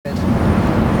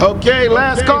Okay,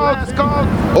 last call.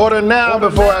 Order now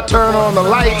before I turn on the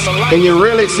lights and you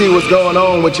really see what's going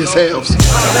on with yourselves.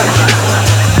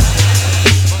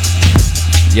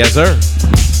 Yes, sir.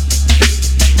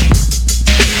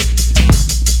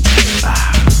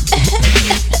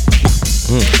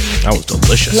 That was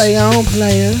delicious. Play on,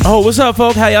 player. Oh, what's up,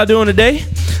 folks? How y'all doing today?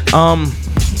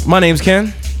 My name's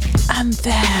Ken. I'm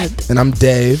Fab. And I'm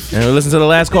Dave. And we listen to the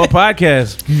Last Call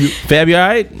podcast. Fab, you all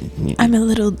right? I'm a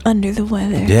little under the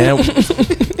weather. Yeah.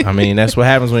 I mean, that's what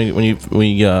happens when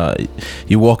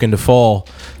you walk into fall,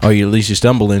 or at least you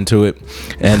stumble into it.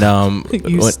 And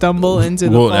stumble into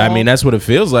the fall. I mean, that's what it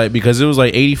feels like, because it was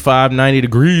like 85, 90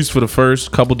 degrees for the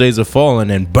first couple days of fall,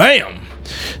 and then bam,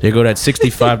 there go that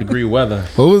 65 degree weather.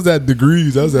 What was that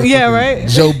degrees? That was that right.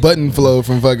 Joe Button flow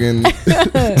from fucking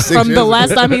from the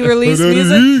last time he released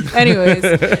music. Anyways.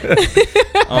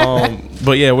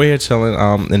 But yeah, we're here chilling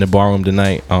in the bar room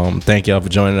tonight. Thank y'all for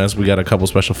joining us. We got a couple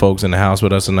special folks in the house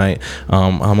with us tonight.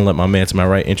 I'm gonna let my man to my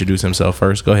right introduce himself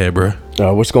first. Go ahead, bro.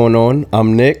 What's going on?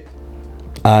 I'm Nick.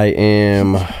 I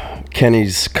am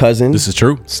Kenny's cousin. This is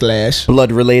true. /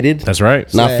 blood related. That's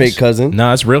right. Not fake cousin.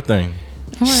 Nah, it's a real thing.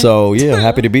 So yeah,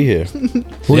 happy to be here.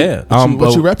 Yeah.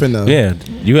 What you repping though? Yeah.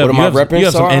 You have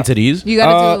some So entities. You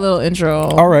gotta do a little intro.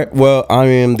 All right. Well, I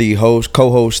am the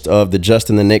co-host of the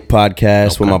Justin the Nick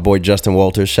podcast with my boy Justin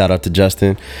Walters. Shout out to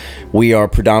Justin. We are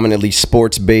predominantly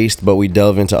sports based, but we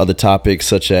delve into other topics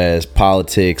such as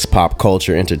politics, pop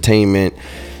culture, entertainment,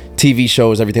 TV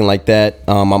shows, everything like that.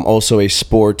 I'm also a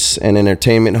sports and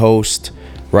entertainment host.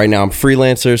 Right now I'm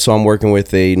freelancer, so I'm working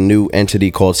with a new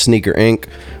entity called Sneaker Inc.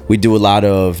 We do a lot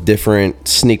of different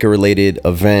sneaker-related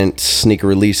events, sneaker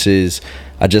releases.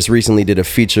 I just recently did a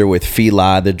feature with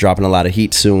Fila. They're dropping a lot of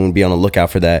heat soon. Be on the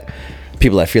lookout for that.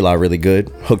 People at Fila are really good.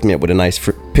 Hooked me up with a nice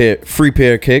free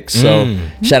pair of kicks. So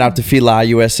shout out to Fila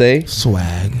USA.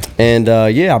 Swag. And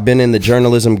yeah, I've been in the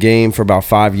journalism game for about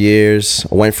 5 years.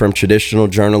 I went from traditional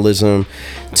journalism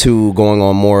to going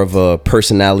on more of a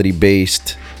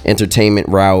personality-based entertainment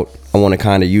route. I want to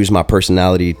kind of use my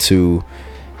personality to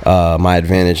my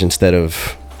advantage instead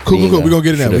of cool. We're gonna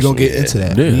get into that. We're gonna get into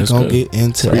that. Yeah, We're gonna get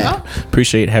into that.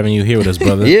 Appreciate having you here with us,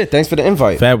 brother. Yeah, thanks for the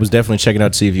invite. Fab was definitely checking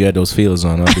out to see if you had those feelers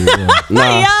on. Nah. Yo,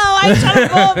 I trying to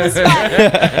blow up the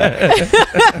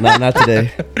spot. Nah, not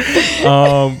today.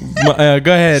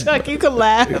 Go ahead. Chuck, you can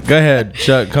laugh. Go ahead,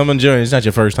 Chuck. Come and join. It's not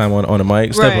your first time on the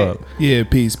mic. Step Right. up. Yeah,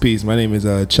 peace. My name is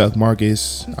Chuck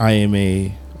Marcus. I am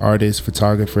a artist,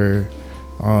 photographer,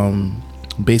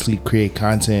 basically create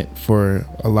content for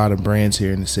a lot of brands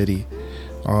here in the city.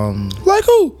 Like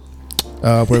who?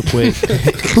 I work with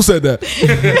Who said that?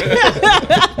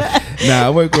 I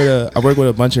work with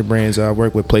a bunch of brands. I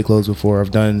worked with Play Clothes before. I've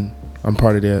done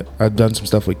some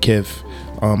stuff with Kif.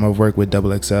 I've worked with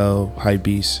Double XL, Hype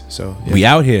Beast. So yeah. We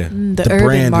out here. The The urban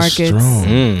brand markets. is strong.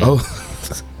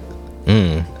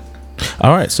 Mm.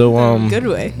 All right, so Good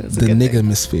way. That's The a good nigga thing.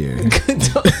 hemisphere. Don't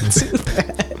do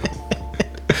that.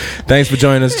 thanks for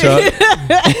joining us, Chuck.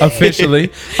 Officially,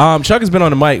 Chuck has been on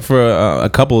the mic for a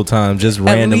couple of times, just At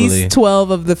randomly. least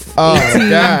 12 of the 18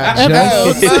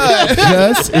 God.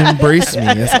 Just embrace me.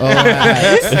 That's all I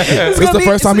ask. It's the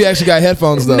first time he actually got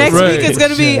headphones though. Next Right. week it's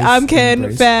gonna be Just I'm Ken,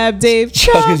 embrace. Fab, Dave,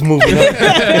 Chuck Chuck. is moving up.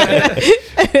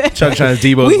 Chuck trying to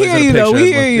Debo. We hear you, though.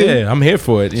 We hear you. Yeah, I'm here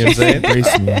for it. You know what I'm saying?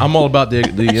 Embrace me. I'm all about the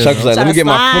Chuck's like, let me get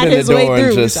my foot in the his way door and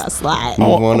through. just Shall slide. move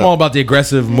on I'm up. all about the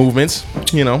aggressive movements,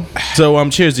 you know. So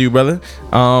cheers to you, brother.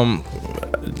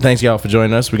 Thanks y'all for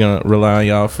joining us. We're gonna rely on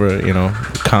y'all for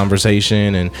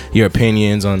conversation and your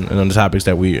opinions on the topics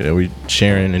that we're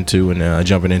sharing into and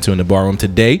jumping into in the bar room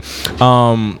today.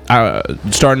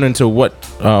 Starting into what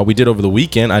we did over the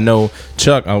weekend. I know,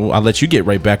 Chuck, I'll let you get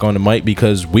right back on the mic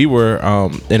because we were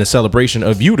in a celebration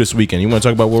of you this weekend. You want to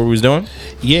talk about what we was doing?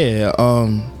 Yeah,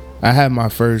 I had my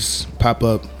first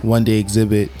pop-up one-day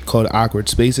exhibit called Awkward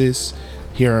Spaces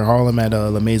here in Harlem at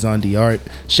La Maison d'Art.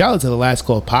 Shout out to the Last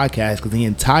Call podcast because the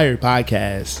entire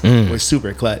podcast was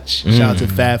super clutch. Shout out to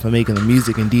Fab for making the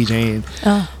music and DJing.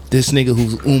 This nigga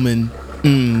who's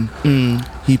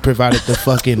he provided the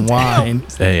fucking wine.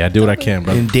 Hey, I do what I can,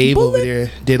 brother. And Dave over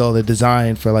there did all the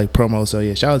design for like promo. So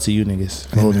yeah, shout out to you niggas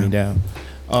for holding me down.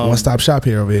 One stop shop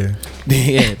here over here.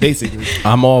 Yeah, basically.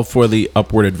 I'm all for the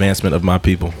upward advancement of my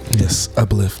people. Yes,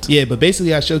 uplift. Yeah, but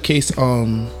basically I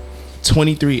showcased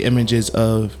 23 images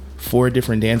of 4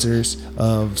 different dancers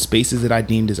of spaces that I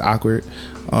deemed as awkward.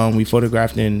 We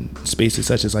photographed in spaces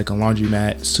such as like a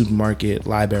laundromat, supermarket,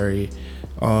 library.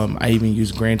 I even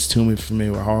used Grant's Tomb, if you're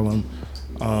familiar with Harlem.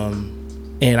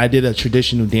 And I did a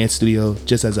traditional dance studio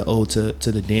just as an ode to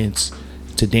the dance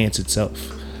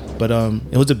itself. But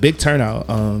it was a big turnout,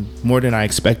 more than I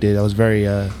expected. I was very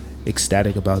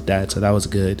ecstatic about that. So that was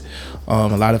good. A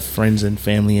lot of friends and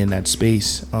family in that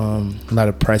space. A lot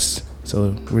of press.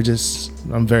 So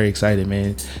I'm very excited,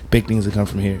 man. Big things that come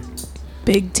from here.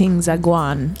 Big things are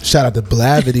gone. Shout out to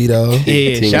Blavity though.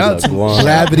 Yeah, shout out to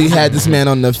Blavity had this man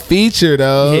on the feature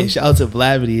though. Yeah, shout out to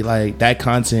Blavity. Like that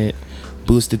content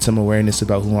boosted some awareness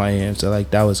about who I am. So like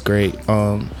that was great. He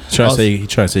tried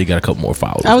to say you got a couple more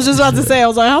followers. I was just about to say, I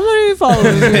was like, how many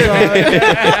followers you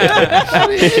got?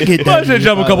 I should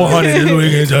jump a couple hundred this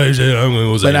weekend.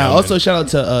 But now also shout out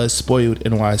to Spoiled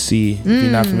NYC. If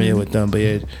you're not familiar with them, but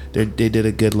yeah, they did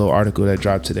a good little article that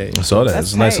dropped today. I saw that. That's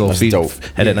It's a nice tight. little feature. dope.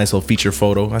 Had that nice little feature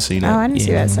photo. I seen Oh, that. I didn't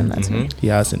see that. Send that to me.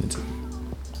 Yeah, I'll send it to you.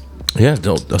 Yeah,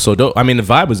 dope. So dope. I mean, the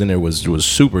vibe was in there was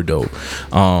super dope.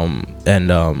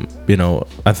 You know,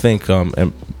 I think and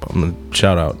I'm gonna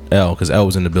shout out L because L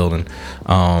was in the building.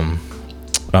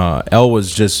 L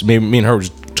was just me and her were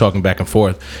just talking back and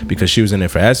forth because she was in there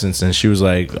for Essence and she was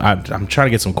like, I'm trying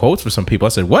to get some quotes for some people. I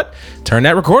said, what? Turn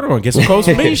that recorder on. Get some quotes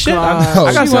for me. Shit,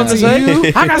 I got something to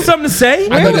say. I got something to say.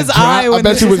 Where was I when I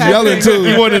bet this you was was yelling happening? too.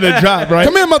 You wanted to drop, right?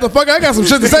 Come here, motherfucker. I got some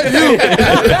shit to say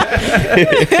to you.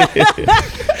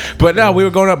 But no, we were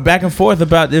going up back and forth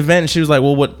about the event, and she was like,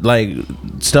 "Well, what like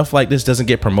stuff like this doesn't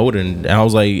get promoted?" And I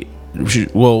was like,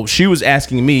 she was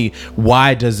asking me,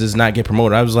 "Why does this not get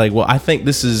promoted?" I was like, "Well, I think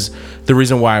this is the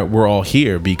reason why we're all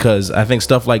here because I think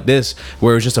stuff like this,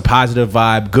 where it's just a positive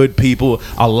vibe, good people,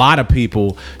 a lot of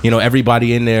people, you know,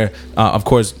 everybody in there, of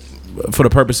course." For the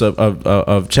purpose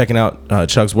of checking out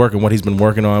Chuck's work and what he's been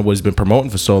working on, what he's been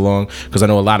promoting for so long, because I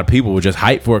know a lot of people were just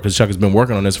hyped for it because Chuck has been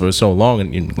working on this for so long,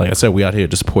 and like I said, we out here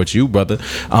to support you, brother.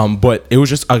 But it was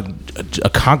just a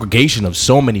congregation of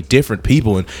so many different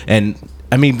people, and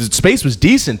I mean, the space was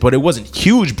decent, but it wasn't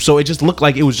huge, so it just looked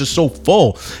like it was just so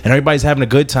full, and everybody's having a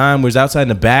good time. We was outside in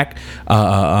the back,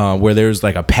 where there's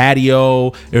like a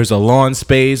patio, there's a lawn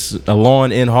space, a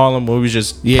lawn in Harlem where we was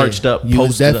just perched up, You was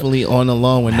posted up. definitely on the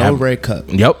lawn with no red cup.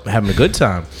 Yep, having a good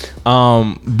time.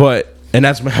 But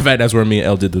that's in fact that's where me and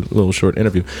Elle did the little short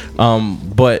interview.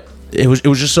 But it was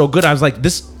just so good. I was like,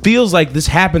 this feels like this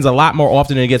happens a lot more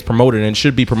often than it gets promoted, and it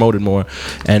should be promoted more.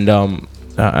 And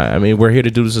I mean, we're here to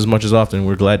do this as much as often.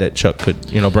 We're glad that Chuck could,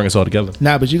 you know, bring us all together.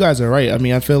 Nah, but you guys are right. I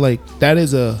mean, I feel like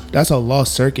that's a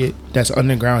lost circuit that's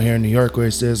underground here in New York, where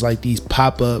there's like these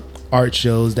pop-up art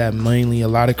shows that mainly a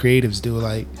lot of creatives do.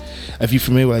 Like, if you're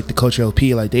familiar with like the Culture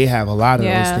LP, like they have a lot of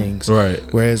Yeah. those things. Right.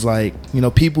 Whereas like, you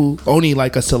know, people only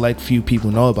like a select few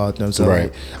people know about them. So Right.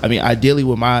 like, I mean, ideally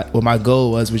what my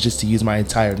goal was just to use my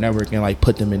entire network and like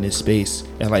put them in this space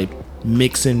and like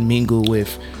mix and mingle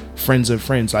with friends of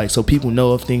friends, like so people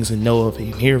know of things and know of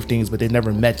and hear of things, but they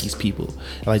never met these people.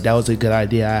 And, like that was a good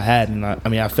idea I had, and I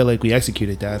mean I feel like we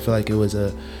executed that. I feel like it was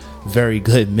a very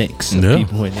good mix of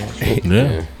people in there.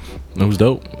 Yeah, it was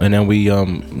dope. And then we,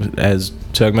 as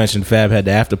Chuck mentioned, Fab had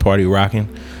the after party rocking.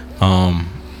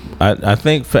 I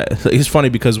think it's funny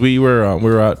because we were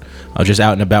out just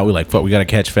out and about. We like, fuck, we gotta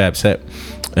catch Fab set.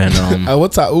 And At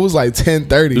what time? It was like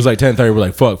 10:30. it was like 10:30. We're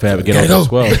like, fuck, Fab, get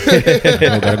off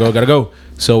at 12. Gotta go.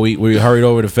 So we hurried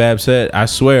over to Fab set. I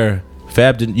swear,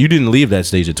 Fab you didn't leave that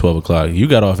stage at 12 o'clock. You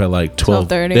got off at like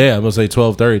 12:30. Yeah, I'm gonna say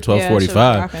 12:30,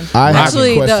 12:45.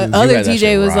 Actually, the questions. other You had that DJ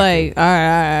shit was rocking. like, all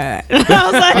right.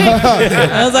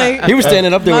 I was like, He was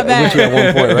standing up there My with you at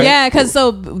one point, right? yeah, because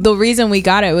so the reason we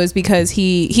got it was because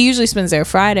he usually spends there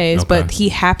Fridays, Okay. but he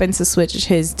happened to switch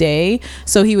his day,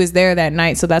 so he was there that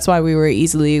night. So that's why we were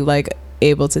easily like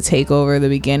able to take over the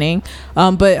beginning.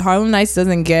 But Harlem Nights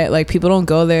doesn't get like people don't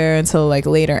go there until like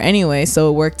later anyway, so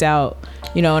it worked out.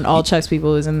 You know, and all Chuck's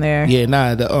people was in there. Yeah,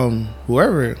 nah, the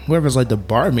whoever's like the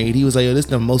barmaid, he was like, yo, this is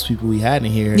the most people we had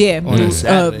in here. Yeah. On a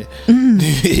Saturday.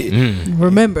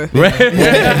 Remember, And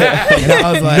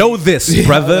I was like, Know this, I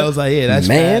brother. was like, yeah, that's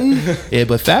Man. Fab. Yeah,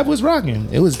 but Fab was rocking.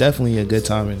 It was definitely a good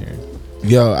time in there.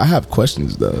 Yo, I have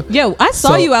questions though. yo, I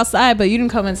saw So- you outside, but you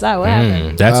didn't come inside. What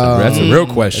happened? That's a real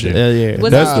question. Yeah. Was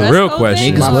That's it a the dress real code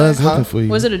question. thing? Niggas was Huh? looking for you.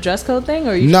 Was it a dress code thing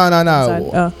or you? No. inside?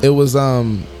 Oh. It was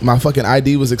my fucking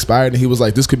ID was expired, and he was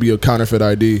like, "This could be a counterfeit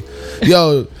ID."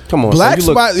 Yo, Come on, black son, you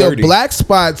look spots. Yo, 30. black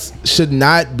spots should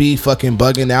not be fucking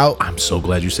bugging out I'm so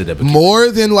glad you said that.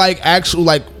 more than like actual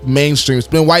like mainstream.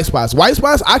 Been white spots. White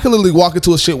spots, I can literally walk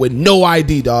into a shit with no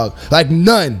ID, dog. Like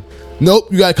none. Nope.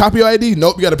 You got a copy your ID?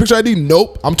 Nope. You got a picture ID?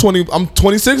 Nope. I'm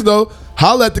 26 though.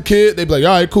 Holla at the kid. They be like, all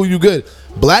right, cool, you good.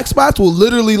 Black spots will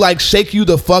literally like shake you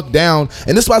the fuck down.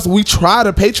 And this spots we try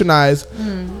to patronize,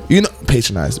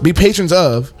 be patrons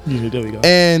of. Yeah, there we go.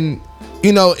 And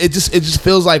you know, it just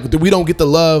feels like we don't get the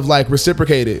love like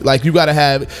reciprocated. Like you gotta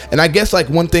have, and I guess like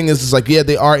one thing is like, yeah,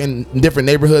 they are in different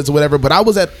neighborhoods or whatever. But I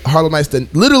was at Harlem Nights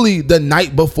literally the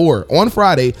night before on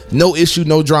Friday, no issue,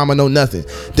 no drama, no nothing.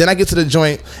 Then I get to the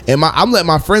joint and I'm letting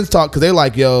my friends talk because they're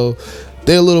like, yo,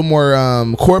 they're a little more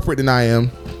corporate than I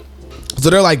am. So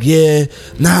they're like, yeah,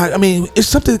 nah, I mean, it's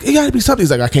something, it gotta be something.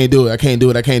 He's like, I can't do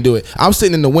it. I'm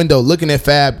sitting in the window looking at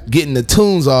Fab, getting the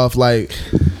tunes off, like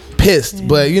pissed.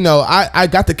 But you know, I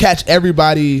got to catch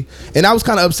everybody, and I was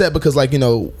kind of upset because like, you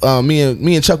know, me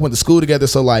and Chuck went to school together,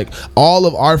 so like all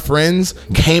of our friends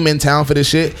came in town for this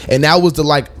shit, and that was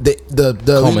the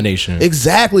culmination.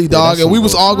 Exactly, dog. And we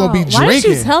was all gonna be Why drinking.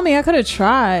 didn't you tell me? I could have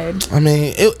tried. I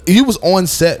mean, you was on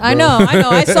set, bro. I know.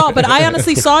 I saw, but I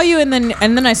honestly saw you, and then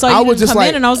I saw you come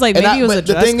in, and I was like, maybe it was a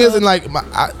the dress thing code. is, and like,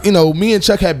 you know, me and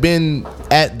Chuck had been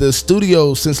at the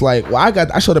studio since like, well,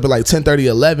 I showed up at like 10:30,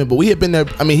 11, but we had been there.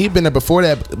 I mean, he'd been there before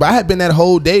that, but I had been that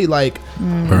whole day like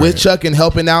with Chuck and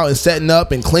helping out and setting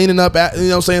up and cleaning up. You know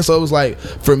what I'm saying? So it was like,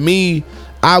 for me,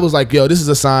 I was like, yo, this is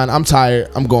a sign. I'm tired.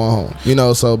 I'm going home. You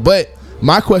know. So, but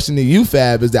my question to you,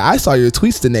 Fab, is that I saw your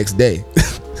tweets the next day.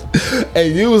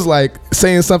 And you was like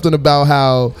saying something about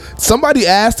how somebody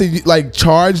asked to like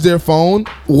charge their phone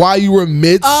while you were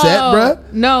mid set,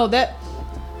 bruh. No,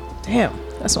 damn,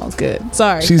 that smells good.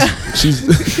 Sorry. She's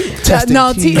testing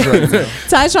no, keys right now.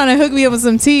 Ty's trying to hook me up with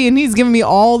some tea, and he's giving me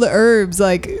all the herbs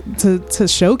like to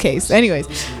showcase. Anyways,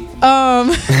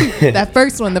 the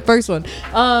first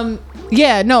one.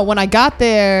 Yeah, no, when I got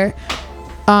there,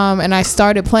 and I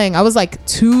started playing, I was like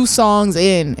 2 songs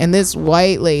in, and this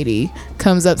white lady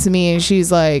comes up to me and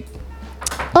she's like,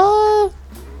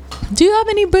 do you have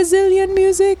any Brazilian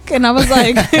music? And I was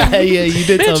like, Yeah, you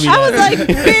did tell me I that. was like,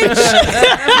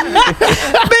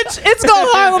 bitch, it's called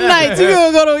Harlem Nights. You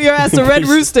gonna go to your ass to Red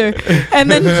Rooster.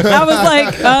 And then I was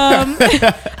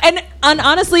like, and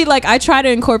honestly, like, I try to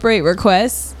incorporate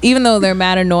requests, even though they're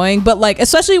mad annoying, but like,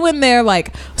 especially when they're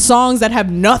like songs that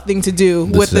have nothing to do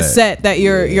with the set that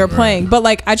you're playing. But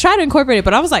like, I try to incorporate it,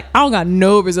 but I was like, I don't got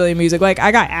no Brazilian music. Like,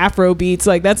 I got Afro beats.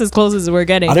 Like, that's as close as we're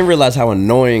getting. I didn't realize how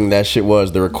annoying that shit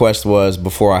was. The request was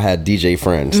before I had DJ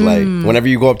friends. Like, whenever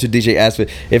you go up to DJ, ask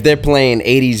if they're playing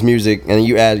 80s music and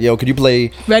you ask, yo, could you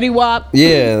play Ready Wop?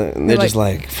 Yeah, and they're like- just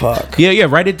like, fuck. Yeah,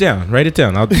 write it down. Well,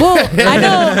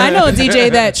 I know a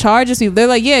DJ that charges people. They're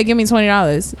like, yeah, give me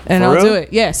 $20 and For I'll real? do it.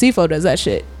 Yeah, CFO does that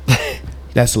shit.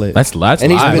 That's lit. That's And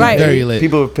he's live. been Right. very lit.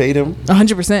 People have paid him.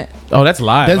 100%. Oh, that's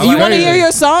live. That's- I You like want to that. hear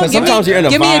your song? 'Cause Give sometimes you're in a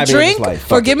me vibe a and you're drink just like, or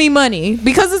fuck give it. me money,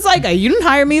 because it's like, you didn't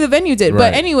hire me, the venue did. Right.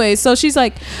 But anyway, so she's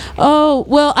like, oh,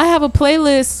 well, I have a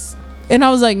playlist. And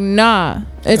I was like, nah,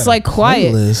 it's like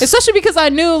quiet. playlist? Especially because I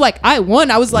knew, like, I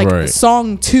was like Right.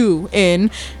 song 2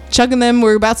 in. Chuck and them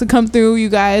were about to come through, you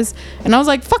guys. And I was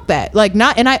like, fuck that. Like,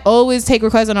 not, and I always take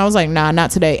requests, and I was like, nah,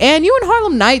 not today. And you in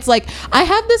Harlem Nights, like, I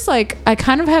have this, like, I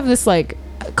kind of have this, like,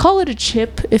 call it a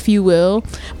chip, if you will.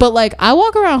 But, like, I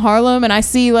walk around Harlem and I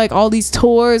see, like, all these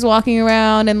tours walking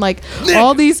around and, like,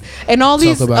 all these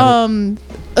about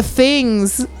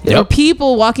things or Yep.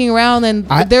 people walking around, and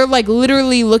they're like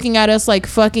literally looking at us like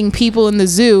fucking people in the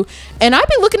zoo, and I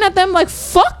be looking at them like,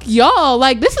 fuck y'all,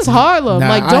 like, this is Harlem. Nah,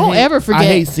 like, I don't hate- ever forget. I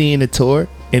hate seeing a tour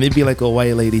and it'd be like a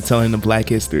white lady telling the Black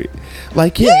history.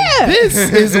 Like, yeah. This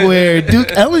is where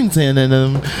Duke Ellington and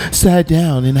them sat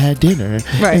down and had dinner.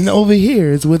 Right. And over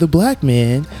here is where the black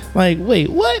man, like, wait,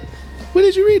 what? Where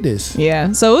did you read this?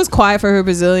 Yeah, so it was quiet for her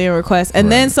Brazilian request,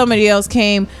 and then somebody else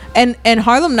came, and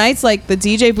Harlem Nights, like, the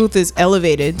DJ booth is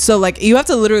elevated, so like you have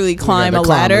to literally climb a gotta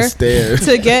climb ladder the stairs.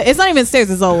 to get. It's not even stairs;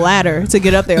 it's a ladder to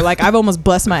get up there. Like, I've almost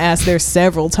bust my ass there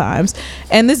several times,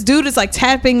 and this dude is like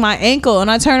tapping my ankle,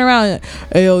 and I turn around, and,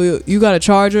 hey, yo, you got a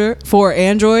charger for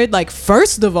Android? Like,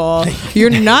 first of all, you're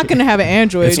not gonna have an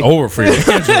Android. It's over for you.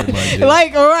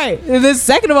 Like, all right. And then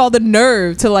second of all, the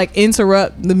nerve to like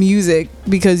interrupt the music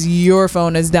because your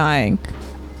phone is dying.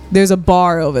 There's a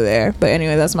bar over there. But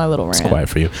anyway, that's my little rant. It's quiet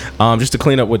for you. Just to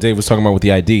clean up what Dave was talking about with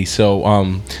the ID. So,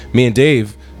 me and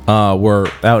Dave were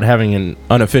out having an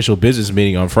unofficial business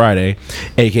meeting on Friday,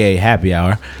 aka happy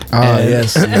hour.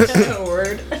 Yes.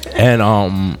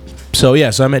 And so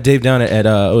I met Dave down at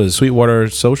what was it, Sweetwater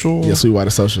Social. Yes,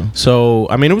 Sweetwater Social. So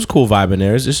I mean, it was a cool vibe in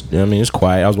there. It's just, I mean, it's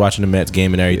quiet. I was watching the Mets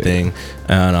game and everything,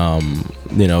 and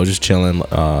you know, just chilling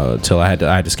till I had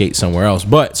to skate somewhere else.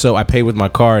 But so I paid with my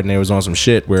card, and they was on some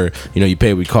shit where, you know, you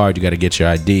pay with card, you got to get your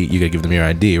ID, you got to give them your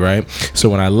ID, right? So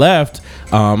when I left,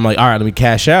 I'm like, all right, let me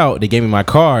cash out. They gave me my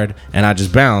card, and I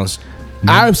just bounced.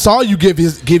 I saw you give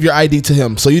your ID to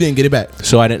him, so you didn't get it back.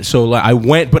 So I didn't. So like, I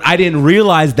went, but I didn't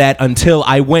realize that until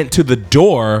I went to the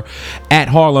door at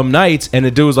Harlem Nights, and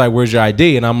the dude was like, "Where's your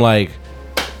ID?" And I'm like,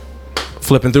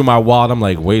 flipping through my wallet. I'm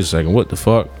like, wait a second, what the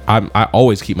fuck? I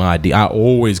always keep my ID.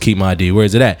 Where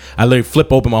is it at? I literally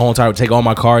flip open my whole entire, take all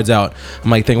my cards out. I'm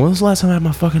like thinking, when was the last time I had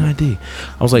my fucking ID?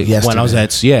 I was like, when I was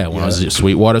at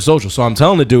Sweetwater Social. So I'm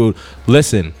telling the dude,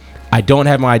 listen, I don't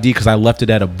have my ID because I left it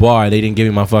at a bar. They didn't give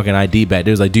me my fucking ID back.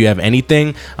 They was like, do you have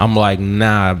anything? I'm like,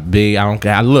 nah, B, I don't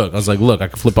care. I was like, look, I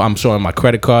can flip. I'm showing my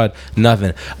credit card,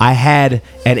 nothing. I had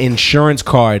an insurance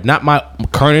card, not my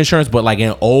current insurance, but like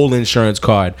an old insurance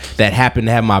card that happened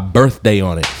to have my birthday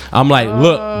on it. I'm like,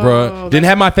 look, bro, didn't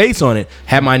have my face on it,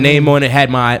 had my name on it, had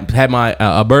my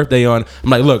birthday on. I'm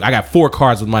like, look, I got 4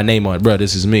 cards with my name on it, bro.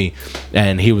 This is me.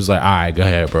 And he was like, all right, go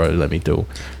ahead, bro, let me through.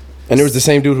 And it was the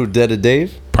same dude who deaded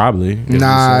Dave? Probably.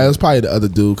 Nah, it was probably the other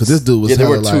dude because this dude was. Yeah, there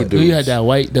were hella two like, dudes. You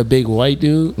had the big white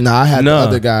dude. Nah, I had the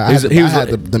other guy.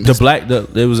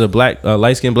 There was a black,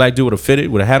 light skinned black dude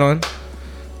with a hat on.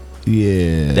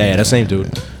 Yeah, that same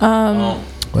dude.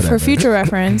 For future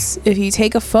reference, if you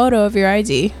take a photo of your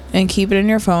ID and keep it in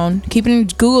your phone, keep it in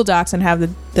Google Docs and have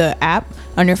the app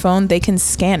on your phone, they can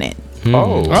scan it.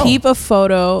 Oh. Keep a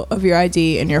photo of your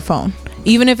ID in your phone.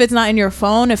 Even if it's not in your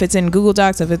phone, if it's in Google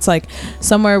Docs, if it's like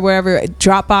somewhere, wherever,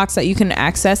 Dropbox that you can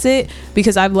access it,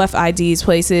 because I've left IDs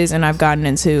places and I've gotten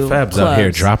into Fab's clubs. out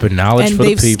here dropping knowledge and for the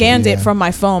they've people. scanned it from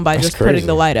my phone by just crazy. putting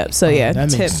the light up. So yeah,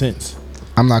 That tip. makes sense.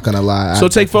 I'm not gonna lie. So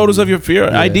take photos of your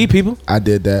ID, people. I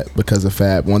did that because of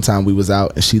Fab. One time we was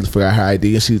out and she forgot her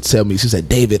ID and she'd tell me, she said,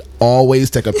 David, always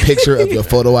take a picture of your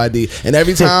photo ID. And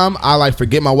every time I like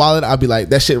forget my wallet, I'll be like,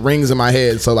 that shit rings in my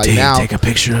head. So like now take a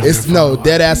picture of it's your no photo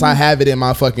dead ass. I have it in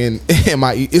my fucking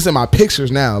it's in my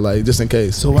pictures now, like just in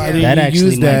case. So why did That you actually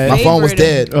use that? my phone was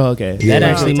Favorite. dead. Oh, okay. That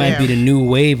actually might damn. be the new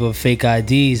wave of fake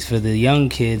IDs for the young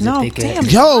kids. No, if they damn.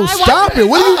 Yo, stop it!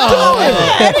 What are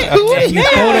you doing? You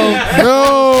photo.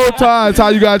 No,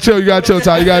 Ty, you gotta chill.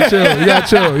 Ty, you gotta chill.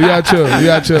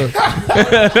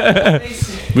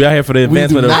 We out here for the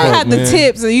advancement of I folk, had the man.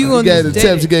 tips, so you You gonna gave just the did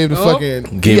tips. it. You gave the Oh.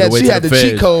 fucking. Gave it away She to had the the cheat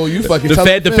feds. code. You fucking. The tell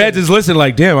feds is listening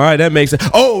like, damn, all right, that makes sense.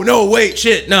 Oh, no, wait,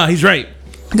 shit. Nah, he's right.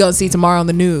 Gonna see tomorrow on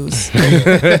the news.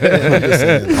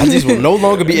 IDs will no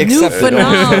longer be New accepted.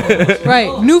 phenom,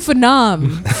 right? New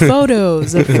phenom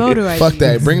photos of photo IDs. Fuck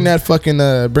that. Bring that fucking.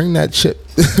 Bring that chip.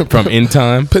 From In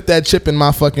Time. Put that chip in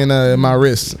my fucking my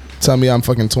wrist. Tell me I'm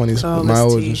fucking 20. Oh, my this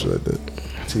old tea. and shit like that.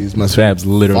 Teas must Fab's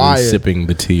literally fire. sipping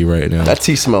the tea right now. That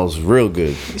tea smells real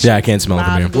good. Yeah, I can't smell it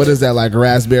from here. What is that, like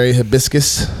raspberry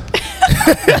hibiscus?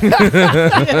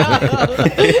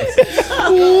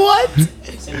 What?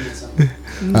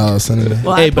 Oh, cinnamon.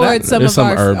 Well, Hey, I but poured some there's of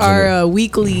some herbs in our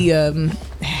weekly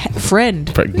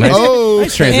friend. Nice, Oh,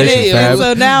 nice transition, In it, Fab.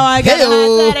 so now I got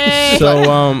Hey-o. hot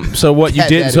toddy. So what you Cat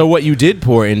did daddy. so what you did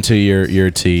pour into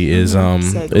your tea is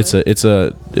Segue.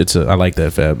 it's a I like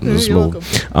that, Fab. It's You're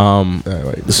smooth.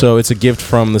 Alright. So it's a gift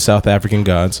from the South African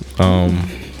gods.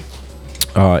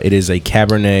 It is a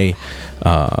Cabernet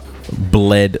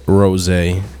bled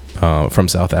rosé from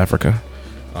South Africa.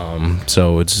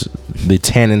 So it's the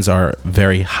tannins are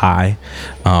very high,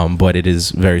 but it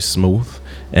is very smooth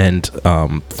and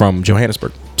from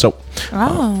Johannesburg. So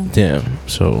Oh. yeah,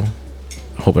 so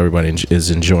I hope everybody is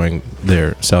enjoying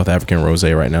their South African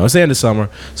rosé right now. It's the end of summer,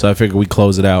 so I figured we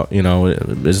close it out. You know,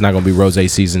 it's not gonna be rosé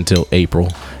season till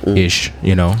April-ish.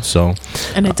 You know, so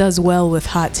And it does well with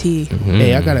hot tea.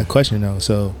 Hey, I got a question though.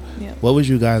 So, Yeah. what was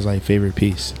you guys like favorite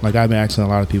piece? Like I've been asking a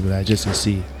lot of people that just to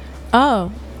see.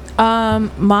 Oh,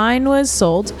 mine was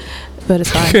sold, but it's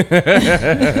fine.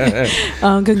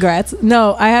 Congrats.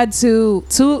 No, I had two.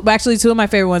 Actually, two of my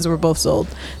favorite ones were both sold.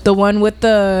 The one with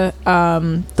the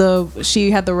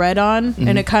she had the red on,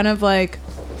 and it kind of like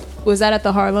was that at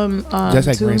the Harlem. That's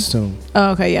like tomb? Grant's Tomb.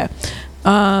 Oh, okay, yeah.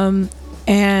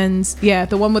 And yeah,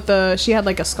 the one with the she had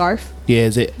like a scarf. Yeah,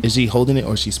 is he holding it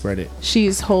or she spread it?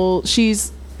 She's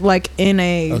like in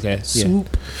a Okay, yeah.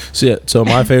 swoop. So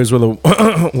my favorites were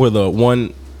the were the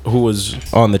one who was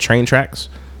on the train tracks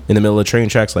in the middle of the train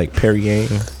tracks, like Perrier.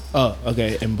 Oh,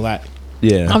 okay, in black.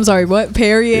 Yeah, I'm sorry, what?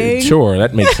 Perrier? sure,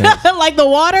 that makes sense. Like the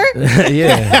water?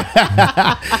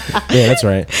 Yeah, yeah, that's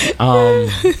right.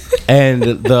 And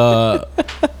the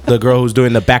girl who's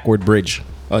doing the backward bridge.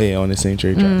 Oh yeah, on the same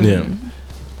train track. Yeah,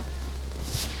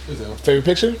 Favorite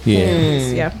picture?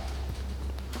 Yeah.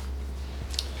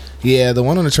 Yeah, the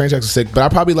one on the train tracks was sick, but I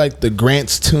probably like the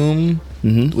Grant's tomb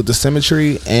with the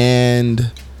symmetry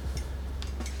and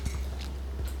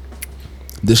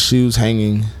the shoes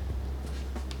hanging.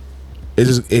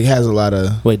 It has a lot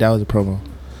of Wait, that was a promo.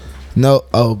 no.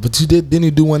 Oh, but didn't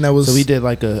you do one that was? So we did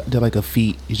like a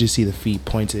feet. You just see the feet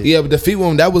pointed. Yeah, but the feet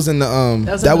one that was in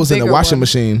the that was in the bigger washing one.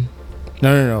 machine.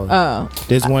 No. Oh.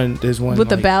 There's one. With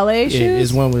the ballet Yeah, shoes?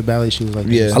 there's one with ballet shoes like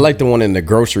Yeah. this. I like the one in the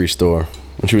grocery store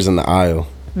when she was in the aisle.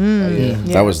 Yeah,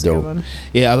 That was that's a good dope. one.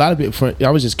 Yeah, a lot of people. I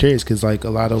was just curious because like a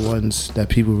lot of ones that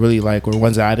people really like were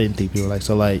ones that I didn't think people like.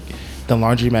 So like the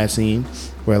laundromat scene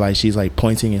where like she's like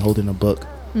pointing and holding a book.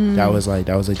 That was a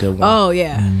good one. Oh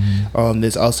yeah.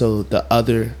 There's also the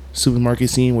other supermarket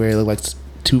scene where it looked like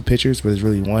two pictures, but there's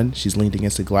really one. She's leaned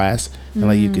against the glass, and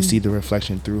like you could see the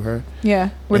reflection through her. Yeah.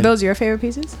 Were And- those your favorite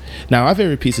pieces? Now my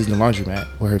favorite piece is the laundromat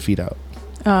with her feet out.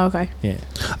 Oh, okay. Yeah.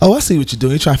 Oh, I see what you're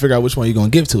doing. You're trying to figure out which one you're gonna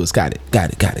give to us. Got it. Oh,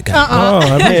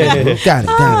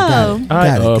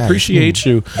 I appreciate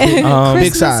you. Big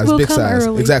Christmas size, will big come size.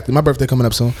 early. Exactly. My birthday coming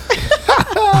up soon.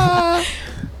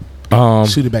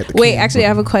 Shoot it back to Wait, King. actually, I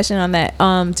have a question on that.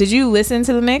 Did you listen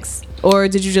to the mix, or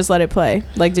did you just let it play?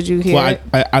 Like, did you hear Well,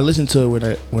 it? I listened to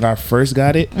it when I first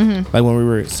got it, like when we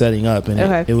were setting up, and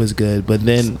Okay. it was good. But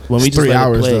then when we It's just 3 let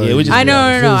hours, it play, though. it was just I 3 know,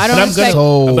 hours. no, I don't But I'm expect.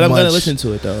 gonna, but I'm gonna much. listen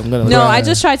to it though. I'm gonna. No, listen. I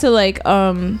just tried to like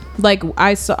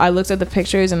I looked at the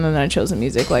pictures and then I chose the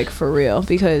music like for real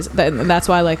because that's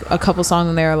why like a couple songs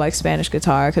in there are like Spanish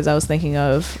guitar because I was thinking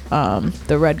of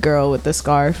the red girl with the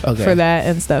scarf Okay. for that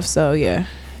and stuff. So yeah.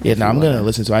 Yeah, no, I'm gonna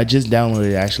listen to it. I just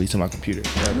downloaded it actually to my computer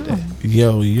the other day.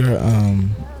 Yo, you're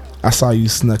I saw you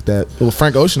snuck that. Well,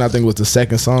 Frank Ocean, I think, was the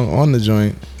second song on the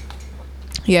joint.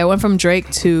 Yeah, it went from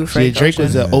Drake to Yeah, Frank Drake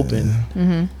was Ocean. the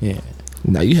open. Yeah.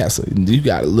 Now you got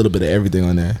a little bit of everything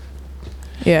on there.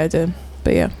 Yeah, I did.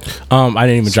 But yeah. I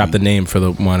didn't even drop the name for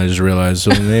the one. I just realized.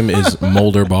 So the name is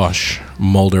Mulder Bosch.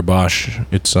 Mulder Bosch.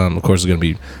 It's of course it's gonna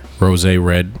be rose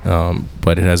red,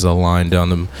 but it has a line down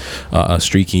the a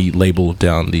streaky label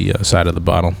down the side of the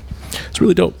bottle. It's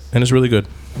really dope and it's really good.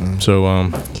 So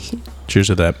cheers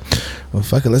to that. Well,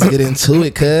 fuck it, let's get into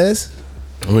it, cuz.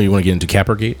 Oh, you want to get into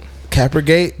Cappergate?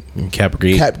 Cappergate,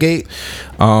 Capgate. Capgate.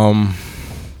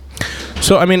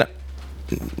 So I mean,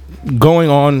 going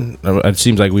on, it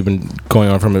seems like we've been going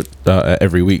on from it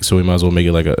every week, so we might as well make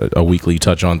it like a weekly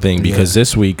touch on thing because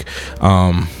this week,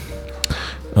 of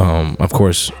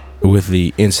course, with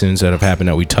the incidents that have happened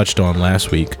that we touched on last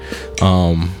week,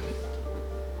 of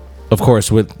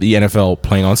course, with the NFL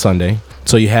playing on Sunday,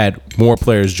 so you had more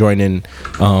players join in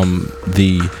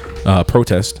the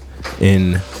protest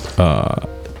in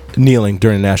kneeling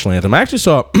during the national anthem. I actually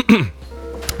saw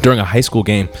during a high school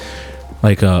game,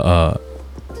 like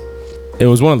it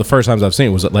was one of the first times I've seen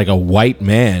it was like a white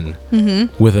man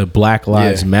with a Black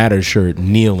Lives Matter shirt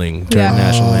kneeling during Yeah. the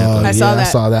national anthem. I saw I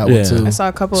that. saw that Yeah. one too. I saw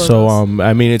a couple of So those.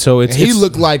 I mean, it's He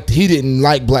looked like he didn't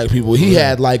like black people. He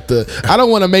had like I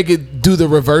don't want to make it do the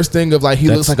reverse thing of like he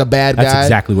looks like a bad guy. That's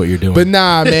exactly what you're doing. But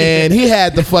nah, man, he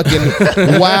had the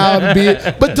fucking wild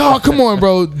beard. But dog, come on,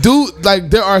 bro. Dude, like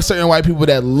there are certain white people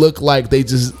that look like they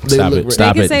Stop look it!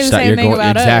 Stop can it! say the Stop. same You're thing going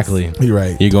about us. exactly. You're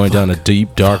right. You're going down a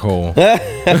deep dark hole. You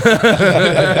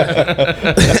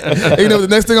know what the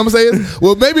next thing I'm gonna say is,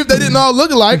 well, maybe if they didn't all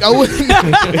look alike, I wouldn't.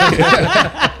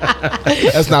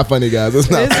 That's not funny, guys. That's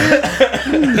not. Funny.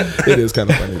 It is kind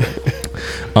of funny.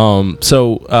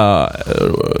 So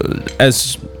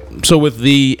with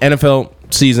the NFL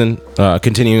season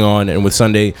continuing on, and with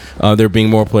Sunday there being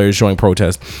more players showing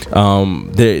protest,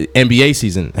 the NBA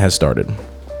season has started.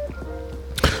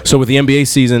 So with the NBA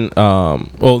season,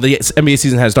 the NBA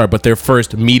season has started, but their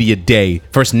first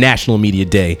national media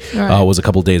day Right. was a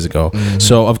couple days ago.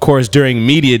 So of course during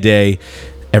media day,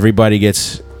 everybody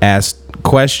gets asked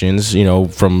questions,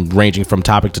 from ranging from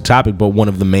topic to topic. But one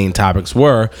of the main topics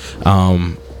were,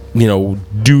 do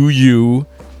you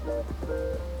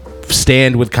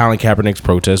stand with Colin Kaepernick's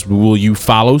protest? Will you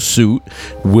follow suit?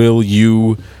 Will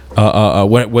you?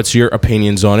 What's your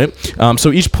opinions on it?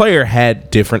 So each player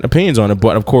had different opinions on it,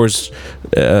 but of course,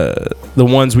 the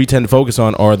ones we tend to focus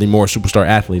on are the more superstar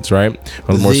athletes, right?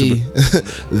 Or the more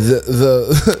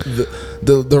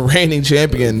The reigning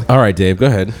champion. All right, Dave, go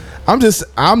ahead. I'm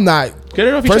not. Get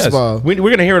it off your First chest. of all, we're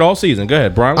gonna hear it all season. Go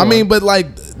ahead, Brian. I mean, but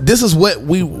like this is what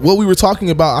we were talking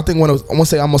about. I think I want to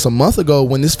say almost a month ago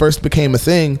when this first became a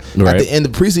thing Right. at the end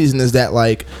of preseason is that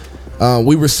like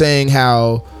we were saying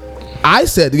how I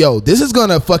said, yo, this is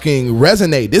gonna fucking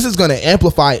resonate. This is gonna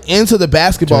amplify into the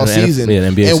basketball During the season, NBA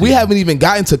and season. we haven't even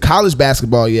gotten to college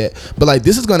basketball yet. But like,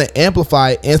 this is gonna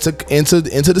amplify into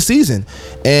the season,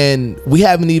 and we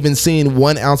haven't even seen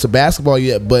 1 ounce of basketball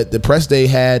yet. But the press day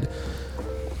had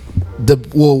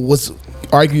what's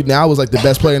argued now was like the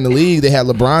best player in the league. They had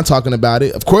LeBron talking about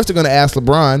it. Of course, they're gonna ask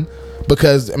LeBron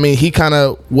because I mean he kind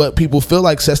of what people feel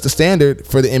like sets the standard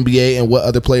for the NBA and what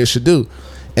other players should do.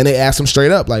 And they asked him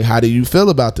straight up, like, how do you feel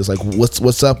about this? Like,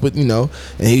 what's up with, and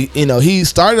he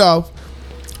started off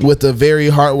with a very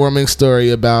heartwarming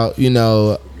story about,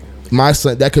 my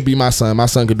son, that could be my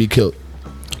son could be killed.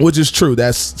 Which is true.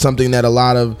 That's something that a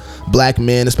lot of black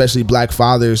men, especially black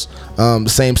fathers, the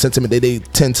same sentiment they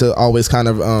tend to always kind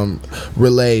of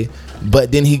relay.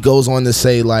 But then he goes on to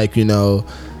say, like, you know,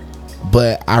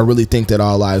 but I really think that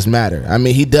all lives matter. I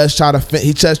mean, he does try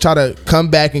to come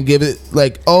back and give it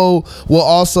like, oh, well,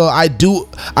 also I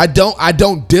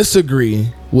don't disagree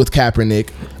with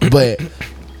Kaepernick, but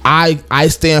I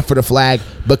stand for the flag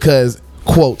because,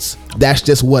 quotes, that's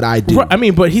just what I do. Right, I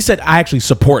mean, but he said I actually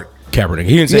support Kaepernick.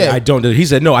 He didn't say I don't. He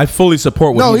said no, I fully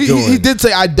support what he's doing. He did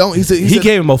say I don't. He said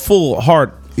gave him a full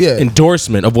hard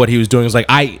endorsement of what he was doing. It's like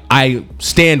I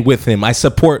stand with him. I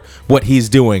support what he's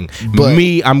doing. But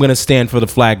I'm gonna stand for the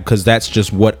flag because that's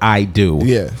just what I do.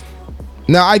 Yeah.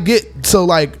 Now I get so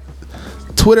like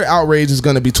Twitter outrage is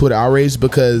gonna be Twitter outrage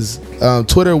because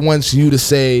Twitter wants you to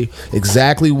say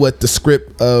exactly what the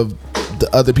script of the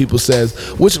other people says,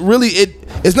 which really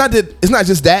it's not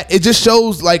just that. It just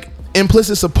shows like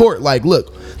implicit support. Like,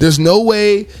 look, there's no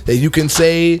way that you can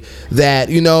say that,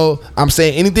 you know, I'm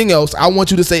saying anything else. I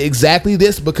want you to say exactly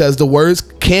this because the words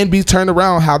can be turned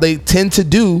around how they tend to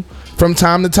do from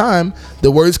time to time.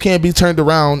 The words can be turned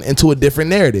around into a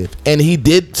different narrative. And he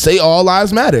did say all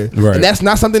lives matter. Right. And that's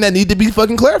not something that need to be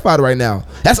fucking clarified right now.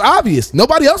 That's obvious.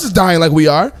 Nobody else is dying like we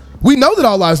are. We know that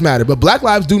all lives matter, but black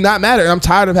lives do not matter. And I'm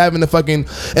tired of having the fucking,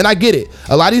 and I get it.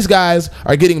 A lot of these guys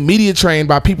are getting media trained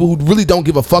by people who really don't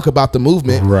give a fuck about the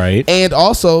movement. Right. And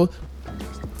also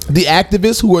the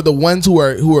activists who are the ones who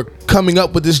are coming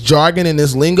up with this jargon and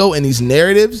this lingo and these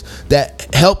narratives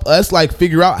that help us like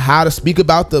figure out how to speak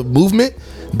about the movement.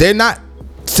 They're not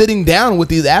sitting down with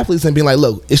these athletes and being like,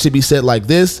 look, it should be said like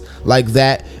this, like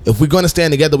that. If we're going to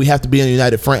stand together, we have to be in a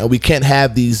united front, and we can't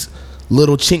have these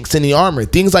little chinks in the armor.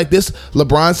 Things like this,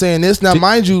 LeBron saying this. Now,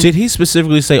 mind you, did he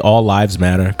specifically say all lives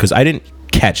matter? Because I didn't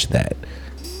catch that.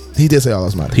 He did say all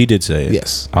lives matter. He did say it.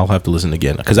 Yes. I'll have to listen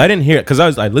again because I didn't hear it.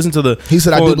 Because I listened to the. He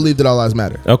said, I do believe that all lives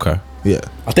matter. Okay. Yeah.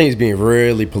 I think he's being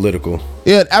really political.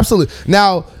 Yeah, absolutely.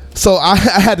 Now, so I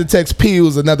had to text P,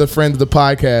 who's another friend of the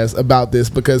podcast, about this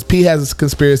because P has this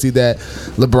conspiracy that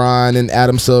LeBron and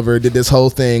Adam Silver did this whole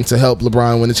thing to help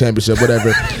LeBron win the championship, whatever.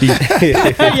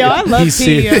 Yo, I love P.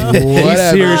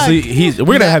 Seriously,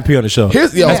 we're gonna have P on the show.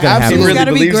 That's gonna happen. He really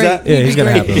believes that? Yeah, he's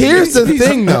gonna happen. Here's the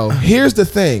thing, though. Here's the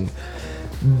thing.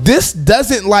 This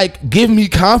doesn't like give me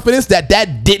confidence that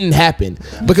didn't happen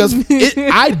because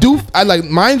I like,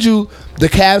 mind you, the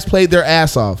Cavs played their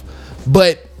ass off,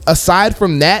 but aside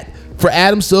from that, for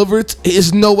Adam Silver,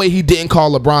 there's no way he didn't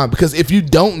call LeBron, because if you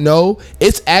don't know,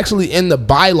 it's actually in the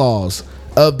bylaws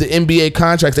of the NBA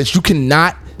contracts that you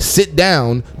cannot sit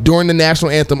down during the national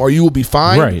anthem or you will be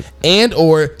fined, right, and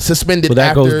or suspended. Well,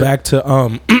 that goes back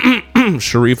to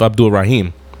Sharif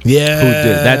Abdul-Rahim. Yeah, who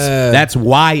did that's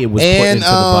why it was put into the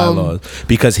bylaws,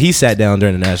 because he sat down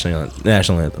during the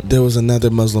national anthem. There was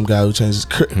another Muslim guy who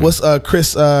changed. What's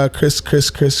Chris?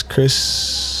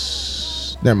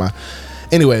 Never mind.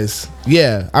 Anyways,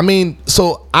 yeah. I mean,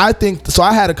 so I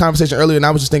had a conversation earlier, and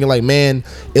I was just thinking, like, man,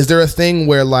 is there a thing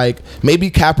where like maybe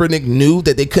Kaepernick knew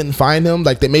that they couldn't find him,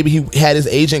 like that maybe he had his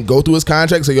agent go through his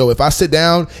contract, so yo, if I sit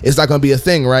down, it's not gonna be a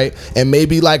thing, right? And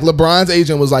maybe like LeBron's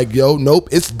agent was like, yo, nope,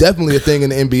 it's definitely a thing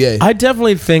in the NBA. I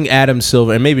definitely think Adam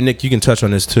Silver, and maybe Nick, you can touch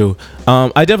on this too.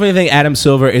 I definitely think Adam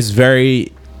Silver is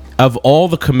very, of all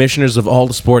the commissioners of all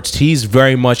the sports, he's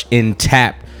very much in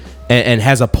tap and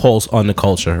has a pulse on the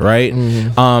culture, right?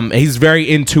 Mm-hmm. He's very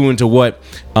in tune to what,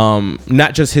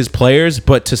 not just his players,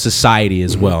 but to society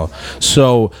as well.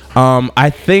 So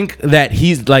I think that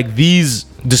he's like, these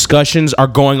discussions are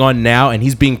going on now, and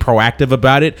he's being proactive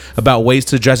about it, about ways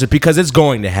to address it, because it's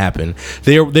going to happen.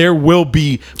 There will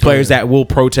be players that will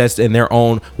protest in their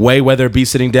own way, whether it be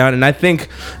sitting down. And I think,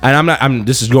 and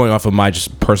this is going off of my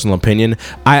just personal opinion,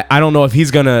 I don't know if he's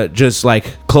gonna just like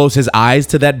close his eyes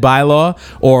to that bylaw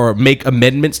or make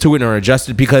amendments to it or adjust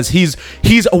it, because he's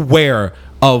aware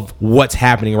of what's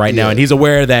happening right now, and he's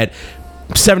aware that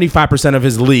 75% of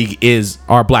his league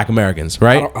are Black Americans,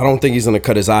 right? I don't think he's going to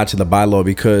cut his eye to the bylaw,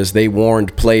 because they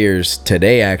warned players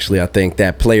today, actually, I think,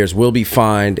 that players will be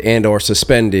fined and or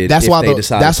suspended. That's why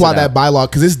that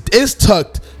bylaw, because it's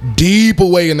tucked deep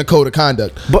away in the code of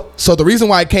conduct. But so the reason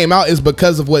why it came out is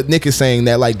because of what Nick is saying,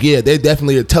 that like, yeah, they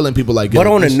definitely are telling people like, but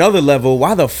on another level,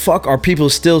 why the fuck are people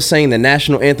still saying the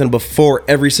national anthem before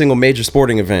every single major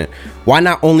sporting event? Why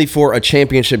not only for a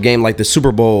championship game like the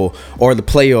Super Bowl or the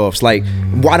playoffs? Like,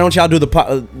 why don't y'all do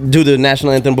the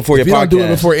national anthem before your podcast? If you don't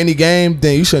do it before any game,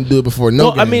 then you shouldn't do it before no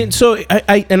game. I mean, so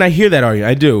I hear that argument.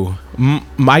 I do.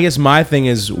 I guess my thing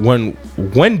is, when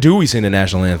do we sing the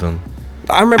national anthem?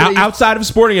 I remember they- Outside of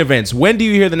sporting events, when do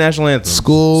you hear the national anthem?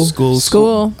 School.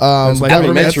 School. That's like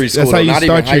elementary school, That's how though, you not even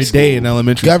start high your school. day in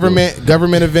elementary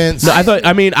Government events. No,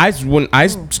 when I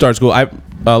start school, I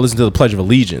listened to the Pledge of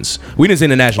Allegiance. We didn't sing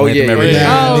the national Oh, anthem yeah, every yeah, day.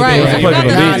 yeah. Oh, right. It was the Pledge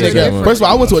of Nah, Allegiance. nigga. First of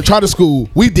all, I went to a charter school.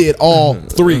 We did all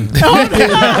three.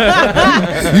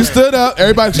 You stood up,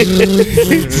 everybody.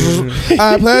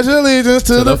 I pledge allegiance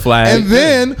to the flag. and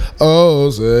then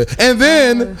and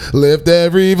then lift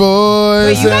every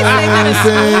voice Wait, you guys sang that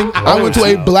and in sing. I went to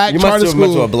a black You charter must have went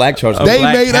to school. a black charter school. They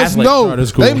black made us Catholic know. charter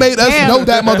school. They made us Damn. know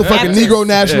that motherfucking Negro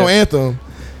national anthem.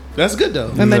 That's good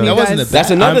though. And then you that wasn't guys- a That's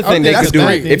bad- another thing they that's could do.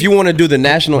 great. If you want to do the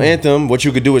national anthem, what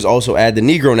you could do is also add the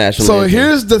Negro national So anthem.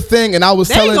 here's the thing, and I was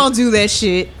They ain't telling. gonna do that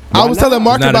shit. I was telling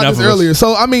Mark Not about enough this of us. earlier.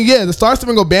 So I mean, yeah, the Star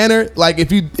Spangled Banner. Like,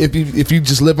 if you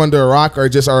just live under a rock or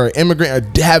just are an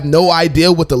immigrant or have no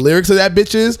idea what the lyrics of that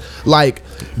bitch is, like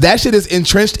that shit is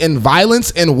entrenched in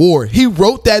violence and war. He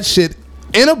wrote that shit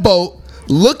in a boat,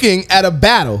 looking at a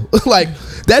battle. Like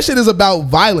that shit is about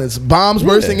violence, bombs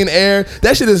bursting in air.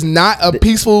 That shit is not a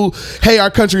peaceful. Hey, our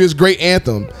country is great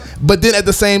anthem. But then at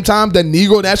the same time, the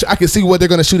Negro national. I can see what they're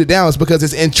gonna shoot it down. It's because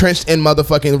it's entrenched in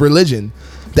motherfucking religion.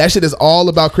 That shit is all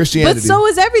about Christianity. But so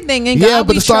is everything. And Yeah, God but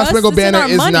we the Star trust, Spangled it's in Banner our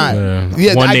is money. not.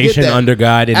 Yeah. One I get nation that. under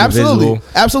God, indivisible.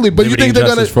 Absolutely. But you liberty think and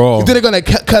they're justice for all. gonna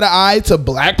cut an eye to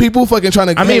black people fucking trying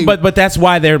to? I mean, but that's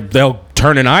why they'll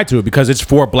turn an eye to it, because it's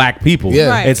for black people. Yeah.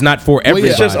 Right. It's not for yeah. everybody.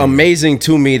 It's just amazing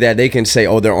to me that they can say,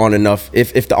 "Oh, there aren't enough."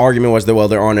 If the argument was that, well,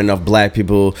 there aren't enough black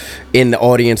people in the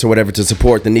audience or whatever to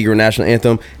support the Negro national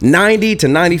anthem. 90 to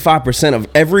 95% of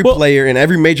every player in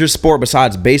every major sport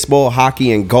besides baseball,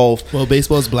 hockey, and golf, Well,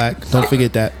 baseball's black. Don't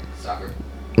forget that.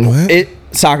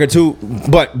 soccer too,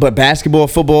 but basketball,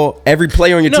 football, every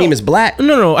player on your team is black.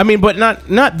 No. I mean, but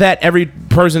not that every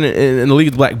person in the league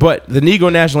is black, but the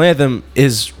Negro national anthem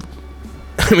is.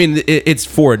 I mean, it's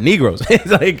for Negroes. It's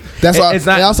like that's why. It's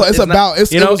about.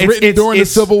 It was written during the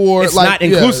Civil War. It's like, not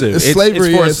inclusive. It's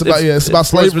slavery. It's about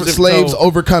slaves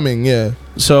overcoming. Yeah.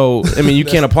 So I mean, you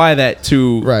can't apply that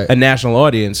to Right. a national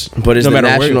audience. But is no the matter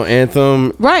where- national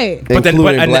anthem Right. But then-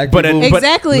 including but- black but- people? but-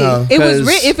 Exactly. No. It was 'Cause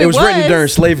written. If it was written during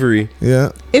slavery. Yeah.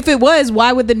 if it was,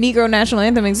 why would the Negro national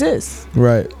anthem exist?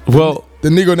 Right. Well, The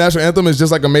Negro national anthem is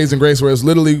just like Amazing Grace, where it's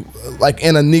literally like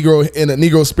in a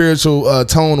Negro spiritual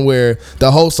tone, where the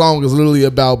whole song is literally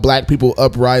about black people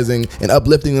uprising and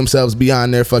uplifting themselves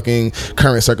beyond their fucking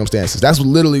current circumstances. That's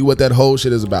literally what that whole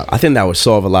shit is about. I think that would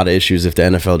solve a lot of issues if the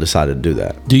NFL decided to do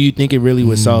that. Do you think it really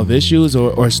would solve issues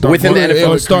or start Within the more- NFL,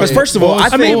 or start- because first of all, I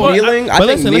or- think but- kneeling. I but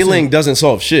think listen, kneeling listen. doesn't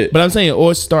solve shit. But I'm saying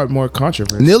or start more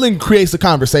controversy. Kneeling creates a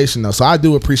conversation, though, so I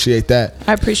do appreciate that.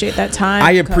 I appreciate that time.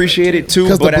 I appreciate it too,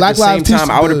 'Cause the but at Black the same Lives time, teach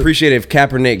I would the- appreciate if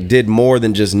Kaepernick did more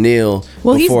than just kneel.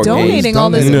 Well, he's before donating games. all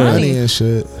this Donating money. and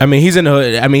shit. I mean, he's in the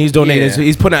hood. I mean, he's donating. Yeah.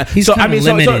 He's putting out. He's so I kinda mean,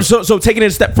 limited. so taking it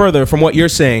a step further from what you're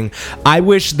saying, I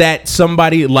wish that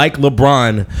somebody like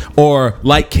LeBron or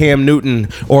like Cam Newton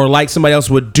or like somebody else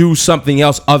would do something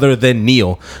else other than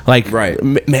kneel. Like, Right.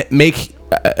 Make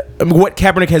what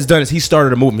Kaepernick has done is he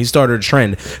started a movement. He started a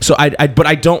trend. So but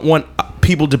I don't want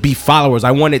people to be followers.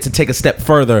 I want it to take a step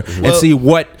further and see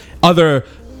what other.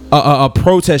 A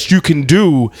protest you can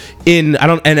do in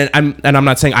I'm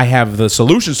not saying I have the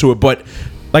solutions to it, but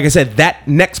like I said, that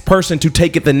next person to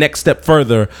take it the next step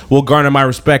further will garner my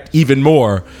respect even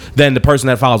more than the person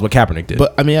that follows what Kaepernick did.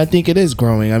 But I mean, I think it is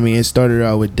growing. I mean, it started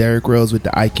out with Derrick Rose with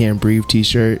the "I Can't Breathe"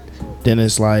 T-shirt. Then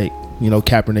it's like, you know,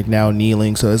 Kaepernick now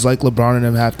kneeling. So it's like LeBron and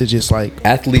them have to just like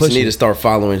Athletes push need it. to start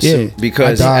following Yeah. suit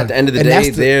because I at the end of the and day,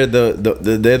 that's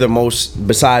they're the most.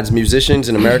 Besides musicians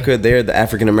in America, they're the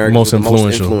African Americans Most with the most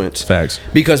influential. influence. Facts.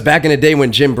 Because back in the day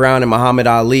when Jim Brown and Muhammad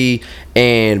Ali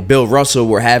and Bill Russell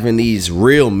were having these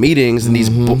real meetings and these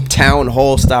town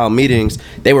hall style meetings,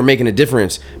 they were making a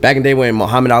difference. Back in the day when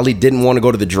Muhammad Ali didn't want to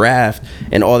go to the draft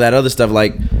and all that other stuff,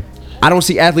 like. I don't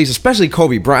see athletes, especially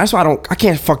Kobe Bryant. That's why I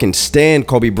can't fucking stand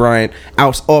Kobe Bryant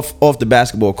off the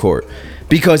basketball court,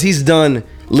 because he's done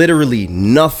literally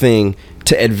nothing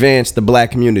to advance the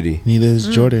black community. Neither is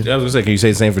Jordan. I was gonna say, can you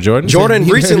say the same for Jordan? Jordan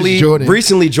Neither is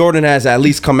recently Jordan has at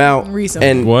least come out Recently.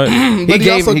 and What? he But he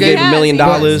gave also $1 gave- million.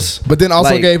 But then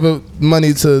also Like, gave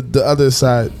money to the other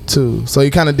side too. So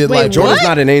he kind of did Wait, like Jordan's What?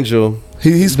 not an angel.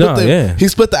 he split No, the yeah. he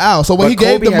split the aisle. So when But he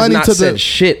gave Kobe the has money not to said the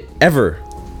shit ever.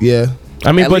 yeah.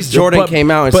 I mean, At least Jordan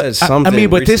came out and said something I mean,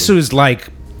 but this recently. was like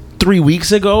 3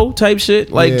 weeks ago type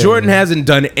shit. Like Yeah. Jordan hasn't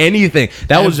done anything.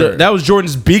 That Ever. was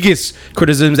Jordan's biggest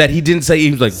criticism, that he didn't say. He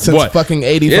was like, Since what? fucking Yeah,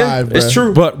 85. it's bruh.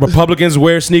 true. But Republicans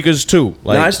wear sneakers too.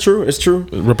 Like, No, it's true. It's true.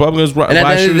 Republicans And at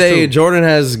buy the end of shoes the day, too. Jordan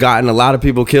has gotten a lot of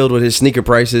people killed with his sneaker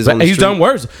prices. But on the he's street. done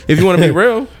worse. If you want to be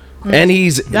real, And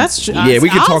he's That's true. Yeah, we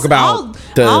could I'll- talk about I'll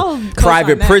the co-sign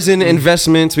private that. prison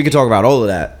investments. We could talk about all of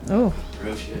that. Oh,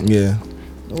 Yeah.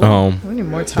 we need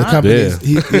more The time. companies.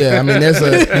 Yeah, I mean, there's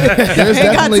Ain't got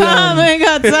definitely time. Ain't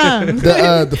got time.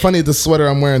 the sweater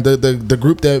I'm wearing. The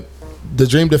group that the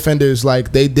Dream Defenders,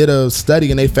 like, they did a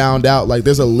study and they found out, like,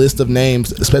 there's a list of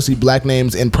names, especially black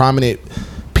names and prominent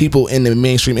people in the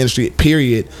mainstream industry,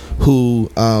 period, who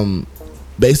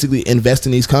basically invest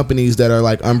in these companies that are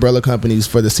like umbrella companies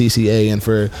for the CCA and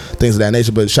for things of that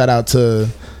nature. But shout out to,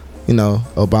 you know,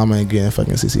 Obama and getting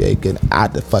fucking CCA getting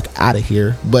the fuck out of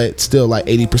here. But still, like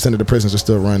 80% of the prisons are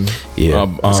still running.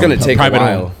 Yeah, it's gonna take a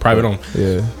while. Private owned.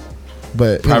 Yeah,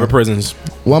 but Private prisons.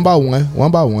 one by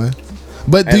one.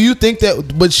 But do you think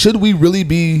that? But should we really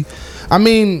be? I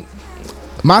mean,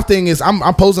 my thing is, I'm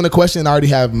posing a question. I already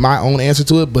have my own answer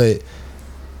to it, but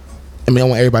I mean, I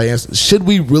want everybody to answer. Should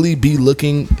we really be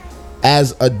looking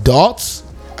as adults?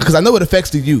 Because I know it affects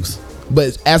the youth,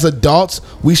 but as adults,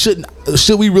 we shouldn't.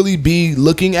 Should we really be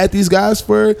looking at these guys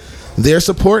for their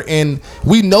support? And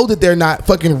we know that they're not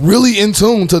fucking really in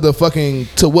tune to the fucking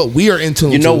to what we are in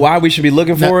tune. You know to. why we should be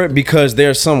looking for it? Because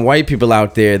there's some white people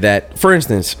out there that, for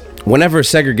instance, whenever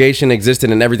segregation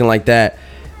existed and everything like that,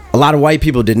 a lot of white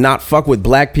people did not fuck with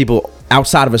black people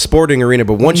outside of a sporting arena.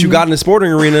 But once you got in the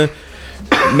sporting arena,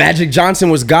 Magic Johnson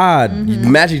was God.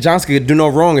 Magic Johnson could do no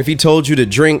wrong. If he told you to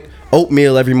drink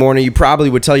oatmeal every morning, you probably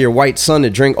would tell your white son to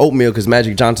drink oatmeal because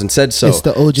Magic Johnson said so. It's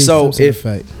the O.J. Simpson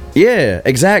effect. Yeah,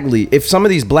 exactly. If some of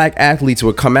these black athletes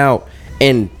would come out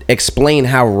and explain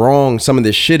how wrong some of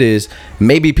this shit is,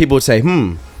 maybe people would say,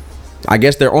 I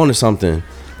guess they're onto something.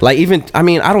 Like, even, I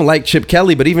mean, I don't like Chip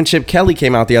Kelly, but even Chip Kelly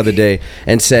came out the other day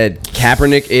and said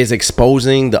Kaepernick is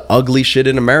exposing the ugly shit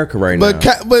in America right now.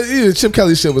 But even Chip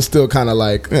Kelly shit was still kind of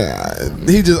like,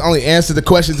 he just only answered the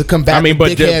question to come back. I mean, the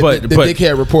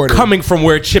dickhead reporter coming from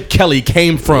where Chip Kelly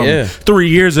came from Yeah. 3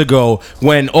 years ago,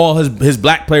 when all his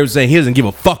black players were saying he doesn't give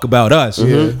a fuck about us.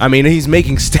 I mean, he's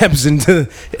making steps into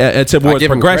towards give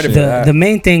him progression. credit. The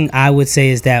main thing I would say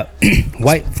is that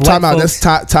white Time out. folks.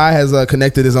 That's Ty has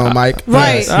connected his own mic.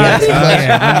 Right. Yes,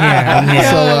 I'm here.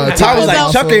 So Ty was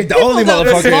like, Chuck ain't the only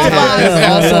motherfucker.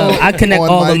 Also, I connect On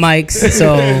all the mic. mics,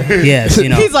 so yes, you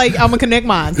know. He's like, I'm gonna connect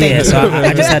mine. Thank Yeah, you. so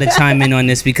I just had to chime in on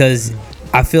this because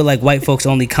I feel like white folks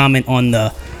only comment on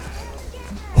the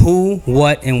who,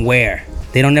 what, and where.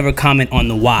 They don't ever comment on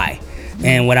the why.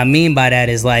 And what I mean by that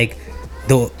is like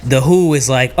the who is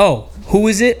like, oh, who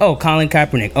is it? Oh, Colin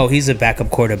Kaepernick. Oh, he's a backup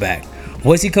quarterback.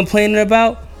 What's he complaining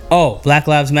about? Oh, Black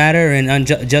Lives Matter and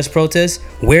unjust protests.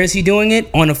 Where is he doing it?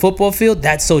 On a football field?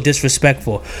 That's so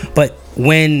disrespectful. But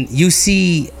when you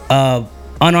see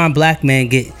unarmed black man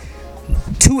get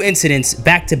 2 incidents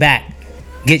back to back,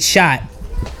 get shot,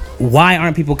 why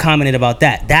aren't people commenting about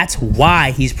that? That's why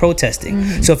he's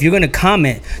protesting. So if you're gonna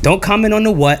comment, don't comment on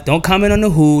the what, don't comment on the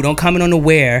who, don't comment on the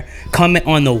where, comment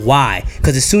on the why.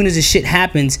 Because as soon as this shit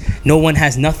happens, no one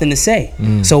has nothing to say.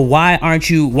 So why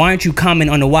aren't you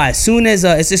commenting on the why? As soon as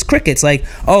it's just crickets, like,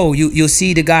 oh, you'll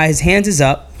see the guy, his hands is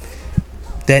up,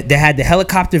 that had the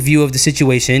helicopter view of the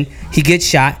situation, he gets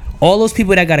shot. All those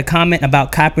people that got to comment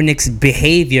about Kaepernick's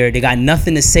behavior, they got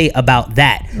nothing to say about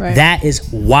that. Right. That is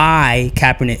why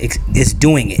Kaepernick is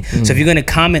doing it. So if you're gonna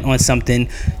comment on something,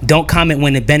 don't comment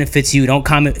when it benefits you. Don't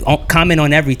comment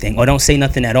on everything, or don't say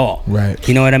nothing at all. Right.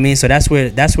 You know what I mean? So that's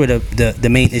where the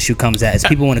main issue comes at. Is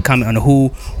people want to comment on the who,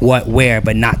 what, where,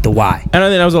 but not the why. And I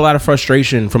think there was a lot of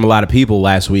frustration from a lot of people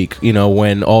last week, you know,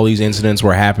 when all these incidents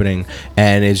were happening.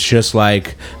 And it's just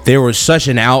like there was such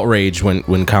an outrage when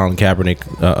Colin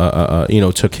Kaepernick,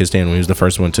 took his stand when he was the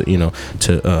first one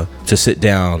to sit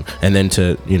down and then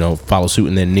to, follow suit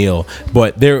and then kneel.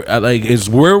 But there,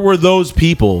 where were those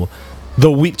people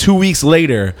 2 weeks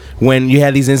later when you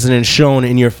had these incidents shown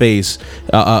in your face,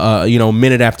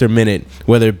 minute after minute,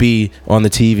 whether it be on the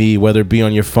TV, whether it be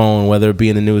on your phone, whether it be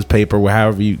in the newspaper,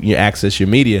 however you access your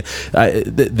media,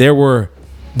 there were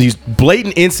these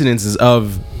blatant incidences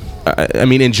of,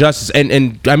 injustice,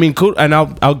 and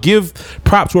I'll give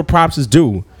props where props is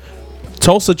due.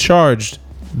 Tulsa charged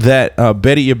that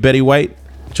Betty White,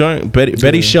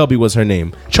 Betty Shelby was her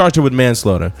name, charged her with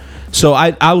manslaughter. So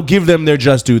I'll give them their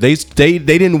just due. They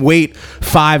didn't wait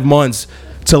 5 months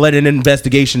to let an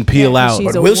investigation peel out.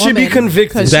 she's a Will she be woman,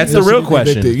 convicted? 'cause That's the real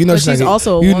question. You know, But she's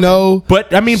also a you woman. know, But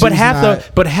she's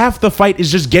half the fight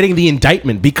is just getting the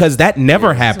indictment, because that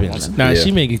never happens. Nah,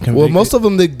 she may get convicted. well, most of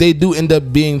them they do end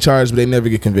up being charged, but they never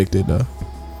get convicted though.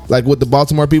 Like with the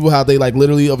Baltimore people, how they like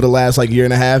literally over the last year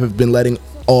and a half have been letting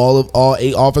all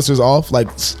 8 officers off. Like,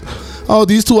 oh,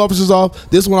 these 2 officers off,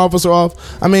 this 1 officer off.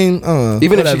 I mean,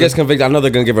 Even if she gets convicted, I know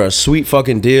they're gonna give her a sweet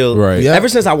fucking deal. Right. Yeah. Ever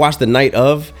since I watched the night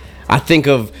of, I think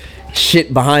of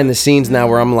shit behind the scenes now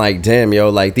where I'm like, damn, yo,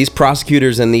 like these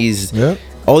prosecutors and these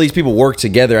all these people work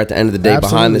together at the end of the day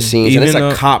behind the scenes. Even and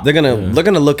it's a cop. They're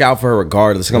gonna look out for her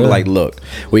regardless. They're gonna be like, look,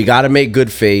 we gotta make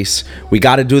good face. We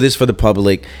gotta do this for the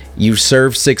public. You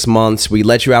served 6 months. We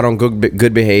let you out on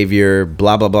good behavior.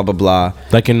 Blah blah blah blah blah.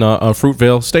 Like in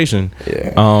Fruitvale Station.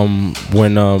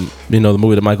 When you know, the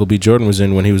movie that Michael B. Jordan was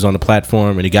in, when he was on the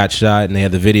platform and he got shot and they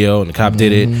had the video and the cop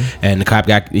did it, and the cop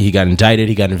got indicted,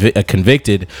 he got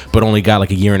convicted, but only got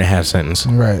like a 1.5 year sentence.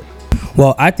 Right.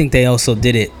 Well, I think they also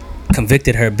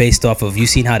convicted her based off of, you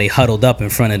seen how they huddled up in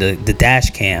front of the dash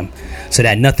cam so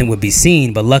that nothing would be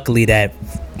seen, but luckily that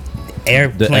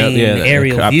airplane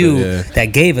aerial view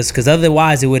that gave us, because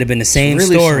otherwise it would have been the same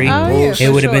story.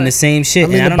 It would have been the same shit.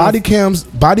 I mean, the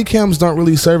body cams don't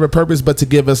really serve a purpose but to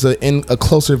give us a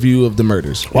closer view of the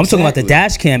murders. Well, I'm talking about the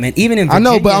dash cam, and even in Virginia,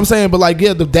 I know, but I'm saying, but like,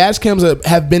 the dash cams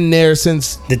have been there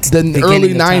since the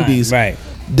early 90s. Right.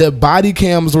 The body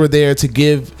cams were there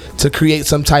to create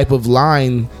some type of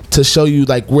line to show you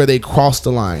like where they crossed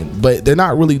the line, but they're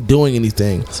not really doing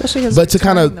anything. Especially but to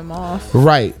kind of them off.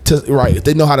 right,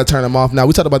 they know how to turn them off. Now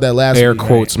we talked about that last air week,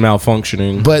 quotes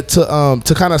malfunctioning. but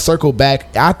to kind of circle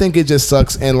back, I think it just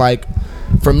sucks. And like,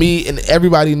 for me, and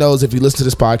everybody knows if you listen to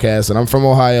this podcast, and I'm from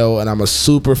Ohio and I'm a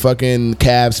super fucking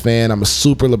Cavs fan, I'm a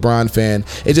super LeBron fan.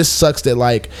 It just sucks that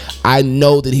like I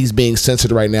know that he's being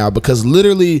censored right now, because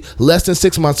literally less than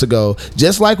 6 months ago,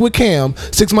 just like with Cam,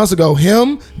 6 months ago,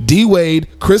 him, D Wade,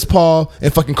 Chris Paul,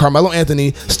 and fucking Carmelo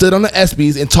Anthony stood on the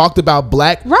ESPYs and talked about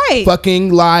black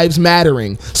fucking lives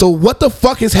mattering. So what the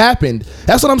fuck has happened?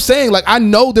 That's what I'm saying. Like, I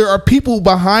know there are people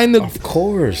behind the, of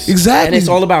course, exactly, and it's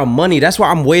all about money. That's why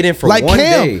I'm waiting for like one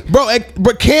Cam, day.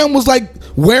 but Cam was like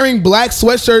wearing black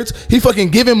sweatshirts. He fucking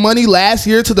giving money last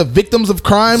year to the victims of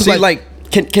crimes. See, like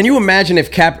can you imagine if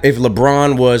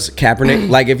LeBron was Kaepernick?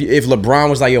 Like if LeBron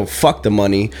was like, yo, fuck the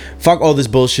money, fuck all this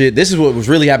bullshit. This is what was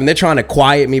really happening. They're trying to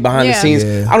quiet me behind the scenes.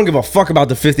 I don't give a fuck about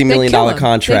the $50 million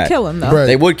contract. They'd kill him though. Right.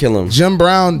 They would kill him. Jim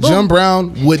Brown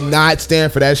would not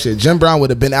stand for that shit. Jim Brown would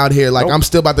have been out here like, I'm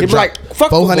still about to drop like, fuck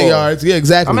 400 yards. Yeah,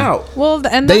 exactly. I'm out. Well,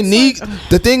 and they need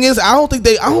the thing is, I don't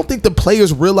think the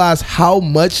players realize how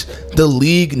much the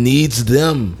league needs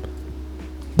them.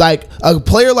 Like a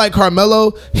player like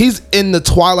Carmelo, he's in the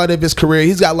twilight of his career.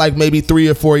 He's got like maybe 3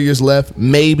 or 4 years left,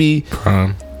 maybe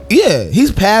Prime. Yeah,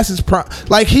 he's past his prime.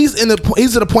 Like he's at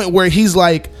a point where he's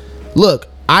like, look,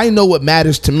 I know what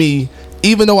matters to me.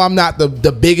 Even though I'm not the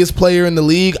biggest player in the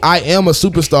league, I am a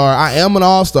superstar. I am an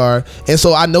all-star. And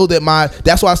so I know that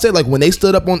that's why I said, like, when they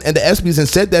stood up at the ESPYs and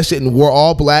said that shit and wore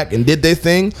all black and did their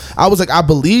thing, I was like, I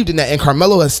believed in that. And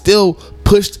Carmelo has still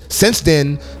pushed since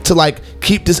then to like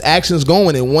keep this actions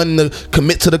going and wanting to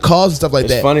commit to the cause and stuff like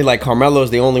that. It's funny, like Carmelo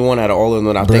is the only one out of all of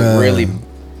them that I think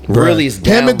really is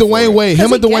down. Him and Dwayne Wade.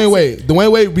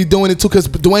 Dwayne Wade be doing it too, because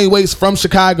Dwayne Wade's from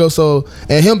Chicago. So,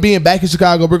 and him being back in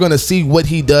Chicago, we're gonna see what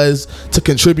he does to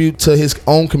contribute to his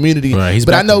own community. Right,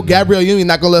 but I know Gabrielle Union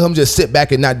not gonna let him just sit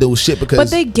back and not do shit, because. But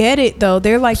they get it though.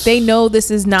 They're like, they know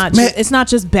this is not. It's not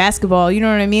just basketball. You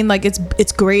know what I mean? Like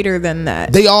it's greater than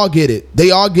that. They all get it.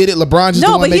 LeBron's just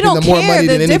the one making the more money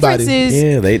than anybody.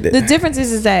 The difference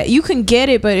is that you can get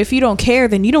it, but if you don't care,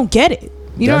 then you don't get it.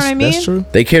 You know what I mean? That's true.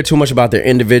 They care too much about their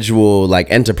individual like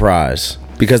enterprise,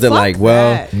 because they're like,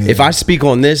 well, if I speak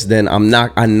on this, then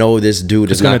I know this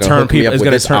dude is not going to hook me up with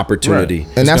this opportunity.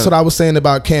 Right. And that's what I was saying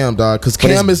about Cam, dog, because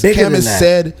Cam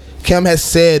has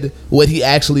said what he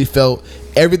actually felt.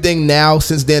 Everything now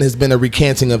since then has been a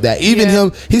recanting of that. Even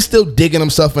him, he's still digging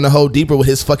himself in a hole deeper with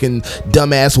his fucking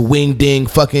dumbass wing ding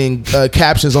fucking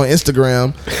captions on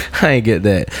Instagram. I ain't get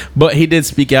that, but he did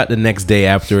speak out the next day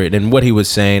after it, and what he was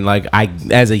saying, like,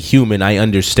 as a human, I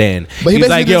understand. But he was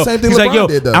like, yo, the same thing LeBron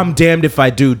did, though. I'm damned if I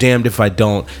do, damned if I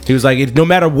don't. He was like, no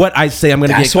matter what I say, I'm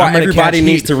gonna That's get. why everybody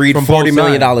needs to read $40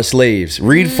 Million Slaves.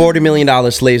 Read $40 Million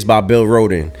Slaves by Bill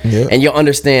Rhoden, and you'll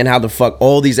understand how the fuck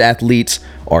all these athletes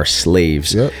are slaves.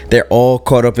 They're all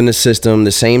caught up in the system,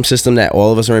 the same system that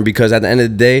all of us are in, because at the end of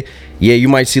the day, you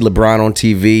might see LeBron on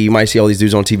TV, you might see all these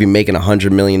dudes on TV making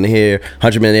 $100 million here,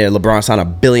 $100 million there. LeBron signed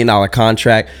 $1 billion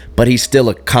contract, but he's still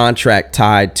a contract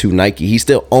tied to Nike. He's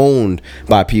still owned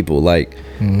by people. Like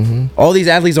all these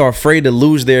athletes are afraid to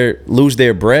lose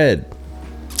their bread.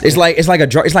 It's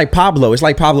like Pablo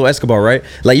Escobar, right?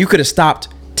 Like, you could have stopped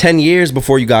 10 years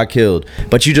before you got killed,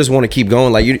 but you just want to keep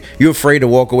going. Like, you're afraid to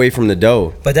walk away from the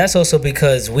dough. But that's also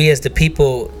because we as the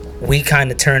people we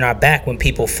kind of turn our back when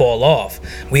people fall off.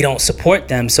 We don't support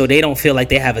them, so they don't feel like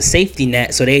they have a safety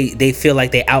net. So they feel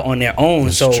like they out on their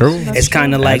own. So true. it's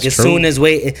kind of like That's as true. soon as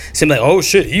it seems like, oh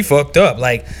shit, he fucked up.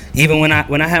 Like even when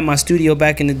I had my studio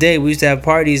back in the day, we used to have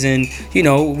parties, and you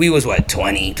know we was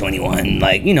 20, 21,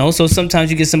 like you know. So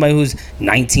sometimes you get somebody who's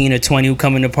 19 or 20 who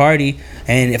come in the party,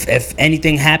 and if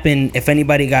anything happened, if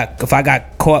I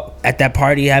got caught at that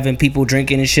party having people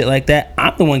drinking and shit like that,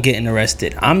 I'm the one getting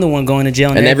arrested. I'm the one going to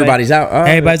jail, And everybody's out.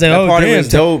 Everybody's like, that oh party damn, was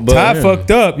dope, but Ty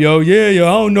fucked up, yo. I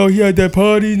don't know, he had that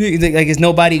party. Like it's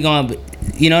nobody going,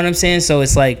 you know what I'm saying? So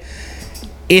it's like,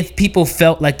 if people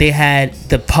felt like they had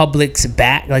the public's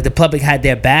back, like the public had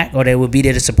their back, or they would be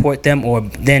there to support them, or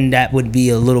then that would be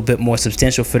a little bit more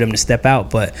substantial for them to step out.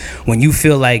 But when you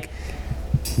feel like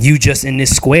you just in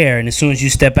this square, and as soon as you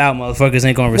step out, motherfuckers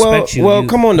ain't gonna respect you. Well,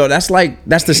 come on though. That's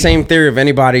the same theory of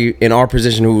anybody in our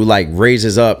position who like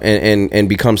raises up and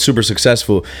becomes super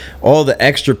successful. All the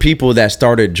extra people that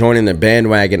started joining the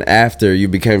bandwagon after you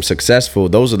became successful,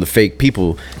 those are the fake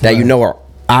people that you know are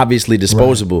obviously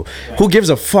disposable. Right. Who gives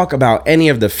a fuck about any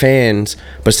of the fans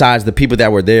besides the people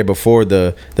that were there before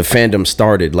the fandom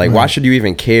started? Like, why should you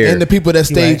even care? And the people that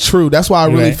stayed true. That's why I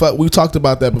really we talked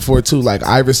about that before too. Like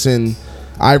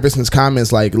Iverson's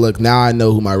comments, like, look, now I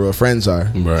know who my real friends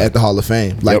are at the Hall of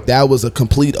Fame. Like, that was a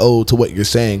complete ode to what you're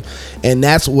saying. And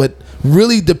that's what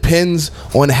really depends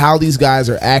on how these guys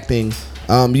are acting.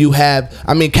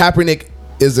 Kaepernick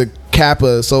is a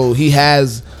Kappa, so he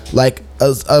has, like,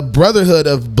 a brotherhood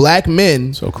of black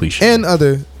men. So cliche. And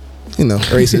other,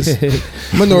 races.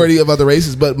 Minority of other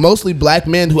races, but mostly black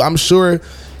men who I'm sure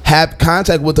have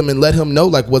contact with him and let him know,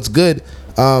 like, what's good.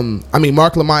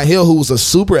 Mark Lamont Hill, who was a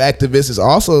super activist, is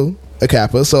also a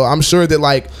Kappa. So I'm sure that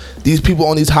like these people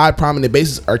on these high prominent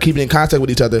bases are keeping in contact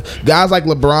with each other. Guys like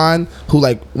LeBron, who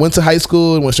like went to high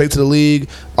school and went straight to the league,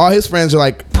 all his friends are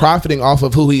like profiting off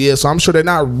of who he is. So I'm sure they're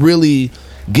not really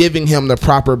giving him the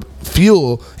proper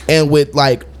fuel. And with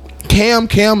like Cam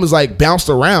is like bounced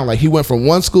around. Like he went from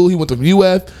one school, he went to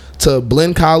UF to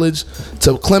Blinn College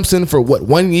to Clemson for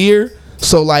 1 year.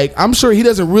 So like I'm sure he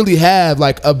doesn't really have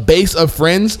like a base of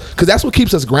friends, because that's what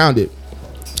keeps us grounded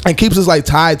and keeps us like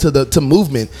tied to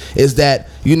movement, is that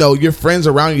your friends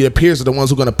around you, your peers, are the ones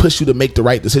who are going to push you to make the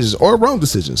right decisions or wrong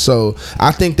decisions. So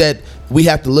I think that we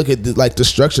have to look at the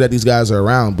structure that these guys are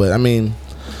around. But I mean,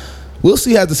 we'll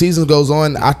see as the season goes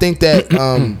on. I think that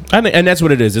and that's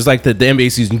what it is. It's like the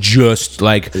NBA season just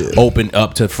like opened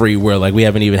up to free, where like we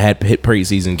haven't even had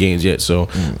preseason games yet. So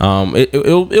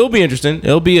it'll be interesting.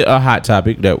 It'll be a hot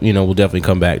topic that we'll definitely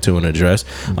come back to and address.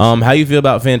 How you feel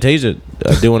about Fantasia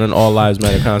doing an All Lives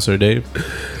Matter concert, Dave?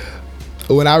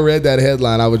 When I read that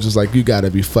headline, I was just like, you gotta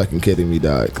be fucking kidding me,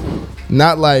 dog.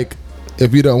 Not like,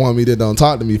 if you don't want me, then don't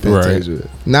talk to me, Fantasia.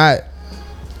 Right. Not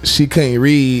she couldn't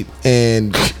read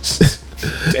and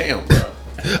damn, bro.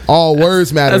 All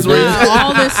words matter. That's right.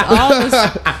 All this.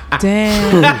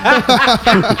 Damn.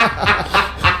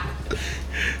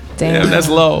 Damn, that's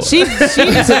low. She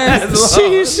deserves.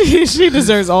 She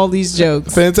deserves all these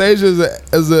jokes. Fantasia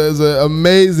is an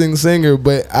amazing singer,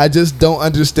 but I just don't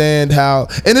understand how.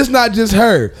 And it's not just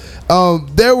her.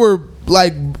 There were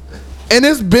like, and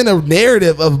it's been a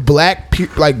narrative of black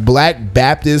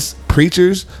Baptist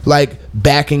preachers like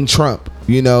backing Trump.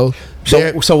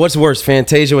 So what's worse,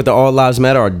 Fantasia with the All Lives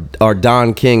Matter, or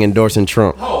Don King endorsing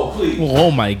Trump? Oh, please.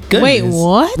 Oh my goodness. Wait,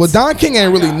 what? Well, Don King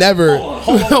ain't really never.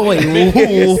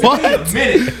 Wait, what?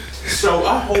 So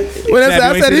I hope. When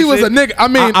I said he was a nigga, a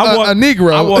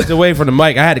Negro. I walked away from the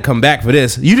mic. I had to come back for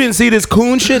this. You didn't see this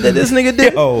coon shit that this nigga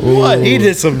did? Oh, what? He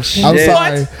did some shit. I'm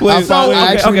sorry. Wait,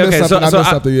 I actually missed something. I missed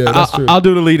something. Yeah, that's true. I'll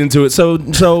do the lead into it. So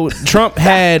Trump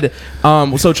had,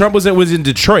 Trump was in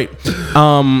Detroit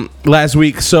last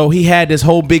week. So he had this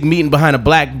whole big meeting behind a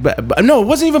black. No, it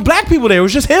wasn't even black people there. It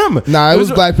was just him. Nah, it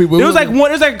was black people. It was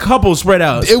like a couple spread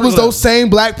out. It was those same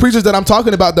black preachers that I'm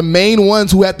talking about, the main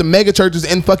ones who had the mega churches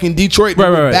in fucking Detroit,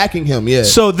 right. Backing him. Yeah.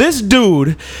 So this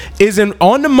dude is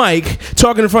on the mic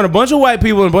talking in front of a bunch of white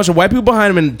people and a bunch of white people behind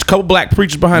him and a couple black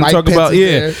preachers behind him, talking about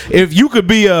if you could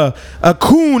be a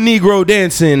coon Negro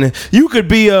dancing, you could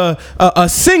be a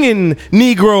singing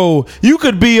Negro, you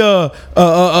could be a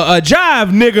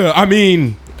jive nigga. I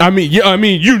mean,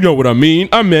 you know what I mean.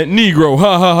 I meant Negro,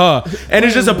 ha ha ha. And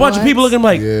it's just a bunch of people looking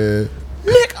like,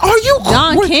 Nick, are you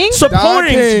Don King?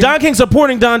 Don King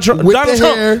supporting Donald Trump,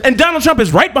 and Donald Trump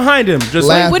is right behind him. Just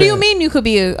like, what do you mean you could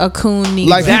be a coon Negro?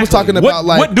 Like he was talking about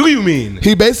what do you mean?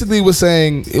 He basically was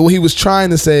saying what he was trying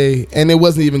to say, and it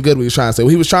wasn't even good what he was trying to say. What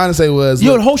he was trying to say was,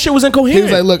 the whole shit was incoherent. He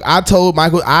was like, look, I told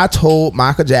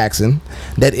Michael Jackson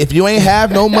that if you ain't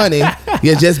have no money,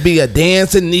 you just be a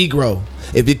dancing Negro.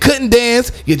 If you couldn't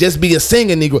dance, you'd just be a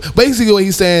singing Negro. Basically, what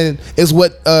he's saying is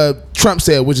what Trump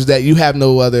said, which is that you have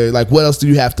no other, like, what else do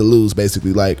you have to lose,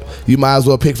 basically? Like, you might as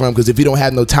well pick from him, because if you don't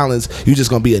have no talents, you're just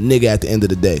going to be a nigga at the end of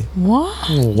the day.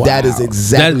 What? That is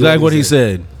exactly That's like what he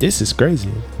said. This is crazy.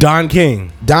 Don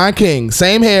King. Don King,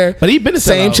 same hair, But he been a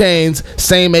same sellout. chains,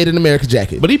 same Made in America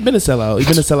jacket. But he's been a sellout. He's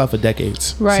been a sellout for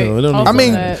decades. Right. So it don't Also I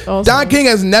mean, that, also. Don King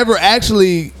has never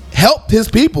actually helped his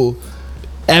people.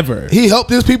 ever. He helped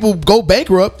his people go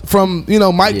bankrupt from,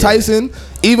 Mike Tyson,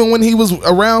 even when he was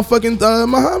around fucking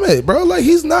Muhammad, bro. Like,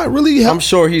 he's not really I'm helped.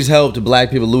 sure he's helped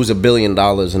black people lose $1 billion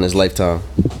in his lifetime.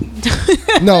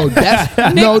 No,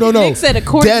 that's no. Nick said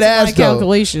according Dead to my ass though,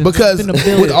 calculations, because it's been $1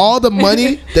 billion. with all the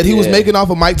money that he was Yeah. making off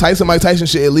of Mike Tyson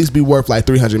should at least be worth like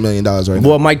 $300 million right now.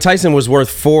 Well, Mike Tyson was worth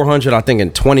 400, I think,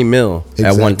 and 20 mil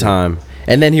at one Exactly. time,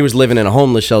 and then he was living in a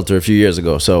homeless shelter a few years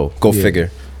ago. So go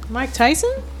figure. Mike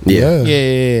Tyson? Yeah.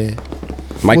 Yeah.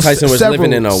 Mike Well, Tyson was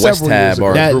living in a West several years Tab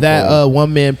or ago. a group That home.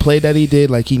 one man play that he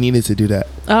did, like he needed to do that.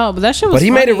 Oh, but that shit was But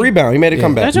he made a funny. rebound. He made a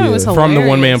comeback. That joint was hilarious. From the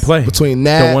one man play. Between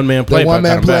that, The one-man play the by one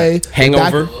man coming play, back.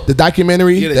 Hangover. the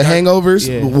documentary, Yeah, the Hangovers,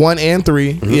 yeah. 1 and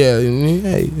 3. Yeah.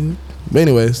 Hey. But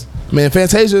anyways, man,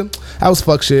 Fantasia, that was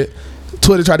fuck shit.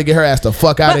 Twitter tried to get her ass the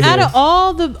fuck out But of out here. of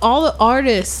all the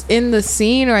artists in the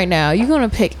scene right now, you gonna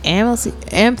pick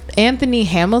Anthony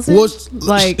Hamilton? Well,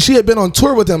 like she had been on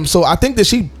tour with him, so I think that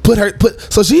she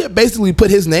so she had basically put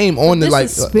his name on the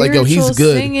this is like yo, he's spiritual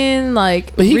good. singing,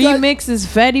 like But he got- remixes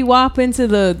Fetty Wap into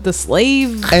the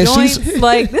slave And joints. she's-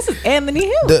 Like this is Anthony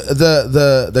Hamilton.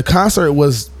 The concert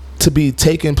was to be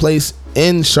taking place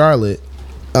in Charlotte.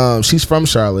 She's from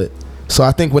Charlotte. So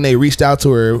I think when they reached out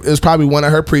to her, it was probably one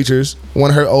of her preachers, one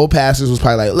of her old pastors was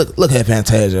probably like, look at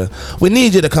Fantasia. We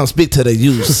need you to come speak to the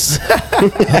youth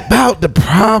about the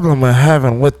problem we're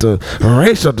having with the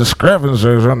racial discrepancies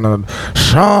in the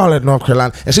Charlotte, North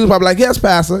Carolina. And she was probably like, yes,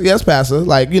 pastor.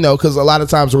 Like, because a lot of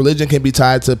times religion can be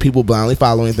tied to people blindly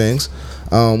following things,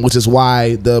 which is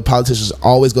why the politicians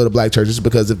always go to black churches,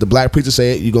 because if the black preachers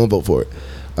say it, you're going to vote for it.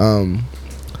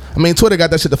 I mean, Twitter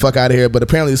got that shit the fuck out of here, but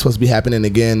apparently it's supposed to be happening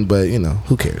again. But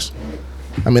who cares?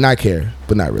 I mean, I care,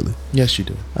 but not really. Yes, you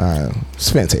do.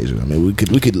 It's Fantasia. I mean, we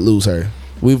could lose her.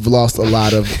 We've lost a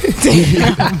lot of.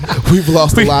 we've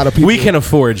lost a lot of people. We can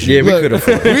afford you. Yeah, we Look, could have.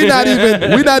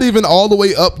 we're not even all the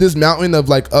way up this mountain of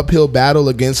like uphill battle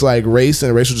against like race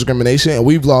and racial discrimination, and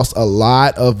we've lost a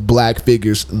lot of black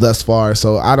figures thus far.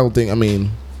 So I don't think. I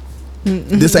mean.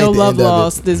 This ain't No the love end of it.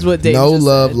 lost is what Dave No just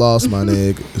love said. lost, my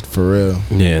nigga. For real.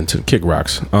 Yeah, and to kick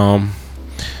rocks. Well,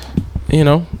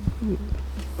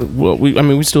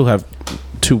 we still have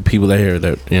two people that here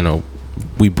that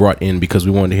we brought in because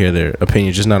we wanted to hear their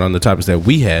opinion, just not on the topics that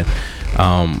we had,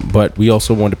 but we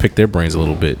also wanted to pick their brains a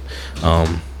little bit,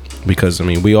 because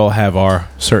we all have our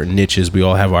certain niches, we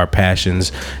all have our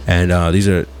passions, and these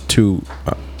are two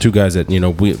guys that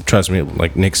we trust me,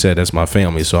 like Nick said, that's my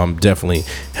family, so I'm definitely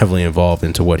heavily involved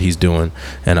into what he's doing,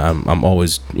 and I'm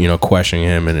always questioning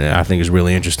him, and I think it's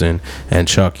really interesting. And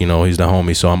Chuck, he's the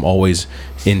homie, so I'm always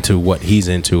into what he's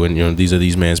into, and these are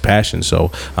these man's passions.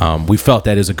 So we felt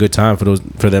that is a good time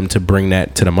for them to bring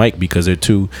that to the mic, because they're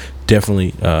two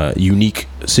definitely unique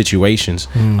situations,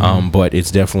 but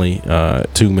it's definitely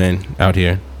two men out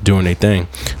here doing their thing.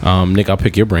 Nick, I'll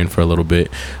pick your brain for a little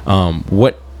bit.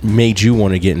 What made you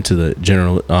want to get into the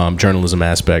journalism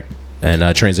aspect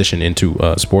and transition into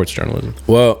sports journalism?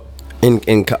 Well, in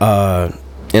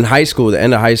high school, the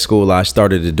end of high school, I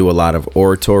started to do a lot of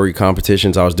oratory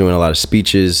competitions. I was doing a lot of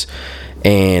speeches,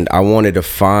 and I wanted to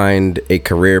find a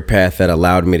career path that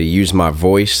allowed me to use my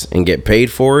voice and get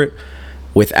paid for it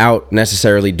without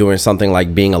necessarily doing something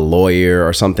like being a lawyer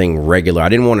or something regular. I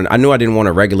knew I didn't want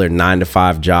a regular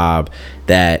 9-to-5 job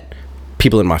that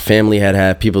people in my family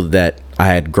had, people that I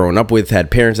had grown up with,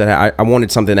 had parents that had. I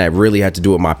wanted something that really had to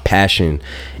do with my passion,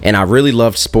 and I really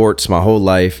loved sports my whole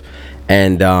life.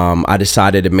 And I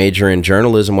decided to major in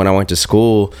journalism when I went to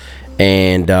school.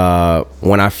 And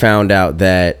when I found out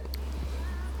that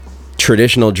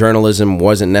traditional journalism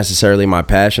wasn't necessarily my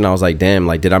passion, I was like, damn,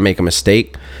 like, did I make a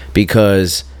mistake?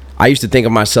 Because I used to think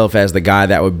of myself as the guy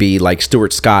that would be like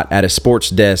Stuart Scott at a sports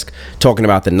desk talking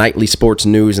about the nightly sports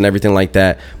news and everything like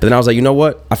that. But then I was like, you know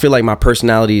what? I feel like my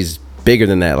personality is bigger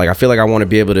than that. Like, I feel like I want to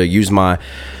be able to use my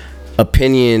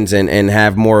opinions and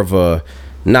have more of a,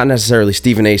 not necessarily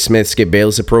Stephen A. Smith, Skip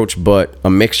Bayless approach, but a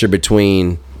mixture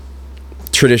between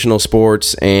traditional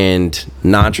sports and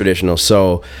non-traditional.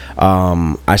 So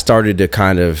I started to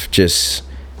kind of just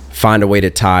find a way to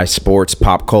tie sports,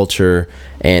 pop culture,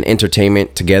 and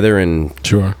entertainment together and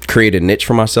Sure. create a niche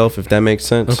for myself, if that makes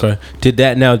sense. Okay. Did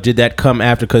that come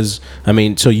after? Because I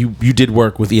mean, so you did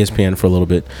work with ESPN for a little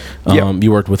bit. Yep.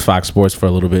 You worked with Fox Sports for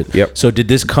a little bit. Yep. So did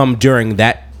this come during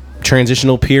that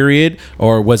transitional period,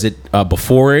 or was it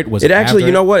before it? Was It actually, after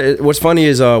you know what? What's funny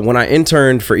is when I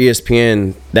interned for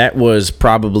ESPN, that was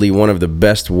probably one of the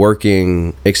best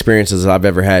working experiences I've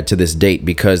ever had to this date,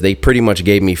 because they pretty much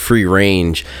gave me free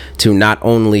range to not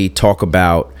only talk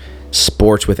about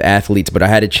sports with athletes, but I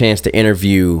had a chance to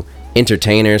interview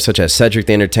entertainers such as Cedric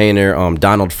the Entertainer,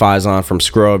 Donald Faison from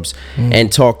Scrubs,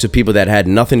 and talk to people that had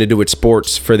nothing to do with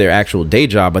sports for their actual day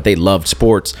job, but they loved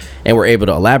sports and were able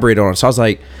to elaborate on it. So I was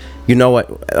like, you know what,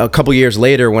 a couple years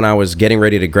later when I was getting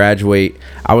ready to graduate,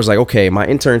 I was like, okay, my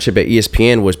internship at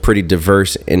ESPN was pretty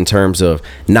diverse in terms of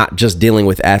not just dealing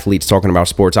with athletes talking about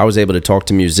sports. I was able to talk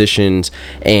to musicians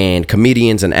and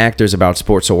comedians and actors about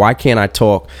sports. So why can't I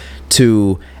talk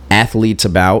to athletes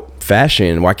about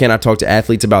fashion? Why can't I talk to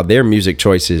athletes about their music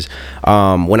choices?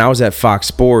 When I was at Fox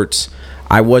Sports,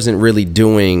 I wasn't really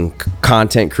doing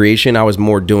content creation. I was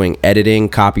more doing editing,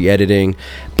 copy editing,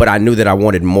 but I knew that I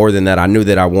wanted more than that. I knew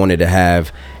that I wanted to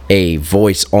have a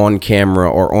voice on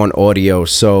camera or on audio.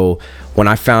 So when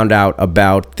I found out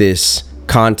about this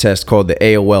contest called the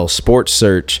AOL Sports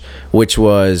Search, which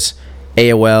was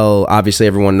AOL, obviously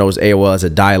everyone knows AOL as a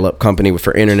dial-up company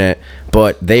for internet,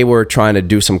 but they were trying to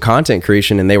do some content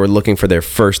creation and they were looking for their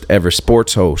first ever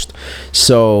sports host.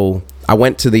 So I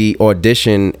went to the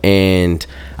audition and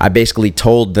I basically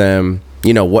told them,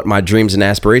 you know, what my dreams and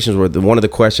aspirations were. One of the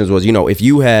questions was, you know, if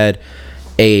you had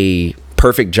a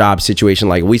perfect job situation,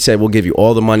 like we said, we'll give you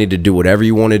all the money to do whatever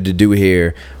you wanted to do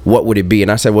here, what would it be? And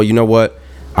I said, well, you know what?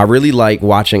 I really like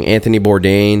watching Anthony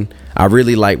Bourdain. I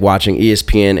really like watching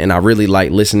ESPN, and I really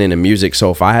like listening to music. So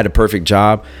if I had a perfect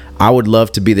job, I would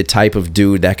love to be the type of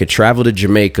dude that could travel to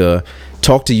Jamaica,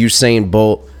 talk to Usain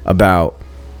Bolt about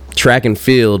track and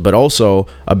field, but also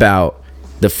about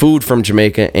the food from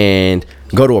Jamaica, and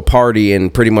go to a party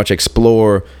and pretty much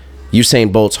explore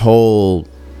Usain Bolt's whole,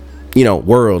 you know,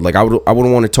 world. Like I would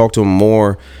want to talk to him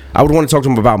more. I would want to talk to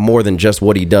him about more than just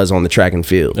what he does on the track and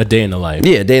field. A day in the life.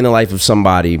 Yeah, a day in the life of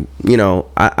somebody. You know,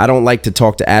 I don't like to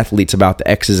talk to athletes about the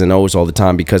X's and O's all the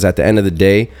time, because at the end of the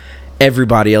day,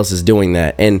 everybody else is doing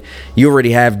that. And you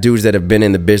already have dudes that have been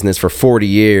in the business for 40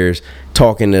 years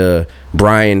talking to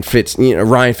Ryan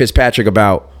Fitzpatrick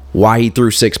about why he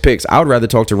threw 6 picks. I would rather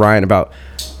talk to Ryan about,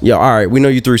 yo, all right, we know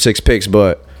you threw 6 picks,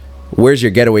 but where's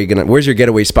your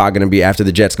getaway spot gonna be after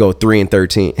the Jets go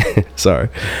 3-13? Sorry.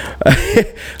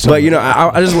 But you know,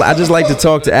 I just like to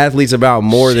talk to athletes about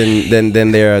more than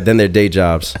their day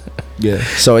jobs. Yeah.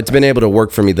 So it's been able to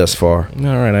work for me thus far. All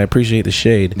right, I appreciate the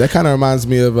shade. That kind of reminds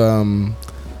me of I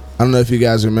don't know if you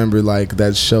guys remember like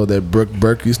that show that Brooke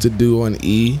Burke used to do on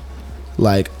E.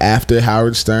 Like after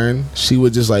Howard Stern, she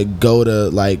would just like go to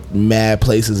like mad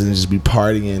places and just be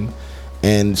partying,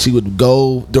 and she would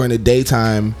go during the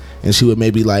daytime and she would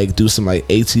maybe like do some like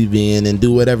ATVing and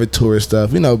do whatever tourist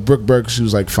stuff. You know, Brooke Burke, she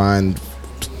was like fine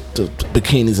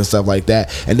bikinis and stuff like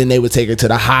that, and then they would take her to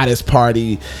the hottest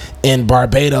party in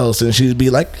Barbados and she'd be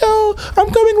like, yo, I'm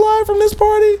coming live from this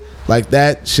party. Like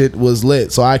that shit was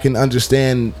lit. So I can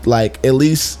understand like at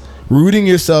least rooting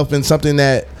yourself in something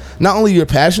that not only you're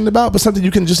passionate about, but something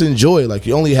you can just enjoy. Like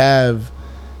you only have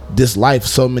this life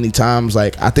so many times.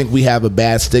 Like I think we have a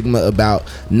bad stigma about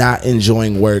not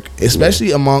enjoying work,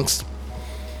 especially amongst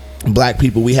Black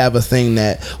people. We have a thing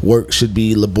that work should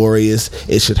be laborious,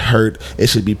 it should hurt, it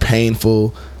should be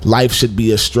painful, life should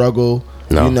be a struggle.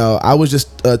 No. You know, I was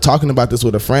just talking about this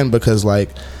with a friend, because like,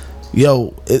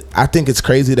 yo, I think it's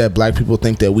crazy that Black people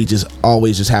think that we just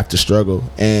always just have to struggle,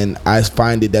 and I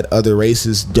find it that other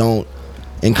races don't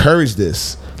encourage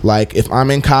this. Like if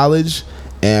I'm in college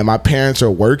and my parents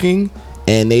are working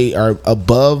and they are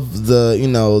above the, you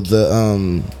know,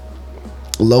 the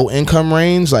low income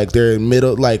range, like they're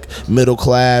middle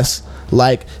class,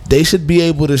 like they should be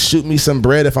able to shoot me some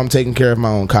bread if I'm taking care of my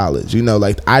own college. You know,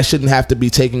 like I shouldn't have to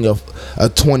be taking a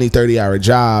 20-30 hour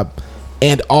job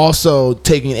and also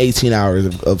taking 18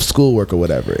 hours of schoolwork or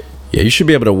whatever. Yeah, you should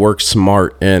be able to work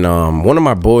smart. And one of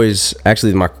my boys,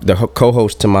 actually the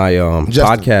co-host to my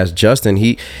podcast, Justin,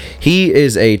 he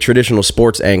is a traditional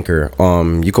sports anchor.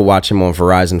 You can watch him on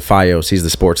Verizon Fios. He's the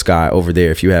sports guy over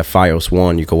there. If you have Fios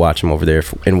 1, you can watch him over there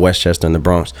in Westchester in the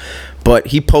Bronx. But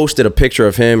he posted a picture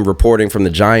of him reporting from the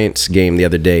Giants game the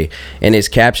other day, and his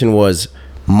caption was,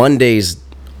 "Mondays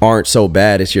aren't so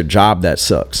bad, it's your job that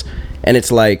sucks." And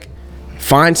it's like,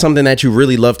 find something that you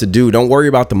really love to do. Don't worry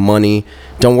about the money.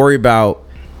 Don't worry about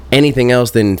anything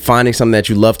else than finding something that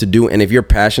you love to do. And if you're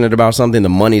passionate about something, the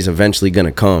money's eventually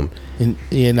gonna come.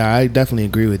 And I definitely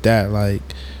agree with that.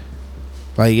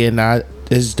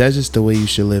 That's just the way you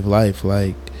should live life.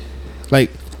 Like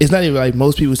it's not even like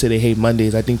most people say they hate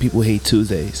Mondays. I think people hate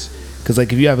Tuesdays, because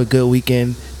like if you have a good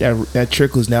weekend, that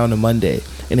trickles down to Monday,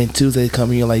 and then Tuesday come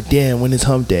and you're like, damn, when is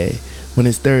hump day? When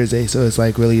it's Thursday? So it's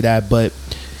like really that. But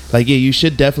like, yeah, you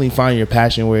should definitely find your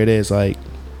passion where it is. Like,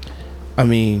 I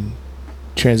mean,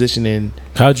 transitioning.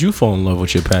 How'd you fall in love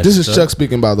with your passion? This is Chuck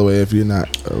speaking, by the way, if you're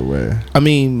not aware. I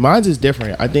mean, mine's is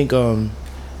different. I think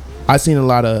I've seen a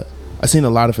lot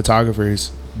of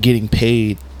photographers getting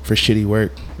paid for shitty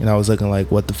work, and I was looking like,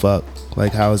 what the fuck?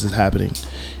 Like, how is this happening?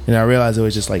 And I realized it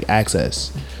was just like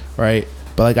access, right?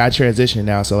 But like I transitioned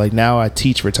now, so like now I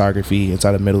teach photography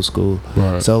inside of middle school.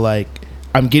 Right. So like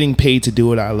I'm getting paid to do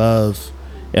what I love,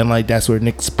 and like that's where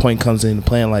Nick's point comes into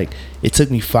play. Like it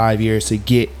took me 5 years to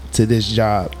get to this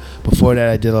job. Before that,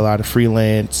 I did a lot of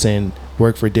freelance and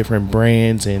worked for different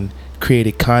brands and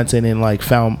created content and like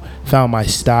found my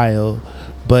style.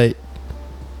 But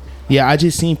yeah, I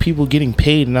just seen people getting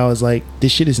paid, and I was like,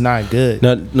 this shit is not good.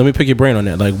 Now, let me pick your brain on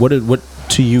that. Like, what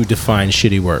to you define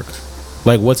shitty work?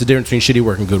 Like, what's the difference between shitty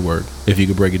work and good work, if you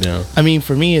could break it down? I mean,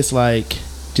 for me, it's like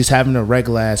just having a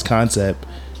regular ass concept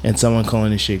and someone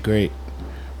calling this shit great.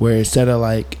 Where instead of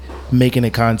like making a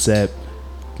concept,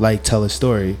 like tell a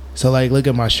story. So like, look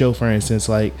at my show, for instance.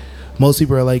 Like, most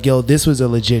people are like, yo, this was a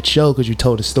legit show because you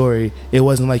told a story. It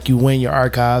wasn't like you went in your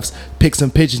archives, pick some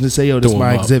pictures and say, yo, this is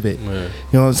my exhibit. Yeah. You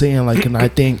know what I'm saying? Like, and I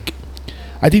think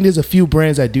there's a few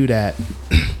brands that do that.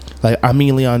 Like, I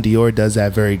mean, Leon Dior does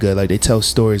that very good. Like, they tell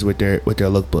stories with their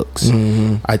lookbooks.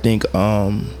 Mm-hmm. I think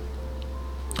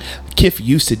Kith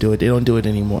used to do it. They don't do it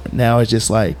anymore. Now it's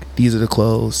just like, these are the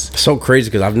clothes. So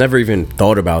crazy, because I've never even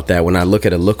thought about that. When I look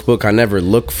at a lookbook, I never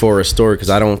look for a story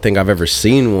because I don't think I've ever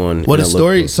seen one. Well, in the a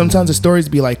story, lookbook. sometimes the stories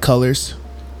be like colors,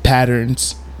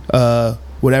 patterns,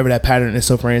 whatever that pattern is.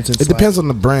 So for instance, It depends on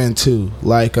the brand too.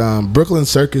 Like Brooklyn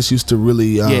Circus used to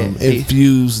really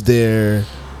infuse their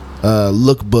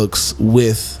lookbooks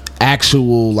with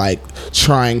actual like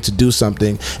trying to do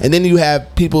something, and then you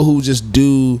have people who just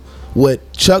do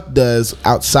what Chuck does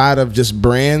outside of just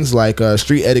brands, like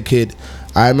street etiquette.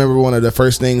 I remember one of the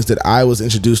first things that I was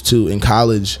introduced to in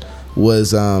college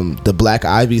was the Black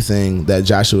Ivy thing that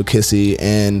Joshua Kissy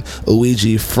and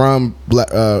Luigi from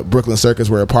Brooklyn Circus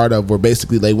were a part of, where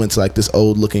basically they went to like this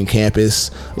old looking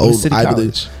campus, old City Ivy League.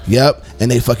 College. Yep, and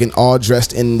they fucking all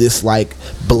dressed in this like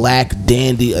black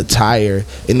dandy attire,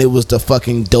 and it was the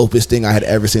fucking dopest thing I had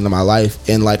ever seen in my life.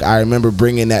 And like I remember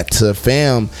bringing that to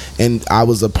fam, and I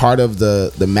was a part of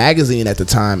the magazine at the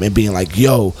time, and being like,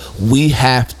 yo, we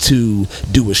have to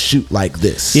do a shoot like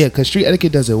this. Yeah, because Street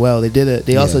Etiquette does it well. They did it.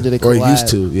 They also did a collab. Or used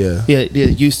to, yeah. Yeah, they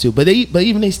used to, but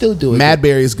even they still do it.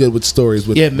 Madberry is good with stories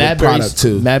with, with product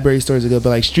too. Madberry stories are good, but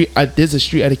like there's a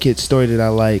Street Etiquette story that I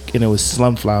like, and it was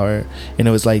Slumflower, and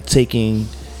it was like taking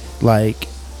like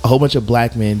a whole bunch of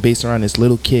black men based around this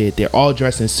little kid. They're all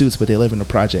dressed in suits, but they live in the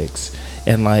projects.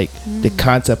 And like the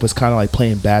concept was kind of like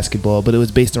playing basketball, but it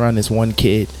was based around this one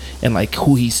kid and like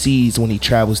who he sees when he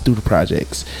travels through the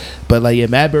projects. But like, yeah,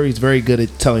 Madberry's very good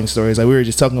at telling stories. Like we were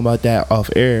just talking about that off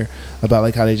air about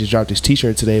like how they just dropped this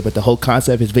T-shirt today, but the whole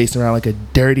concept is based around like a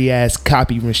dirty ass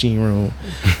copy machine room,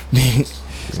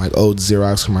 like old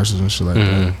Xerox commercials and shit like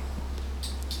that.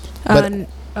 But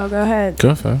Oh, go ahead.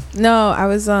 Go for it. No, I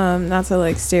was not to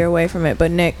like steer away from it,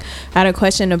 but Nick, I had a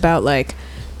question about like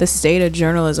the state of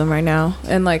journalism right now,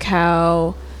 and like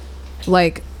how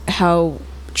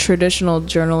traditional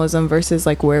journalism versus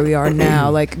like where we are now,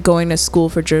 like going to school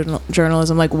for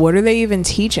journalism, like what are they even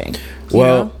teaching? You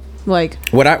know? Like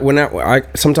when I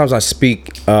sometimes I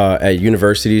speak at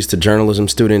universities to journalism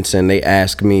students, and they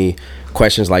ask me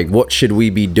questions like, what should we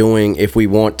be doing if we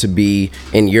want to be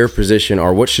in your position,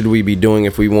 or what should we be doing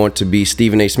if we want to be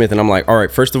Stephen A. Smith? And I'm like, all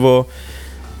right, first of all,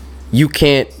 you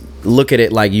can't look at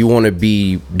it like you want to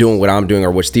be doing what I'm doing or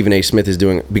what Stephen A. Smith is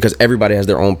doing, because everybody has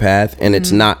their own path, and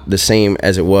it's not the same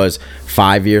as it was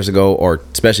 5 years ago, or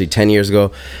especially 10 years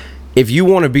ago. If you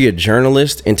want to be a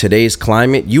journalist in today's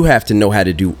climate, you have to know how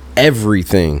to do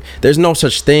everything. There's no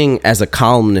such thing as a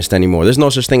columnist anymore. There's no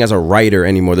such thing as a writer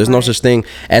anymore. There's no such thing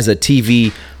as a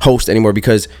TV host anymore,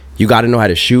 because you got to know how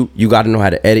to shoot. You got to know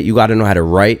how to edit. You got to know how to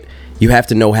write. You have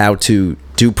to know how to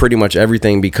do pretty much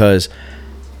everything, because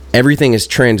everything is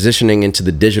transitioning into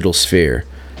the digital sphere.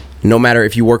 No matter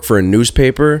if you work for a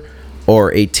newspaper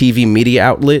or a TV media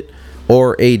outlet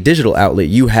or a digital outlet,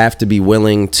 you have to be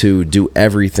willing to do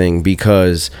everything,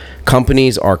 because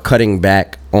companies are cutting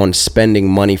back on spending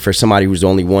money for somebody who's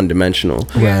only one-dimensional.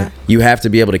 Yeah. You have to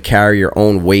be able to carry your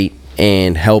own weight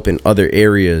and help in other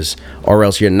areas, or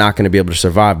else you're not going to be able to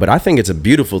survive. But I think it's a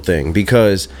beautiful thing,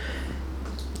 because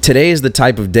today is the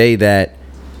type of day that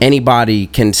anybody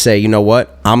can say, you know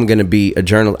what, I'm going to be a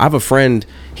journalist. I have a friend,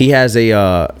 he has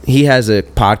a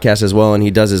podcast as well, and he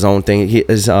does his own thing.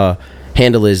 His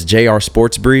handle is JR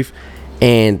Sports Brief,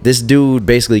 and this dude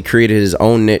basically created his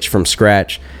own niche from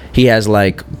scratch. He has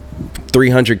like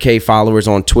 300K followers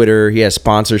on Twitter. He has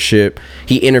sponsorship.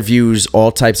 He interviews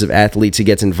all types of athletes. He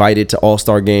gets invited to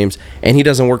all-star games, and he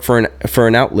doesn't work for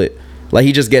an outlet. Like,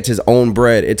 he just gets his own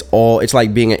bread. It's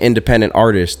like being an independent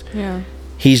artist. Yeah.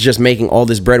 He's just making all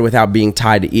this bread without being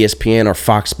tied to ESPN or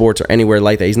Fox Sports or anywhere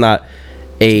like that. He's not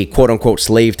a quote-unquote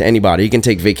slave to anybody. He can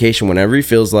take vacation whenever he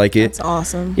feels like it. That's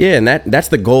awesome. Yeah, and that's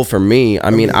the goal for me. I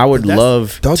mean, I would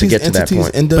love to get to that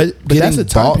point. But that's a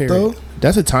time period. though.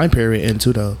 That's a time period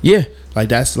into though. Yeah.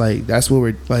 That's what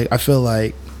we're like. I feel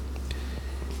like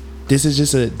this is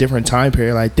just a different time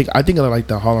period. I think of like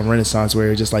the Harlem Renaissance,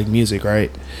 where it's just like music, right?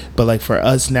 But like for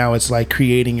us now, it's like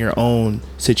creating your own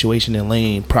situation and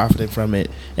lane, profiting from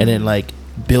it, and then like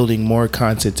building more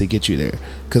content to get you there.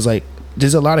 Because like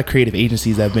there's a lot of creative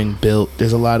agencies that have been built.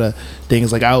 There's a lot of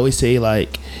things. Like I always say,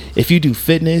 like if you do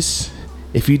fitness,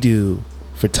 if you do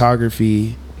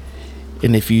photography,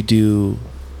 and if you do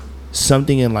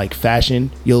something in like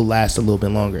fashion, you'll last a little bit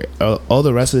longer. All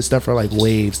the rest of the stuff are like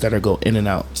waves that are go in and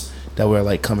out, that we're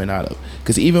like coming out of.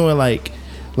 Because even when like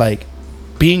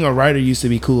being a writer used to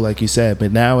be cool, like you said,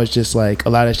 but now it's just like a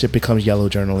lot of shit becomes yellow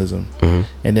journalism.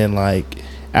 And then like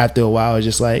after a while, it's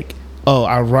just like, oh,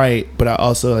 I write, but I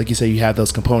also, like you said, you have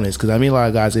those components. Because I mean, a lot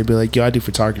of guys, they'd be like, yo, I do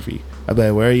photography. I'd be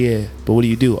like, where are you? But what do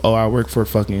you do? Oh, I work for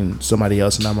fucking somebody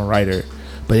else and I'm a writer.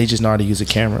 But they just know how to use a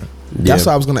camera. That's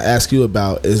what I was gonna ask you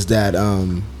about. Is that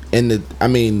I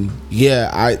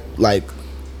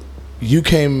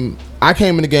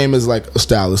came in the game as like a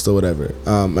stylist or whatever,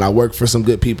 and I worked for some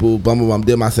good people.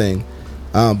 Did my thing,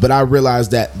 but I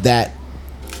realized that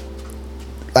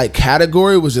like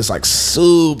category was just like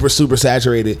super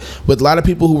saturated with a lot of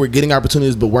people who were getting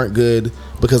opportunities but weren't good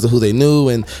because of who they knew,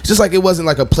 and just like it wasn't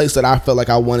like a place that I felt like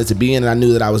I wanted to be in, and I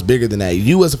knew that I was bigger than that.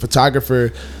 You as a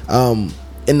photographer,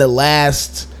 in the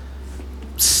last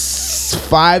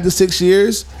 5 to 6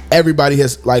 years, everybody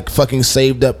has like fucking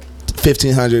saved up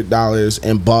 $1,500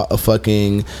 and bought a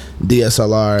fucking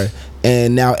DSLR,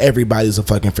 and now everybody's a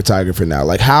fucking photographer now.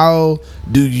 Like, how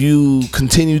do you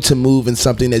continue to move in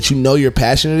something that you know you're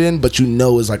passionate in, but you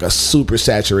know is like a super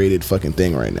saturated fucking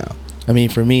thing right now? I mean,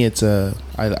 for me, it's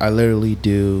I literally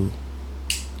do.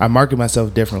 I market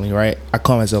myself differently, right? I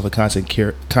call myself a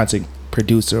content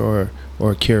producer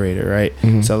or curator, right?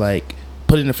 So like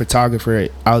putting a photographer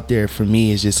out there for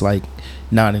me is just like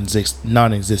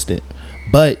non-existent.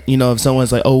 But you know, if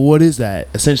someone's like, oh, what is that?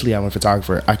 Essentially, I'm a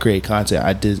photographer. I create content.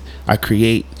 I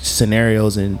create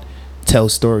scenarios and tell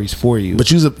stories for you. But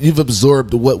you've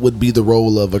absorbed what would be the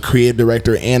role of a creative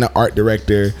director and an art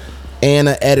director and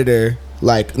an editor,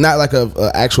 like not like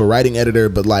a actual writing editor,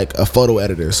 but like a photo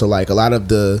editor. So like a lot of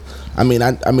the, I mean,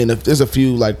 if there's a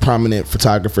few like prominent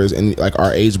photographers in like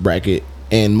our age bracket,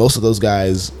 and most of those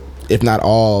guys, if not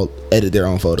all, edit their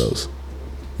own photos.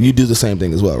 You do the same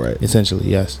thing as well, right? Essentially,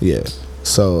 yes. Yeah.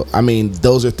 So I mean,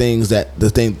 those are things that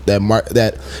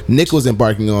that Nick was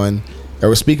embarking on or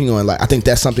was speaking on. Like, I think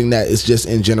that's something that is just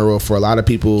in general for a lot of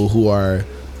people who are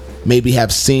maybe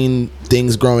have seen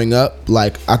things growing up.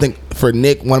 Like, I think for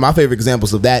Nick, one of my favorite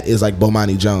examples of that is like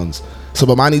Bomani Jones. So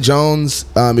Bomani Jones,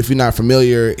 if you're not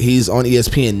familiar, he's on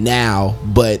ESPN now,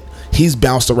 but he's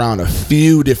bounced around a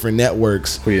few different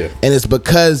networks. Oh, yeah. And it's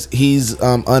because he's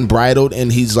unbridled, and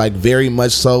he's like very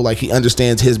much so like he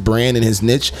understands his brand and his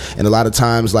niche. And a lot of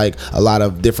times, like a lot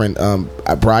of different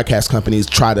broadcast companies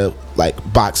try to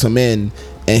like box him in,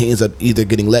 and he ends up either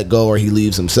getting let go or he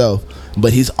leaves himself.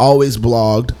 But he's always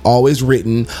blogged, always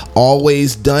written,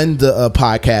 always done the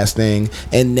podcast thing,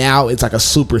 and now it's like a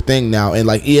super thing now. And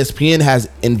like ESPN has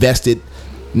invested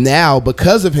now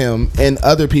because of him, and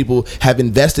other people have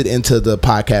invested into the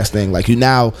podcast thing. Like, you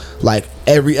now, like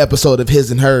every episode of His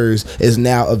and Hers is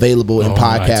now available in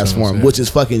podcast form, which is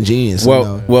fucking genius.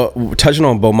 Well, touching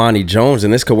on Bomani Jones,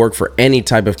 and this could work for any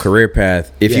type of career path.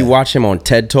 If you watch him on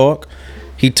TED Talk,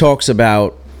 he talks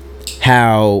about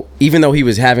how even though he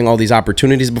was having all these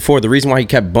opportunities before, the reason why he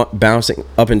kept bouncing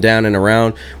up and down and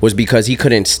around was because he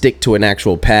couldn't stick to an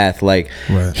actual path. Like,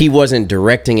 he wasn't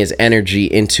directing his energy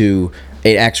into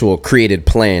an actual created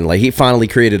plan. Like, he finally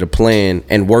created a plan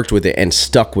and worked with it and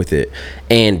stuck with it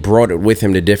and brought it with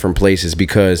him to different places.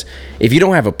 Because if you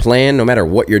don't have a plan, no matter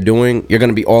what you're doing, you're going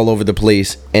to be all over the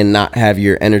place and not have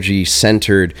your energy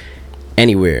centered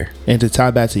anywhere. And to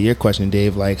tie back to your question,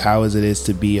 Dave, like how is it is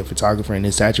to be a photographer and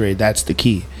it's saturated? That's the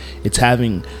key. It's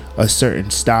having a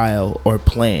certain style or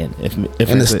plan. If An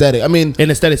aesthetic. I mean,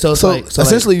 an aesthetic. So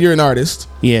essentially, you're an artist.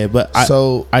 Yeah, but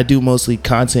I do mostly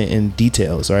content and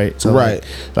details, right? So right.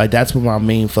 Like that's what my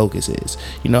main focus is.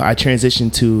 You know, I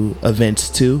transition to events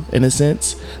too, in a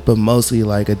sense, but mostly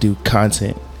like I do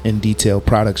content and detail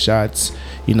product shots.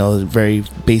 You know, very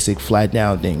basic, flat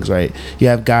down things, right? You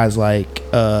have guys like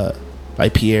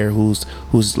Pierre,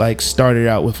 who's like started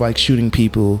out with like shooting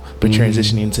people, but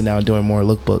transitioning to now doing more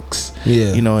lookbooks.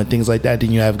 Yeah, you know, and things like that.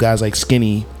 Then you have guys like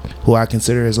Skinny, who I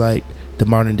consider as like the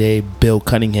modern day Bill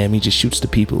Cunningham. He just shoots the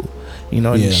people, you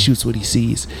know, and he shoots what he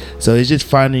sees. So it's just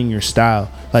finding your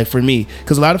style. Like for me,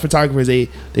 because a lot of photographers they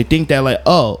think that like,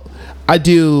 oh, I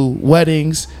do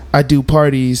weddings, I do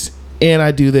parties, and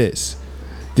I do this.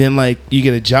 Then like you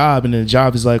get a job, and then the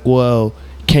job is like, well,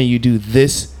 can you do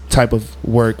this type of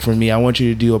work for me? I want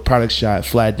you to do a product shot,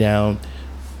 flat down,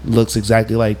 looks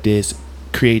exactly like this,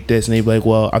 create this. And they be like,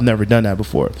 well, I've never done that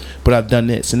before, but I've done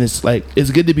this. And it's like, it's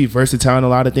good to be versatile in a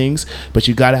lot of things, but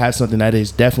you got to have something that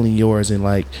is definitely yours and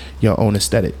like your own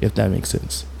aesthetic, if that makes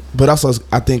sense. But also,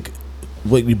 I think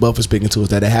what we both are speaking to is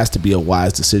that it has to be a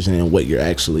wise decision in what you're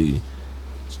actually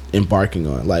embarking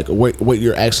on, like what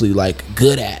you're actually like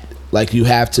good at. Like you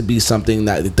have to be something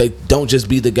that they don't just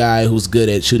be the guy who's good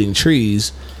at shooting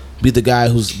trees, be the guy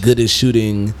who's good at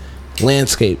shooting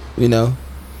landscape, you know?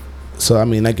 So I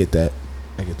mean, I get that.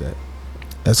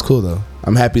 That's cool though.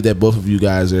 I'm happy that both of you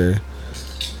guys are,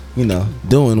 you know,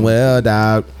 doing well,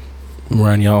 dog.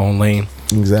 Run your own lane.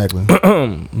 Exactly.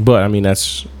 But I mean,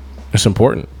 it's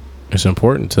important. It's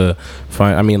important to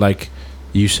find, I mean, like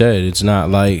you said, it's not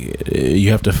like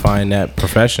you have to find that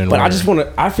profession. But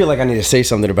I feel like I need to say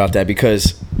something about that,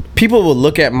 because people will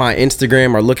look at my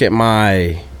Instagram or look at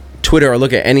my Twitter or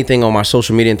look at anything on my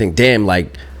social media and think, damn,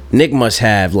 like Nick must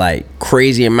have like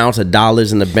crazy amounts of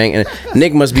dollars in the bank, and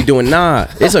Nick must be doing, nah,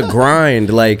 it's a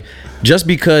grind. Like just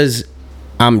because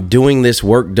I'm doing this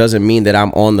work doesn't mean that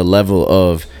I'm on the level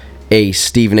of a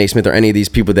Stephen A. Smith or any of these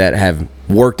people that have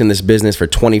worked in this business for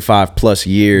 25 plus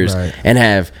years and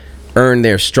have earned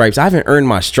their stripes. I haven't earned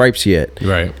my stripes yet.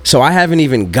 Right. So I haven't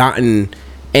even gotten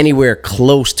anywhere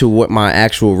close to what my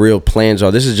actual real plans are.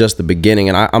 This is just the beginning,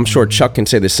 and I'm sure Chuck can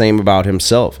say the same about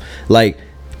himself. Like,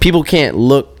 people can't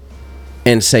look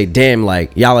and say, damn,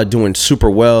 like y'all are doing super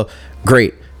well,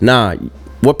 great. Nah,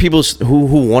 what people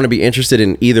who want to be interested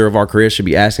in either of our careers should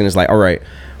be asking is like, all right,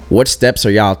 what steps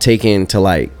are y'all taking to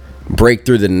like break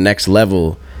through the next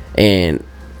level, and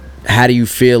how do you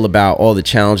feel about all the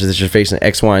challenges that you're facing,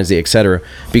 X, Y, and Z, etc.?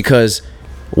 Because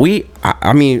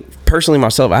I mean, personally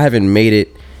myself, I haven't made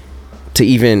it to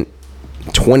even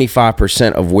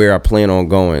 25% of where I plan on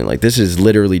going. Like, this is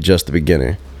literally just the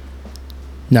beginning.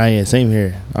 Nah, yeah, same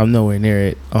here. I'm nowhere near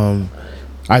it.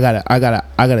 I got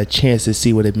a chance to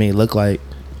see what it may look like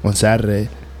on Saturday,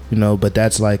 you know, but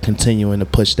that's like continuing to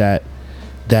push that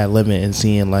limit and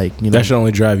seeing, like, you know, that should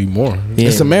only drive you more. Yeah,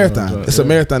 it's a marathon. It's a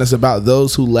marathon. It's about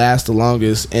those who last the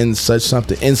longest in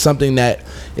something that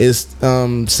is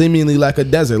seemingly like a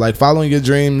desert. Like, following your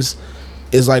dreams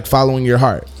is like following your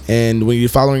heart, and when you're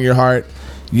following your heart,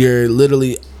 you're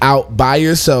literally out by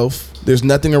yourself. There's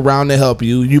nothing around to help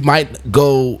you. You might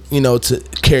go, you know, to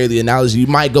carry the analogy, you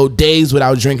might go days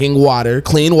without drinking water,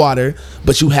 clean water,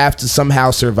 but you have to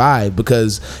somehow survive,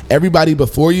 because everybody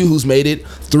before you who's made it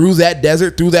through that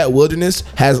desert, through that wilderness,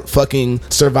 has fucking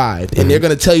survived. And they're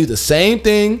going to tell you the same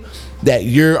thing that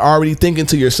you're already thinking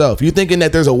to yourself. You're thinking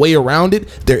that there's a way around it.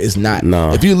 There is not.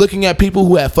 No. If you're looking at people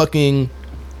who have fucking,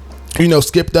 you know,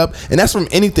 skipped up, and that's from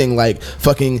anything like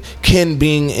fucking Ken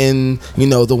being in, you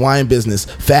know, the wine business,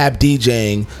 Fab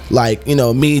DJing, like, you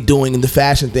know, me doing the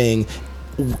fashion thing.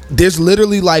 There's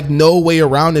literally like no way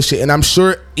around this shit, and I'm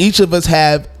sure each of us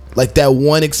have like that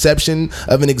one exception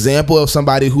of an example of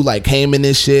somebody who like came in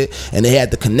this shit and they had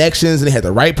the connections and they had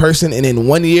the right person, and in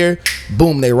 1 year,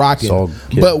 boom, they rocking.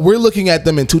 But we're looking at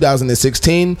them in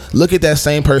 2016. Look at that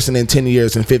same person in 10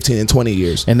 years and 15 and 20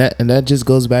 years. And that just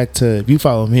goes back to, if you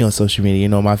follow me on social media, you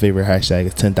know my favorite hashtag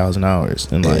is 10,000 hours,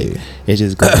 and like it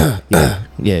just goes, yeah,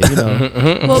 you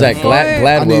know. Well, Zach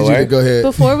Gladwell, I need you to right? go ahead.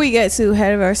 Before we get too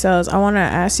ahead of ourselves, I want to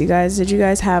ask you guys, did you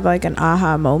guys have like an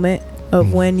aha moment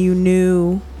of when you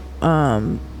knew,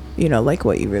 you know, like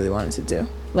what you really wanted to do?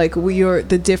 Like,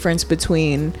 the difference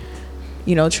between,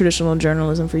 you know, traditional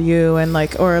journalism for you and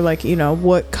like, or like, you know,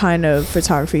 what kind of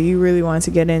photography you really wanted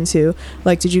to get into?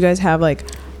 Like, did you guys have like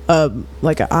an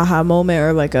aha moment,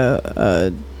 or like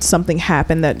a something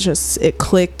happened that just it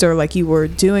clicked, or like you were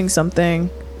doing something?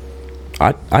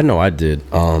 I know I did.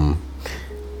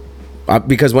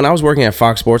 because when I was working at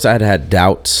Fox Sports, I had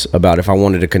doubts about if I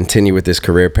wanted to continue with this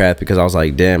career path, because I was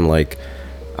like, damn, like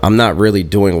I'm not really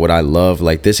doing what I love.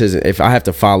 Like, this is, if I have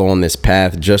to follow on this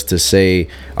path just to say,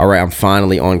 all right, I'm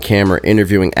finally on camera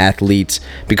interviewing athletes,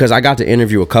 because I got to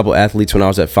interview a couple athletes when I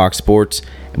was at Fox Sports,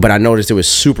 but I noticed it was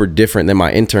super different than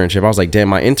my internship. I was like, damn,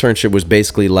 my internship was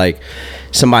basically like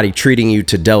somebody treating you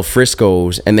to Del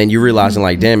Frisco's, and then you realizing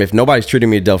like, damn, if nobody's treating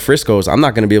me to Del Frisco's, I'm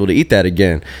not going to be able to eat that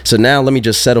again. So now let me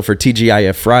just settle for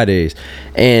TGIF Fridays.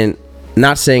 And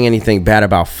not saying anything bad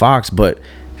about Fox, but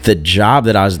the job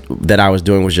that I was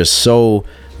doing was just so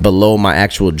below my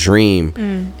actual dream.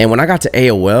 And when I got to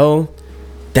AOL,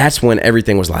 that's when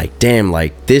everything was like, damn,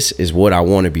 like this is what I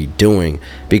want to be doing,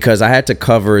 because I had to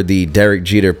cover the Derek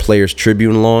Jeter Players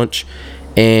Tribune launch.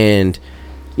 And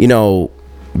you know,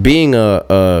 being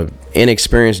a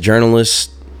inexperienced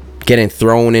journalist, getting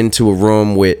thrown into a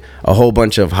room with a whole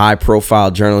bunch of high profile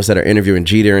journalists that are interviewing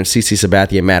Jeter and CC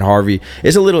Sabathia and Matt Harvey,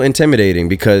 is a little intimidating,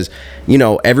 because you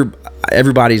know,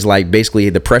 everybody's like, basically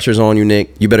the pressure's on you,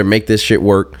 Nick, you better make this shit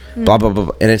work, blah blah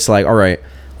blah. And it's like, all right,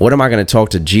 what am I going to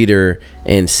talk to Jeter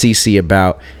and CC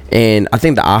about? And I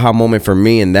think the aha moment for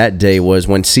me in that day was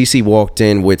when CC walked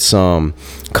in with some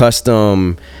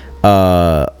custom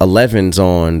 11s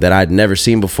on that I'd never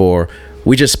seen before.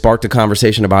 We just sparked a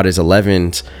conversation about his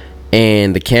 11s,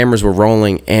 and the cameras were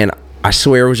rolling, and I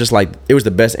swear it was just like, it was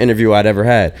the best interview I'd ever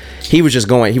had. He was just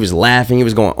going, he was laughing, he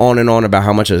was going on and on about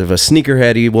how much of a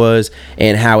sneakerhead he was,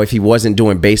 and how if he wasn't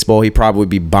doing baseball, he probably would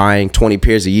be buying 20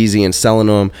 pairs of Yeezy and selling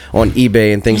them on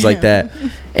eBay and things like that.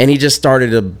 And he just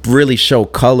started to really show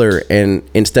color, and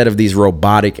instead of these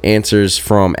robotic answers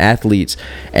from athletes.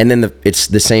 And then it's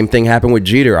the same thing happened with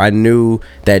Jeter. I knew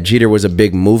that Jeter was a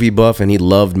big movie buff and he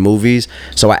loved movies,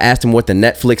 so I asked him what the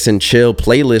Netflix and chill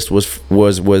playlist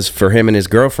was for him and his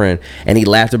girlfriend, and he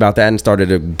laughed about that and started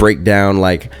to break down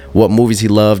like what movies he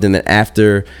loved. And then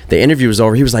after the interview was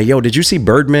over, he was like, yo, did you see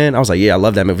Birdman? I was like, yeah, I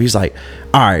love that movie. He's like,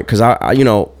 all right, because I you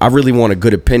know, I really want a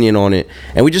good opinion on it.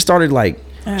 And we just started like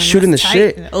shooting the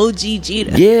shit. OG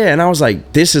Jeter. Yeah, and I was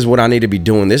like, this is what I need to be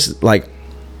doing. This, like,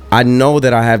 I know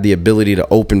that I have the ability to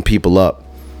open people up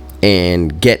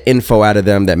and get info out of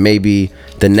them that maybe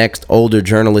the next older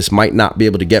journalist might not be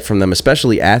able to get from them,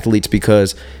 especially athletes,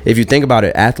 because if you think about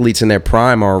it, athletes in their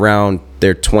prime are around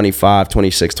their 25,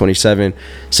 26, 27.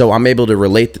 So I'm able to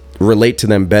relate to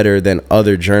them better than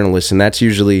other journalists, and that's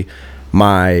usually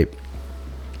my,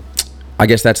 I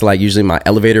guess that's like usually my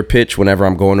elevator pitch whenever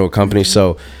I'm going to a company.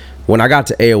 So when I got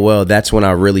to AOL, that's when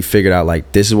I really figured out,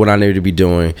 like, this is what I need to be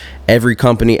doing. Every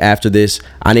company after this,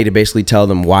 I need to basically tell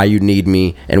them why you need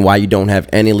me and why you don't have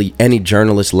any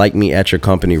journalists like me at your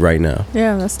company right now.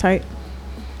 Yeah, that's tight.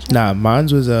 Nah,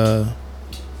 mine's was I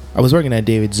was working at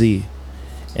David Z,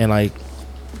 and like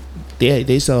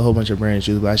they sell a whole bunch of brand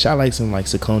shoes, but I shot like some like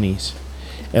Saucony's.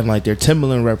 And like their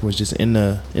Timberland rep was just in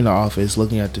the office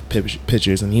looking at the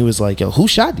pictures, and he was like, yo, who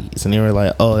shot these? And they were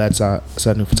like, oh, that's our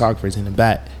new photographers in the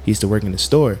back. He used to work in the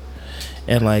store.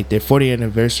 And like their 40th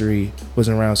anniversary was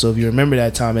around, so if you remember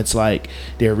that time, it's like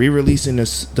they're re-releasing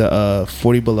the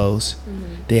 40 Belows.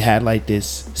 They had like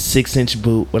this 6-inch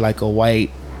boot with like a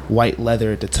white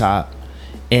leather at the top,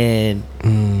 and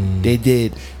they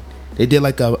did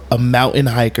like a mountain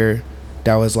hiker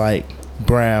that was like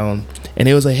brown. And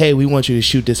it was like, hey, we want you to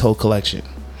shoot this whole collection.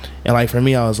 And like for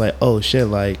me, I was like, oh shit,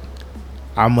 like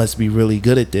I must be really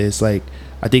good at this. Like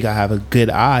I think I have a good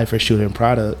eye for shooting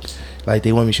product. Like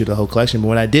they want me to shoot the whole collection. But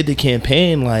when I did the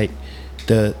campaign, like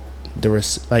the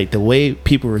way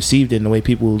people received it and the way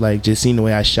people like just seen the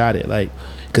way I shot it, like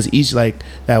because each like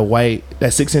that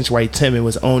 6-inch white Tim, it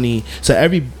was only, so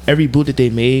every boot that they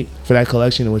made for that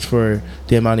collection, it was for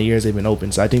the amount of years they've been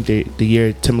open. So I think the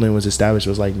year Timberland was established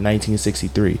was like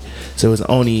 1963, so it was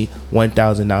only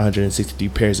 1,963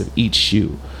 pairs of each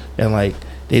shoe, and like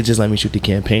they just let me shoot the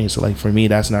campaign. So like for me,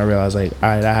 that's when I realized like, all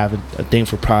right, I have a thing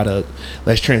for product,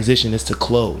 let's transition this to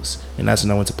clothes. And that's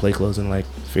when I went to Play Clothes and like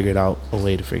figured out a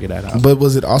way to figure that out. But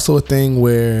was it also a thing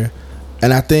where,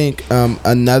 and I think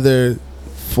another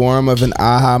form of an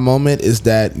aha moment is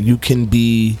that you can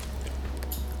be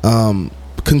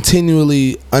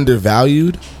continually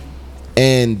undervalued,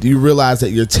 and you realize that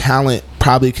your talent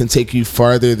probably can take you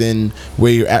farther than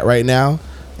where you're at right now,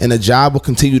 and a job will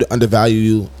continue to undervalue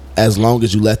you as long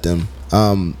as you let them.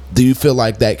 Do you feel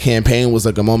like that campaign was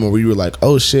like a moment where you were like,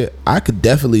 oh shit, I could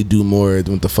definitely do more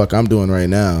than what the fuck I'm doing right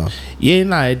now? Yeah,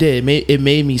 nah, it did. It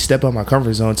made me step out my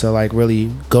comfort zone to like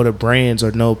really go to brands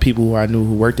or know people who I knew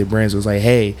who worked at brands. It was like,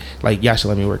 hey, like y'all should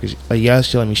let me work. Like y'all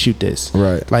should let me shoot this.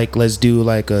 Right. Like let's do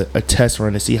like a test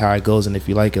run to see how it goes, and if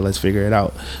you like it, let's figure it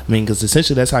out. I mean, because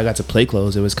essentially that's how I got to Play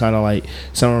Clothes. It was kind of like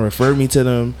someone referred me to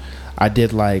them. I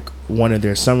did like one of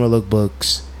their summer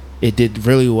lookbooks. It did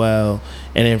really well,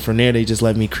 and then from there they just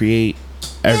let me create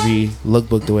every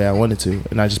lookbook the way I wanted to,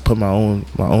 and I just put my own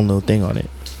little thing on it.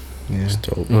 Yeah. That's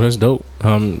dope. Well, that's dope.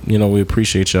 We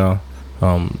appreciate y'all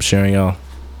sharing y'all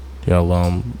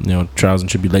trials and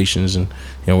tribulations, and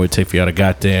we take for y'all to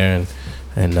got there,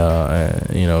 and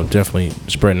definitely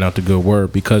spreading out the good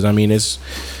word, because I mean, it's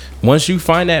once you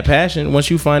find that passion,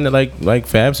 once you find that like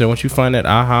Fab said, once you find that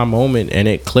aha moment and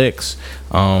it clicks,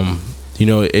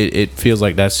 it feels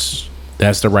like that's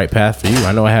the right path for you.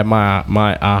 I know I had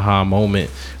my aha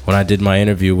moment when I did my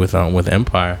interview with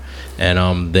Empire,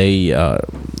 and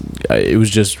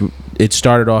it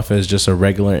started off as just a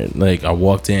regular, like, I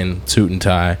walked in suit and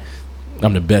tie.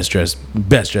 I'm the best dressed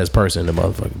person in the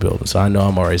motherfucking building, so I know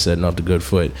I'm already setting off the good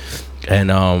foot.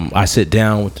 And I sit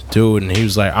down with the dude, and he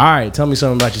was like, "All right, tell me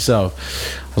something about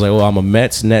yourself." I was like, "Well, I'm a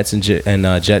Mets, Nets, and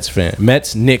Jets fan.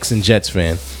 Mets, Knicks, and Jets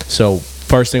fan." So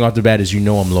first thing off the bat is, I'm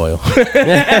loyal. That's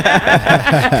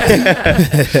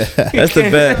the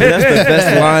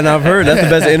best line I've heard. That's the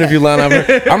best interview line I've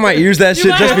heard. I might use that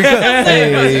shit just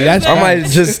because. I might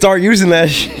just start using that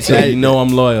shit. So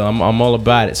I'm loyal. I'm all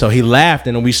about it. So he laughed,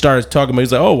 and then we started talking about.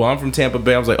 He's like, "Oh, well, I'm from Tampa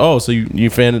Bay." I was like, "Oh, so you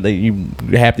fan that you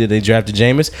happy that they drafted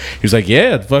Jameis?" He was like,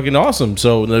 "Yeah, fucking awesome."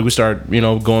 So we started,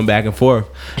 going back and forth,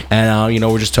 and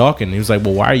we're just talking. He was like,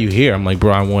 "Well, why are you here?" I'm like,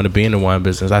 "Bro, I wanted to be in the wine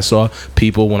business. I saw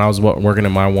people when I was working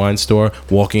in my wine store,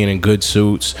 walking in good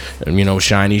suits, and,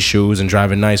 shiny shoes, and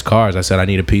driving nice cars. I said I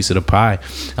need a piece of the pie.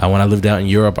 When I lived out in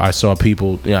Europe, I saw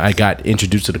people. I got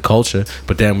introduced to the culture,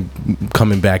 but then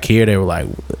coming back here, they were like,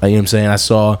 what I'm saying? I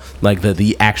saw like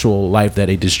the actual life that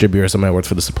a distributor or somebody that works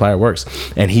for the supplier works,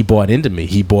 and he bought into me.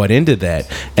 He bought into that,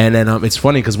 and then it's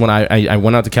funny because when I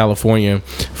went out to California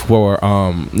for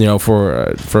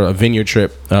for a vineyard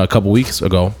trip a couple weeks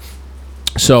ago.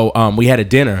 So we had a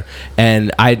dinner,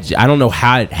 and I don't know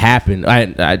how it happened.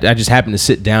 I just happened to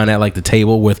sit down at like the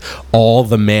table with all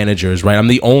the managers, right? I'm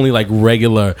the only like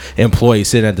regular employee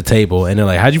sitting at the table, and they're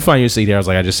like, "How'd you find your seat here?" I was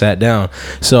like, "I just sat down."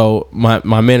 So my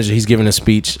manager, he's giving a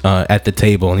speech at the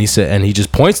table, and he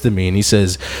just points to me and he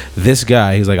says, "This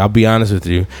guy," he's like, "I'll be honest with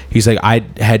you," he's like, "I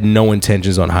had no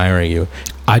intentions on hiring you.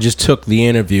 I just took the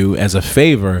interview as a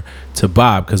favor to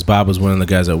Bob, because Bob was one of the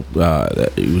guys that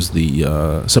was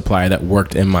the supplier that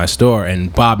worked in my store,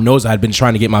 and Bob knows I'd been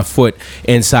trying to get my foot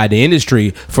inside the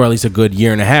industry for at least a good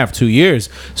year and a half, 2 years.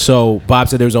 So Bob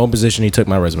said there was his own position. He took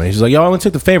my resume. He's like, "Yo, I only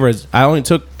took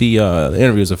the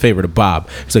interview as a favor to Bob."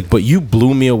 He's like, "But you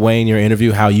blew me away in your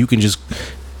interview, how you can just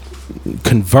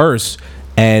converse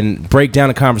and break down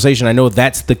a conversation. I know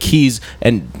that's the keys,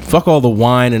 and fuck all the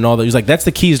wine and all that." He's like, "That's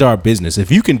the keys to our business.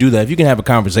 If you can do that, if you can have a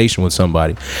conversation with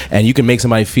somebody and you can make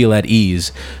somebody feel at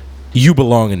ease, you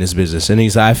belong in this business." And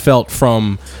he's like, "I felt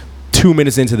from 2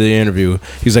 minutes into the interview,"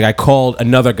 he's like, "I called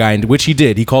another guy," which he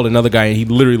did. He called another guy, and he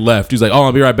literally left. He's like, "Oh,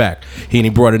 I'll be right back." He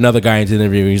brought another guy into the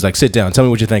interview. He's like, "Sit down. Tell me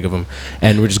what you think of him."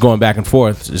 And we're just going back and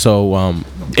forth. So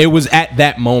it was at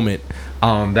that moment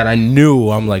that I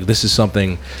knew, I'm like, this is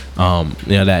something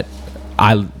that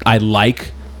I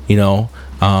like,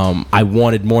 I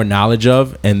wanted more knowledge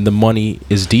of, and the money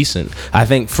is decent. I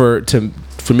think for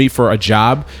me, for a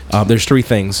job, there's three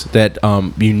things that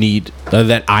you need,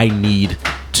 that I need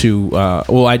to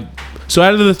so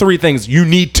out of the three things, you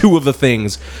need two of the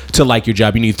things to like your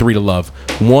job. You need three to love.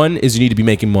 One is you need to be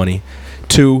making money.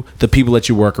 2, the people that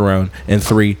you work around, and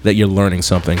 3, that you're learning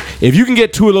something. If you can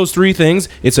get 2 of those 3 things,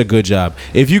 it's a good job.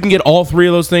 If you can get all 3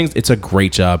 of those things, it's a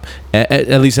great job,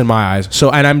 at least in my eyes. So,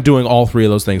 and I'm doing all 3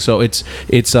 of those things. So it's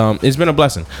been a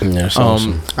blessing. Yeah, that's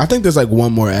awesome. I think there's like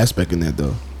one more aspect in that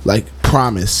though, like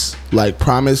promise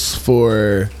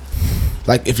for,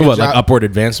 like if you like upward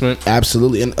advancement.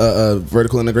 Absolutely, and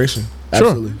vertical integration. Sure.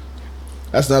 Absolutely.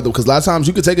 That's another, because a lot of times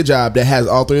you could take a job that has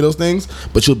all 3 of those things,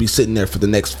 but you'll be sitting there for the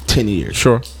next 10 years.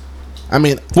 Sure. I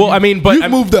mean, but you've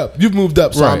moved up. You've moved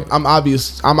up. So right. I'm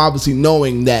obviously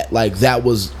knowing that like that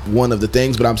was one of the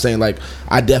things, but I'm saying like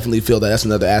I definitely feel that that's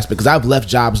another aspect, because I've left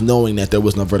jobs knowing that there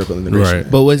was no vertical integration. Right.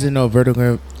 But was it no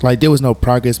vertical? Like there was no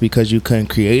progress because you couldn't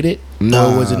create it?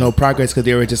 No. Or was it no progress because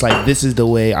they were just like, this is the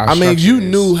way our I mean, structure you is?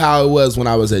 knew how it was when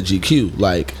I was at GQ.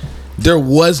 Like, there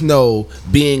was no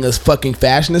being a fucking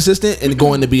fashion assistant and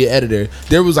going to be an editor.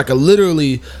 There was like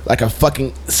literally a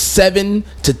fucking 7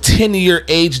 to 10 year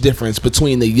age difference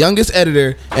between the youngest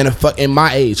editor and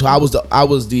my age. So I was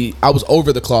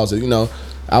over the closet,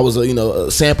 I was a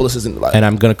sample assistant. And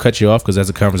I'm gonna cut you off because that's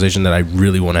a conversation that I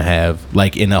really want to have,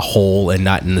 like in a whole and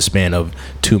not in the span of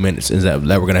 2 minutes. Is that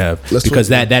we're gonna have? Because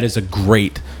that is a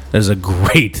great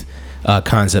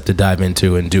concept to dive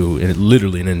into and do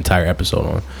literally an entire episode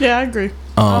on. Yeah, I agree.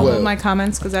 All Well- of my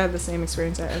comments because I have the same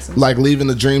experience at Essence. Like leaving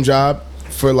the dream job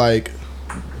for like.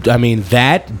 I mean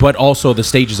that, but also the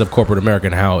stages of corporate America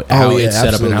and how yeah, it's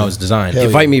set up and how absolutely. it's designed. Hell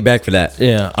Invite me back for that.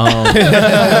 Yeah.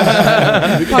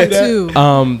 Part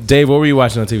 2. Dave, what were you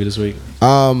watching on TV this week?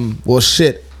 Well,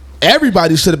 shit.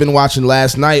 Everybody should have been watching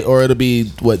last night, or it'll be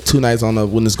what 2 nights. I don't know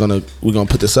when we're gonna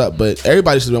put this up, but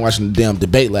everybody should have been watching the damn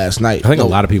debate last night. I think a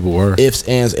lot of people were ifs,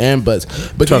 ands, and buts.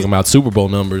 But talking about Super Bowl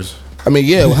numbers. I mean,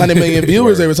 yeah, 100 million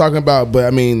viewers they were talking about. But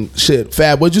I mean, shit,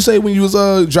 Fab, what'd you say when you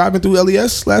was driving through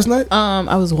LES last night?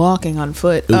 I was walking on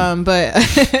foot. But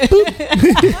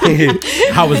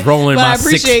I was rolling But I my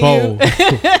six appreciate fold.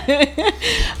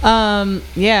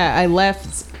 yeah, I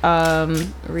left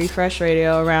Refresh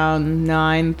Radio around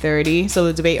 9:30, so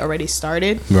the debate already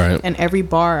started. Right. And every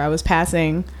bar I was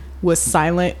passing was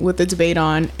silent with the debate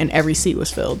on, and every seat was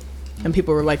filled. And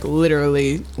people were like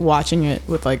literally watching it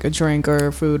with like a drink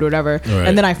or food or whatever. Right.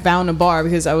 And then I found a bar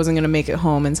because I wasn't gonna make it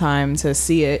home in time to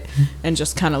see it, and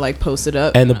just kind of like post it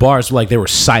up. And the bars, like, they were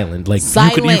silent. Like, you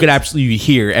Silent. could absolutely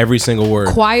hear every single word.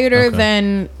 Quieter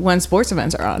than when sports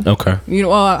events are on. Okay. You know,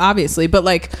 well, obviously, but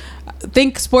like,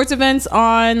 think sports events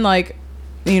on like,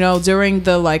 you know, during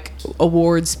the like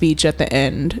award speech at the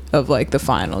end of like the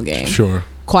final game. Sure.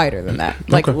 Quieter than that,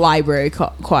 like Okay. library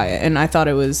quiet. And I thought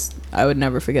I would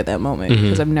never forget that moment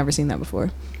because I've never seen that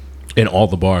before. In all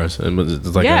the bars. And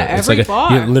it's like Yeah, it's every like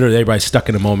bar. literally everybody's stuck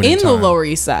in a moment In the time. Lower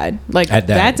East Side, like At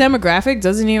that that. demographic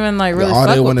doesn't even like really All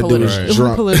fuck they with want to do is politi-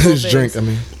 drunk, political is drink. things. I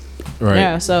mean, Right.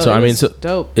 Yeah, so it I mean, was so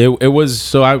dope. It was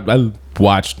so I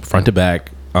watched front to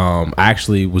back. I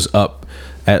actually was up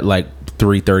at like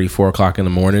 3:30, 4 o'clock in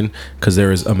the morning because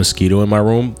there is a mosquito in my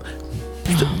room.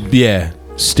 Yeah.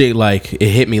 Stay like it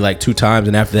hit me like 2 times,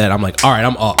 and after that I'm like, all right,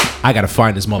 I'm up. I gotta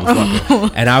find this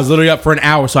motherfucker. And I was literally up for an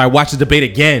hour, so I watched the debate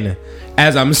again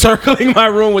as I'm circling my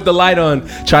room with the light on,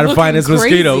 trying to find this Looking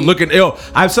mosquito. crazy. Looking ill.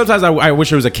 I wish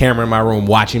there was a camera in my room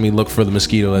watching me look for the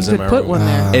mosquito that's You in could my put room. one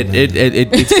there.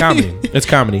 It's comedy. It's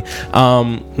comedy.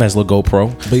 Nice little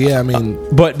GoPro. but yeah, I mean,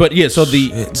 But yeah, so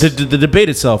the debate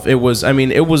itself, it was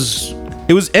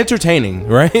entertaining,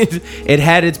 right? It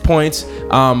had its points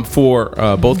for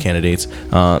both candidates.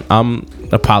 I'm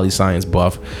a poli-science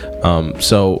buff,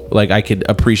 so like I could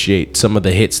appreciate some of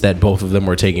the hits that both of them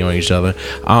were taking on each other.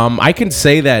 I can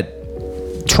say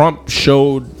that Trump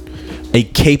showed a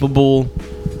capable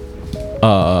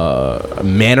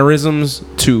mannerisms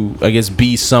to, I guess,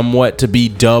 to be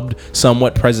dubbed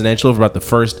somewhat presidential for about the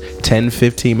first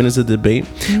 10-15 minutes of the debate,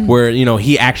 where, you know,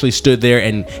 he actually stood there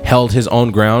and held his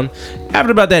own ground.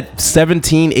 After about that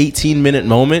 17-18 minute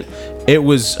moment, it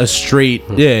was a straight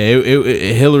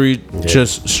Hillary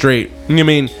just straight, you know what I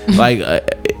mean, like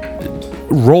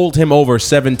rolled him over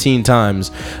 17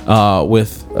 times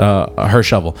with her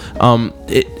shovel.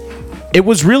 It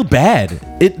was real bad.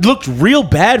 It looked real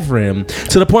bad for him,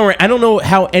 to the point where I don't know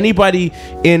how anybody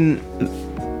in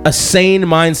a sane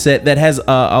mindset that has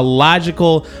a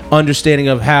logical understanding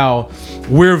of how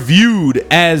we're viewed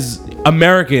as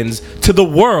Americans to the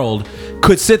world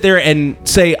could sit there and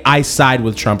say, I side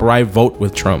with Trump or I vote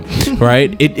with Trump,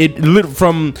 right? It lit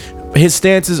from his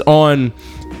stances on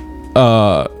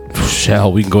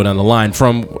hell, we can go down the line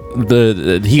from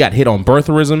he got hit on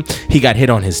birtherism, he got hit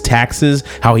on his taxes,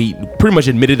 how he pretty much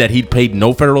admitted that he'd paid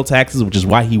no federal taxes, which is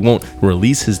why he won't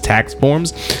release his tax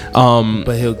forms.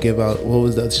 But he'll give out, what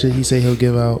was that shit he say? He'll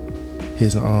give out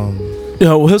his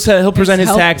He'll present his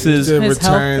health- taxes. His His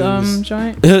returns. health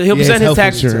joint. He'll present his health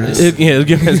tax insurance. He'll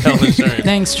give his health insurance.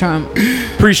 Thanks, Trump.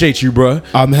 Appreciate you, bro.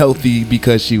 I'm healthy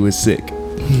because she was sick.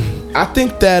 I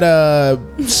think that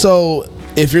so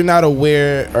if you're not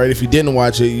aware, or if you didn't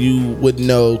watch it, you would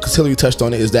know, because Hillary touched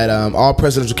on it, is that all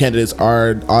presidential candidates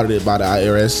are audited by the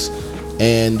IRS,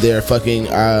 and they're fucking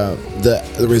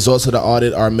the results of the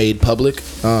audit are made public.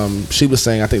 She was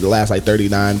saying, I think the last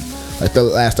 39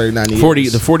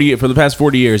 years. 40 for the past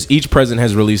 40 years, each president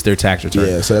has released their tax return.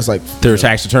 Yeah, so that's like Their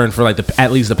tax return for like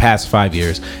at least the past 5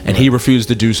 years, and he refused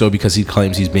to do so because he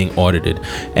claims he's being audited,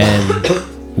 and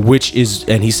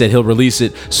and he said he'll release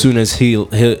it soon as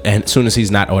soon as he's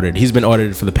not audited. He's been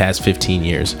audited for the past 15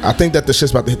 years. I think that the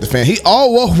shit's about to hit the fan.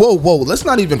 Whoa. Let's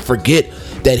not even forget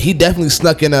that he definitely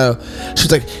snuck in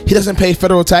she's like, he doesn't pay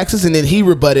federal taxes, and then he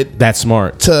rebutted That's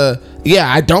smart. to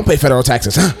yeah, I don't pay federal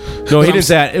taxes. No, he didn't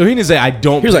say. He didn't say I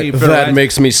don't. He was pay like, federal that tax."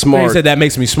 makes me He smart. said that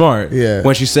makes me smart. Yeah.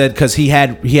 When she said because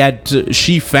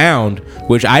she found,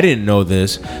 which I didn't know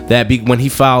this, that when he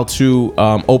filed to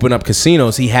open up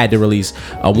casinos, he had to release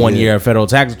a 1 year of federal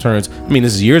tax returns. I mean,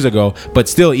 this is years ago, but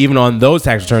still, even on those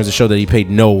tax returns, it showed that he paid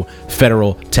no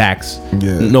federal tax,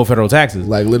 no federal taxes.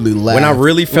 Like literally laughed. When I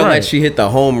really felt Right. like she hit the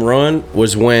home run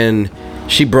was when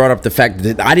she brought up the fact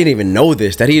that I didn't even know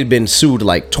this, that he had been sued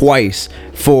like twice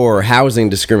for housing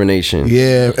discrimination.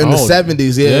 Yeah, in the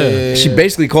 70s. Yeah. She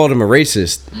basically called him a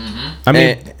racist. I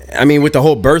mean, I mean, with the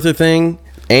whole birther thing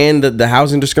and the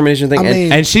housing discrimination thing. I and-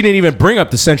 mean- and she didn't even bring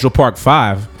up the Central Park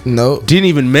 5. No. Didn't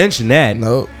even mention that.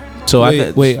 No. So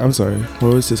Wait, I'm sorry.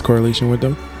 What was his correlation with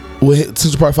them? With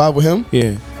Central Park 5 with him?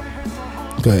 Yeah.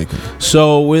 Go ahead.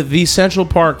 So with the Central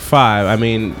Park 5, I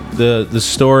mean the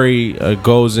story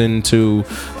goes into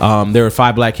there were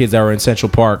 5 black kids that were in Central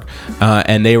Park,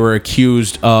 and they were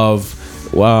accused of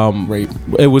rape.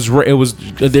 They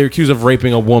were accused of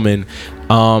raping a woman.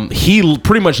 He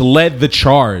pretty much led the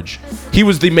charge. He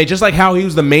was just like how he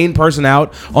was the main person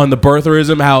out on the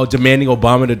birtherism, how demanding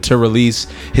Obama to release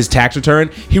his tax return.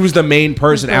 He was the main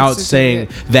person out saying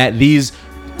that these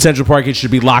Central Park kids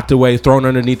should be locked away, thrown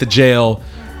underneath the jail.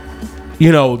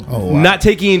 You know, not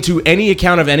taking into any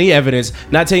account of any evidence,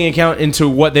 not taking account into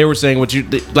what they were saying.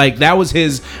 That was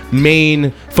his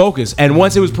main focus. And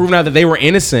once it was proven out that they were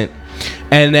innocent,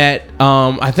 and that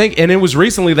I think, and it was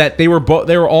recently that they were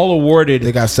all awarded.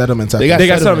 They got settlements. They got They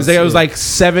got settlements. It was yeah. like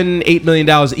 $7-8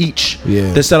 million each.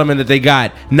 Yeah. The settlement that they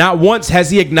got. Not once has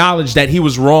he acknowledged that he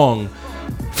was wrong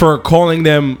for calling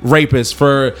them rapists,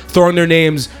 for throwing their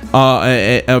names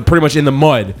pretty much in the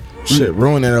mud. Shit,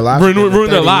 ruining their lives.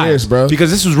 Ruin their lives, years, bro. Because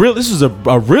this was real. This was a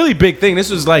really big thing. This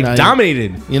was like Nah,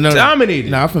 dominated. Dominated.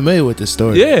 Nah, I'm familiar with the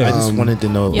story. Yeah. I just wanted to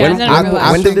know. Yeah, I didn't realize.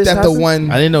 I When did think this that the happen? one.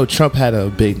 I didn't know Trump had a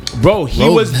big. Bro, he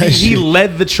Role was in that he shit.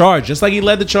 led the charge, just like he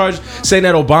led the charge saying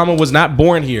that Obama was not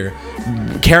born here,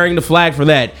 carrying the flag for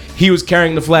that. He was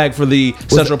carrying the flag for the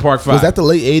Central Park 5. Was that the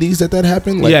late 80s that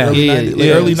happened? Like Yeah. early Yeah, 90s?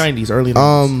 yeah, early 90s. Early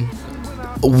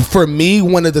 90s. For me,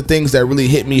 one of the things that really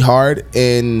hit me hard,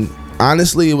 and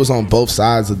honestly, it was on both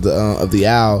sides of the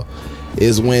aisle,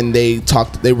 is when they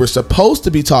talked. They were supposed to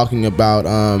be talking about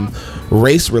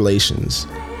race relations.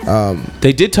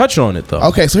 They did touch on it though.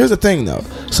 Okay, so here's the thing, though.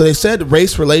 So they said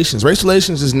race relations. Race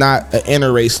relations is not an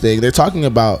inter-race thing. They're talking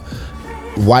about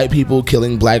white people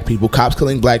killing black people, cops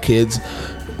killing black kids,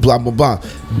 blah blah blah.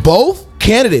 Both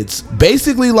candidates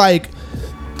basically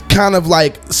kind of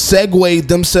segued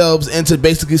themselves into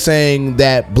basically saying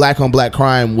that black on black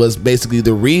crime was basically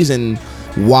the reason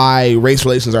why race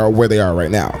relations are where they are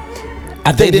right now.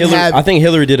 I think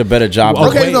Hillary did a better job. Oh,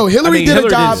 Okay, wait. no, Hillary I mean, did Hillary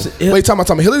a job. did- Wait,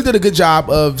 time. Hillary did a good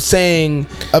job of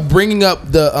bringing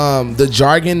up the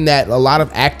jargon that a lot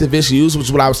of activists use, which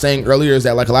is what I was saying earlier, is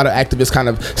that a lot of activists kind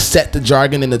of set the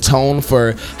jargon and the tone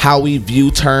for how we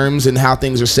view terms and how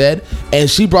things are said. And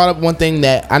she brought up one thing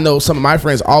that I know some of my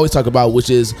friends always talk about, which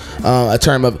is a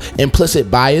term of implicit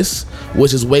bias,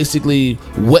 which is basically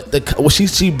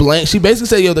she basically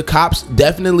said, the cops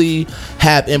definitely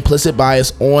have implicit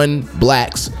bias on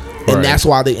blacks, and Right. that's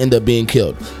why they end up being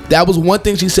killed. That was one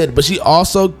thing she said, but she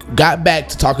also got back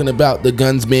to talking about the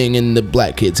guns being in the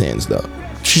black kids' hands, though.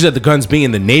 She said the guns being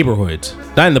in the neighborhoods,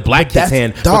 not in the black kid's that's-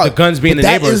 hand, dog, but the guns being in but the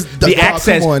that neighborhoods. is The dog,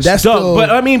 access, come on, that's dog,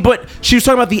 still- but she was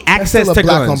talking about the access still a to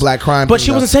black guns. on black crime But thing,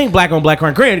 she wasn't though. saying black on black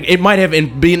crime. Granted, it might have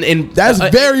been in. That's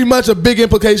very much a big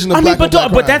implication of I mean, black on but black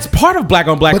dog, but crime. that's part of black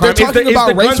on black But crime. they're is the- talking is about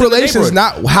the guns race in the relations,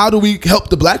 neighborhood. not how do we help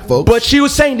the black folks. But she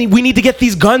was saying that we need to get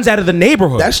these guns out of the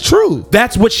neighborhood. That's true.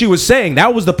 That's what she was saying.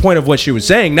 That was the point of what she was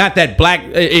saying. Not that black.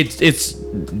 It's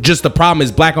just the problem is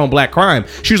black on black crime.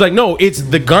 She was like, no, it's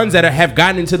the guns that have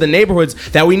gotten into the neighborhoods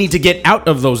that we need to get out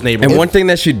of those neighborhoods. And one thing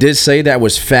that she did say that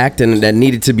was fact and that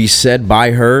needed to be said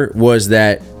by her was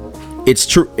that it's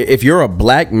true. If you're a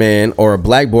black man or a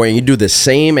black boy and you do the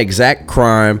same exact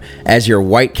crime as your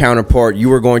white counterpart,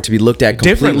 you are going to be looked at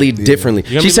completely differently.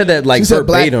 You know She what I said that She said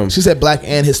verbatim. black. She said black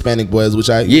and Hispanic boys, which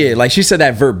I She said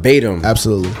that verbatim.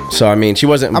 absolutely. So I mean, she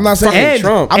wasn't. I'm not saying fucking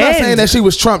Trump. I'm not And- saying that she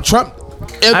was Trump. Trump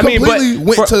completely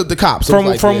went to the cops. It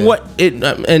was From yeah. what it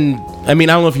and I mean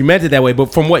I don't know if you meant it that way,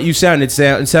 but from what you sounded,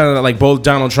 it sounded like both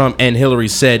Donald Trump and Hillary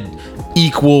said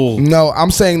equal. No,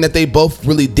 I'm saying that they both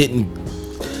really didn't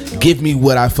give me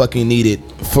what I fucking needed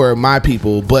for my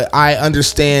people, but I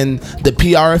understand the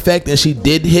PR effect, and she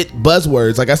did hit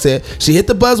buzzwords. Like I said, she hit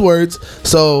the buzzwords.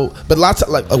 So, but lots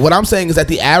of what I'm saying is that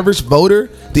the average voter,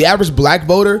 the average black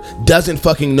voter, doesn't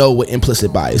fucking know what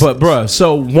implicit bias. But bruh,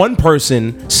 so one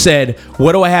person said,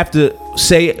 "What do I have to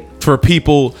say for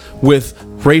people with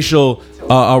racial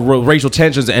racial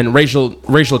tensions and racial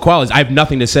equalities, I have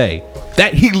nothing to say.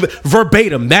 That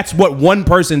verbatim, that's what one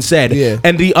person said,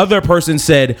 and the other person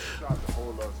said,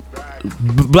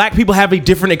 black people have a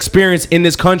different experience in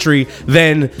this country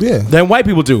than white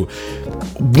people do.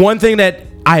 One thing that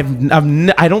I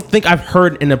don't think I've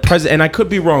heard in a president, and I could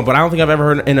be wrong, but I don't think I've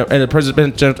ever heard in a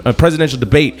presidential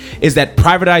debate is that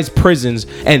privatized prisons,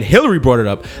 and Hillary brought it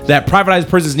up, that privatized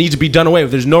prisons need to be done away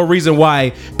with. There's no reason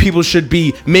why people should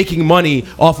be making money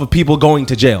off of people going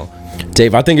to jail.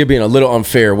 Dave, I think you're being a little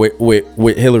unfair with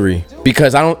Hillary,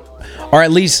 because I don't, or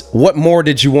at least what more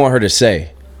did you want her to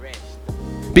say?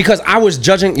 Because I was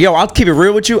judging, I'll keep it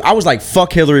real with you. I was like,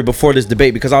 fuck Hillary before this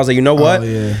debate, because I was like, you know what?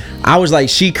 I was like,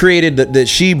 she created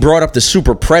she brought up the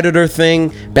super predator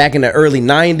thing back in the early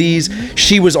 90s.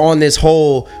 She was on this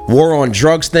whole war on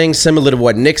drugs thing, similar to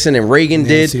what Nixon and Reagan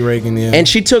did. Reagan, And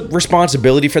she took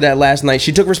responsibility for that last night.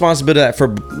 She took responsibility for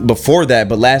before that,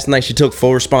 but last night she took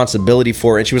full responsibility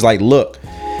for it. And she was like, look,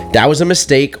 that was a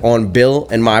mistake on Bill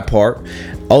and my part.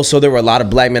 Also, there were a lot of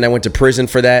black men that went to prison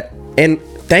for that. And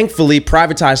thankfully,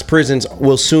 privatized prisons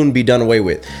will soon be done away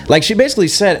with. Like, she basically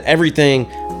said everything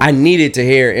I needed to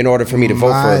hear in order for me to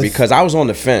vote for her, because I was on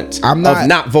the fence of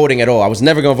not voting at all. I was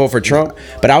never going to vote for Trump,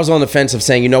 but I was on the fence of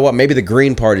saying, you know what, maybe the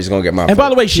Green Party is going to get my vote. And by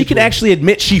the way, she could actually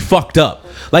admit she fucked up.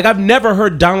 Like, I've never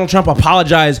heard Donald Trump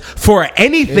apologize for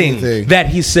anything that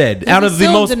he said. Out of the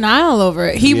most denial over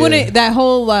it. He wouldn't, that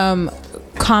whole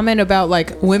comment about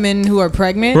like women who are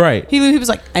pregnant, right? He was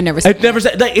like, I never said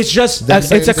like, it's just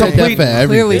it's a complete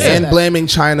clearly and blaming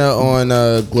China on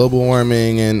global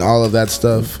warming and all of that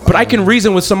stuff. But I can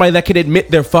reason with somebody that can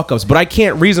admit their fuck ups, but I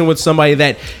can't reason with somebody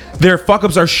that their fuck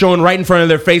ups are shown right in front of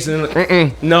their face and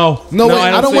no,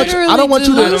 I don't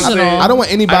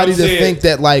want anybody to think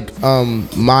that like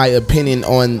my opinion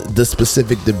on the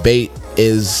specific debate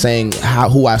is saying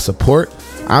who I support.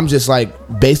 I'm just like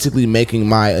basically making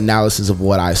my analysis of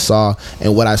what I saw,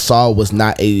 and what I saw was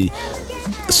not a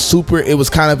super, it was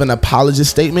kind of an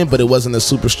apologist statement, but it wasn't a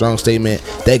super strong statement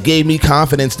that gave me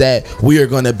confidence that we are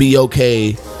going to be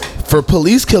okay for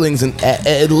police killings, and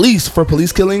at least for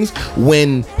police killings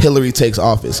when Hillary takes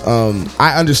office.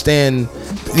 I understand,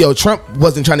 Trump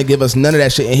wasn't trying to give us none of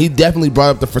that shit, and he definitely brought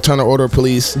up the Fraternal Order of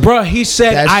Police. Bruh, he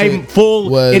said I'm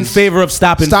in favor of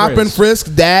stop and frisk.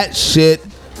 That shit,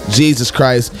 Jesus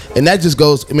Christ. And that just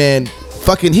goes, man,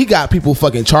 fucking, he got people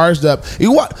fucking charged up.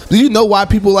 Do you know why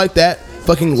people like that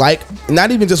fucking like, not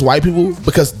even just white people,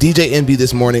 because DJ Envy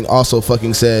this morning also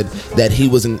fucking said that he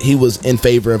was in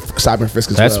favor of stop and frisk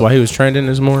as well. That's why he was trending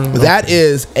this morning. It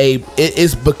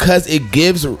is because it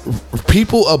gives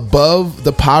people above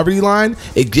the poverty line,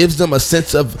 it gives them a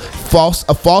sense of false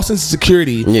sense of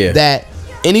security that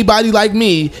anybody like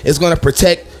me is going to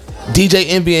protect DJ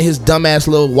Envy and his dumbass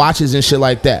little watches and shit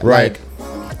like that. Right.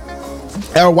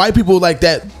 Like, or white people like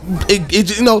that.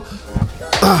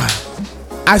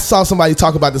 I saw somebody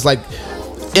talk about this. Like,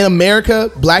 in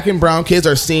America, black and brown kids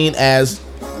are seen as,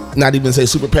 not even say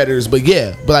super predators, but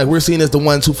like we're seen as the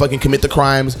ones who fucking commit the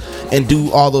crimes and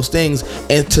do all those things.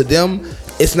 And to them,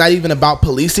 it's not even about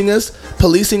policing us.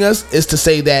 Policing us is to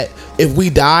say that if we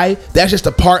die, that's just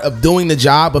a part of doing the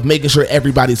job of making sure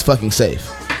everybody's fucking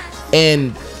safe.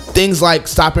 And things like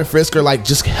stop and frisk are like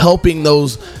just helping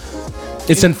those.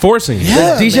 It's enforcing.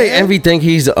 Does DJ Envy think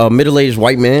he's a middle-aged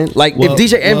white man? Like, if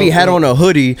DJ Envy had on a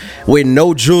hoodie with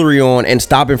no jewelry on and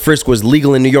stop and frisk was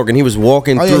legal in New York and he was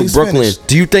walking through Brooklyn, Spanish.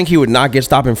 Do you think he would not get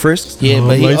stop and frisked? Yeah,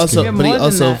 but he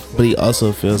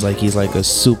also feels like he's like a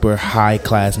super high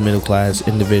class, middle class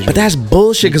individual. But that's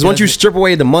bullshit, because once you strip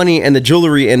away the money and the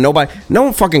jewelry and no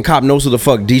one fucking cop knows who the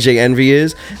fuck DJ Envy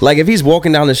is. Like, if he's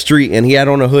walking down the street and he had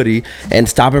on a hoodie and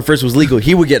stop and frisk was legal,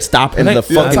 he would get stopped and the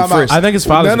fucking frisk. I think his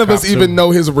father's none of us even know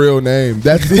his real name.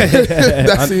 That's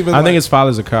even. I think his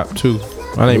father's a cop too.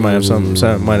 I think he might have something to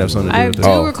do with it. I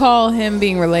do recall him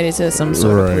being related to some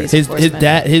sort of police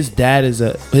enforcement. His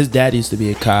dad used to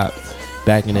be a cop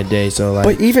back in the day. So like,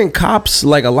 but even cops,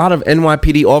 like a lot of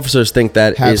NYPD officers think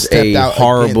that is a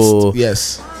horrible.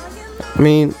 Yes. I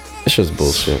mean, it's just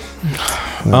bullshit.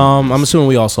 I'm assuming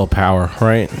we all saw Power,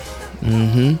 right?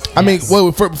 Mm-hmm. I mean,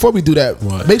 before we do that,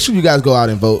 make sure you guys go out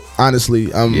and vote.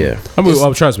 Honestly, I mean,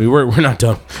 trust me, we're not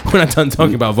done. We're not done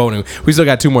talking about voting. We still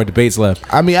got 2 more debates left.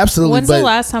 I mean, absolutely. When's the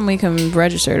last time we can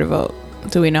register to vote?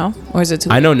 Do we know, or is it too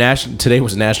late? I know today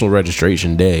was National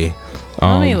Registration Day.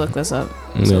 Let me look this up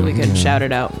so we can shout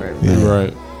it out for everybody.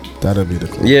 Right. That'll be the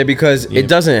clue. Yeah, because it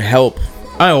doesn't help.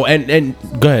 Oh, and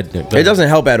go ahead. It doesn't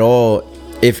help at all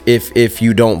if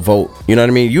you don't vote. You know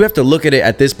what I mean? You have to look at it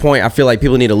at this point. I feel like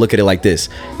people need to look at it like this.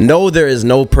 No, there is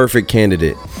no perfect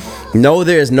candidate. No,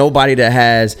 there is nobody that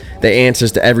has the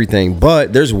answers to everything.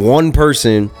 But there's one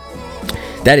person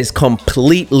that is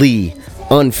completely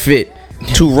unfit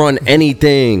to run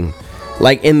anything,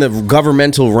 like in the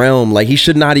governmental realm. Like, he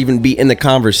should not even be in the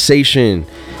conversation.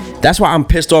 That's why I'm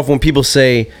pissed off when people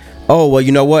say, oh, well,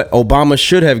 you know what? Obama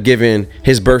should have given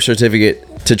his birth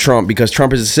certificate to Trump because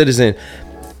Trump is a citizen.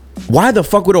 Why the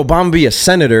fuck would Obama be a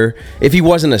senator if he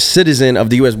wasn't a citizen of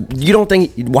the U.S.? You don't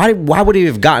think, why would he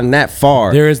have gotten that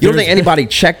far? You don't think anybody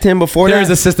checked him before that? There is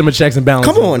a system of checks and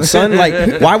balances. Come on, son.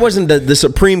 Like, why wasn't the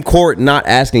Supreme Court not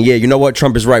asking, yeah, you know what,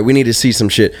 Trump is right, we need to see some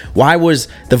shit? Why was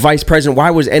the vice president,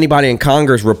 why was anybody in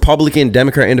Congress, Republican,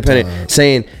 Democrat, Independent,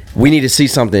 saying we need to see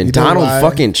something? You know Donald why?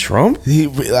 Fucking Trump?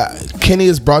 Kenny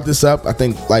has brought this up, I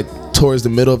think, like towards the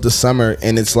middle of the summer,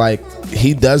 and it's like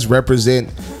he does represent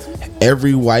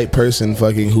every white person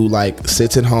fucking who like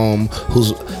sits at home,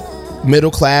 who's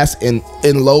middle class and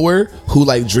lower, who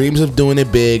like dreams of doing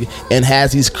it big and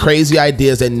has these crazy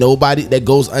ideas that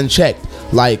goes unchecked.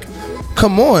 Like,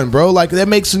 come on, bro. Like, that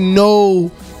makes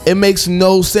no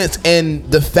sense.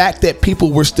 And the fact that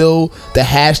people were still the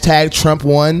hashtag Trump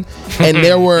won, and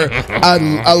there were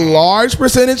a large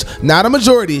percentage, not a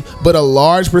majority, but a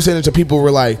large percentage of people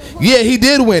were like, yeah, he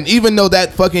did win, even though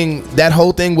that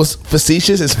whole thing was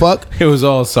facetious as fuck. It was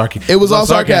all sarcasm. It was all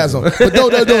sarcasm. But no.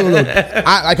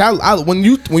 I when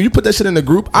you put that shit in the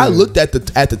group, I looked at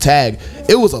the tag.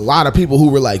 It was a lot of people who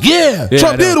were like, yeah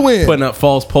Trump did win, putting up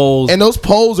false polls, and those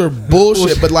polls are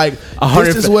bullshit. But like,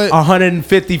 this is what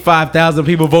 155,000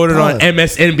 people voted on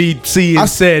MSNBC and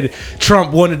said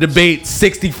Trump won the debate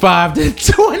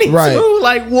 65-22. Right.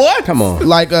 Like, what? Come on.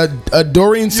 Like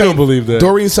Doreen Saint, don't believe that.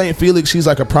 Doreen St. Felix, she's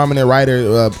like a prominent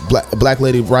writer, black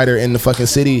lady writer in the fucking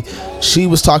city. She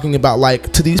was talking about,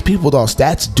 like, to these people, dog,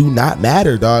 stats do not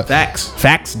matter, dog.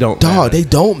 Facts don't Dog, matter. they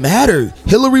don't matter.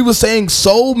 Hillary was saying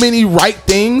so many right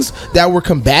things that were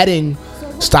combating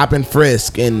stop and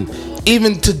frisk, and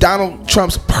even to Donald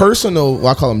Trump's personal, well,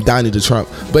 I call him Donnie to Trump,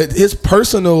 but his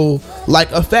personal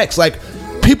like effects. Like,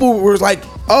 people were like,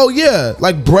 oh yeah,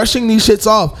 like brushing these shits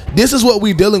off. This is what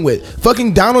we dealing with.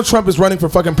 Fucking Donald Trump is running for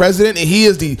fucking president, and he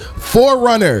is the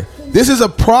forerunner. This is a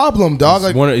problem, dog.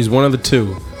 Like, He's one of the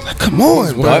two. Like, come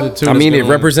on, bro. But, I mean, it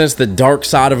represents the dark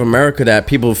side of America that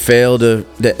people fail to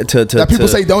That people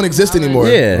say don't exist anymore.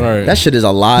 Yeah, Right. that shit is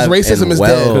alive. 'Cause racism and is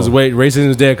well. dead. Because racism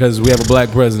is there because we have a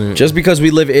black president. Just because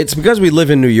it's because we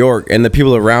live in New York and the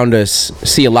people around us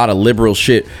see a lot of liberal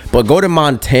shit. But go to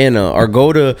Montana or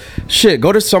go to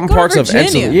some parts of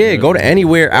Virginia. yeah, go to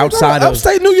anywhere outside of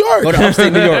upstate New York. Go to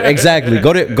upstate New York. Exactly.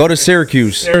 Go to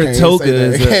Syracuse.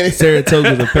 Saratoga Can't say that.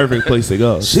 is the perfect place to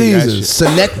go. Jesus,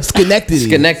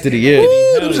 Schenectady. Schenectady, yeah.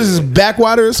 Ooh, them shits is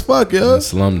backwater as fuck, yo.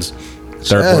 Slums.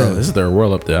 Third Yeah. world. This is third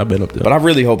world up there. I've been up there. But I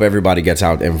really hope everybody gets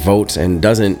out and votes and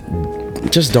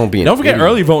don't be. Don't forget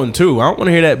early voting too. I don't want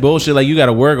to hear that bullshit like you got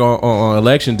to work on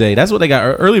election day. That's what they got.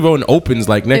 Early voting opens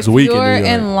like next If week. you're in New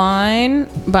York. in line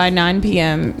by 9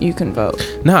 p.m., you can vote.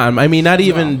 Nah, I mean not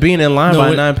even being in line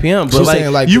by 9 p.m. But She's like,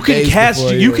 saying, like, you the can days cast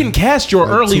before, you yeah. can cast your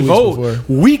Like early 2 weeks vote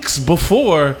before. weeks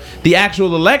before the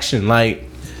actual election. Like,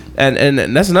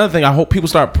 and that's another thing. I hope people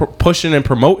start pushing and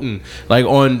promoting, like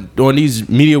on these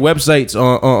media websites,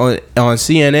 on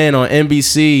CNN, on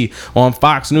NBC, on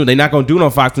Fox News. They're not gonna do it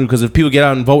on Fox News because if people get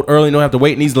out and vote early and don't have to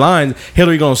wait in these lines,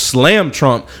 Hillary gonna slam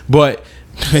Trump. But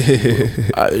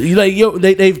they've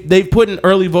put in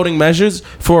early voting measures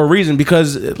for a reason,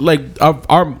 because like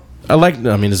our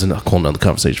this is a whole nother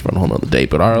conversation for a whole nother day,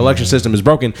 but our election system is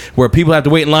broken where people have to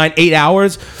wait in line 8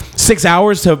 hours, 6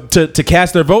 hours to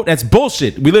cast their vote. That's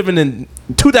bullshit. We live in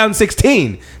 2016. You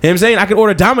know what I'm saying? I can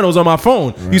order Domino's on my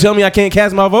phone. Right. You tell me I can't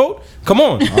cast my vote? Come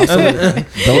on. They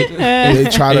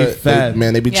try to,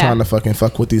 they be Yeah. trying to fucking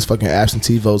fuck with these fucking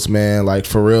absentee votes, man. Like,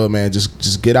 for real, man.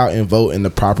 Just get out and vote in the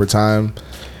proper time,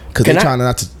 because they're trying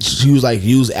not to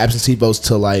use absentee votes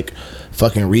to like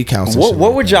fucking recounts.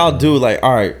 What would y'all do? Like,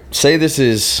 all right, say this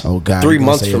is 3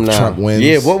 months from now. Trump wins.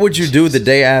 Yeah, what would you do the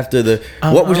day after the?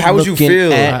 How would you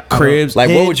feel? Cribs, like,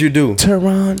 what would you do?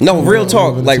 Toronto. No, real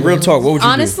talk. Like, real talk. What would you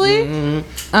Honestly,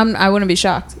 I wouldn't be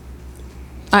shocked.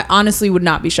 I honestly would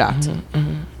not be shocked. do?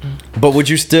 But would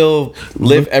you still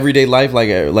live everyday life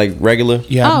like regular?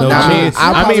 Yeah, Oh, no no. chance.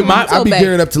 I'd be Bay.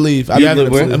 gearing up to leave. You have no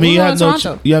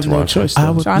Toronto. choice. I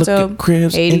would Toronto, look at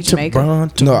cribs Haiti, in Jamaica.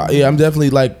 Toronto. No, yeah, I'm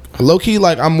definitely like low key.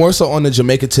 Like, I'm more so on the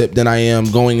Jamaica tip than I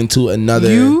am going into another.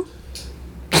 You?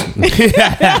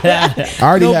 I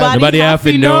already have. Nobody have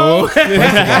to know.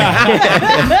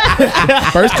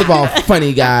 First of all,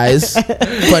 funny guys.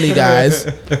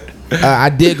 I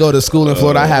did go to school in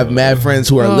Florida. I have mad friends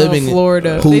who are living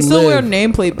Florida. Who They still wear live-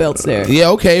 nameplate belts there. Yeah,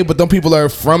 okay, but them people are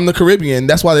from the Caribbean.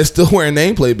 That's why they're still wearing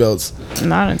nameplate belts.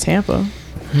 Not in Tampa.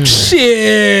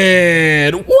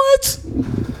 Shit. What?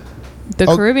 The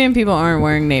Oh. Caribbean people aren't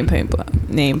wearing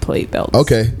nameplate belts.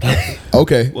 Okay.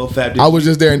 Okay. Well, Fab, I was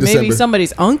just there in December. Maybe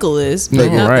somebody's uncle is. but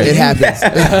Nigga, not right. It happens.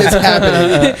 It's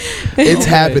happening. It's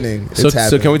happening. It's So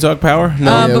happening. can we talk power?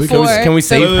 No. Yeah, we before, Can we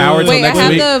save power till wait, I next have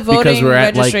week? the Because voting we're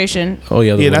at registration. like. Oh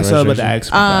yeah. The yeah, voting that's what I was about to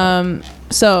registration.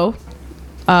 ask. So,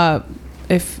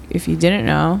 if you didn't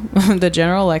know, the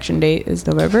general election date is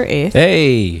November 8th.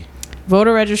 Hey.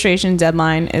 Voter registration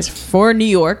deadline is for New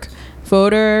York.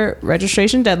 Voter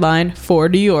registration deadline for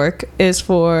New York is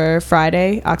for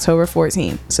Friday, October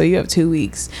 14th. So you have 2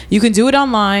 weeks. You can do it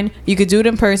online. You could do it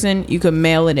in person. You could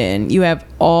mail it in. You have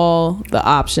all the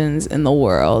options in the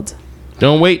world.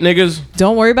 Don't wait, niggas.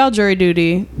 Don't worry about jury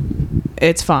duty.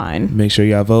 It's fine. Make sure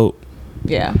y'all vote.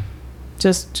 Yeah.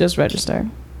 Just register.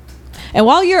 And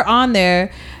while you're on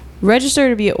there, register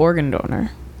to be an organ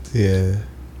donor. Yeah.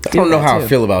 I don't know that how too. I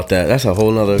feel about that. That's a whole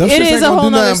nother. Them It shits is ain't a gonna whole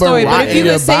do nother nothing but story. But rot if you in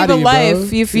your could save a body, life,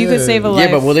 bro. if you could save a life.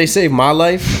 Yeah, but will they save my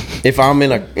life if I'm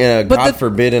in a But God the-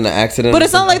 forbid in an accident? But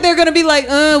it's not like they're gonna be like,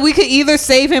 we could either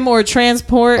save him or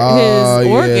transport his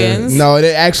organs. No, it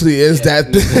actually is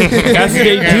that. That's what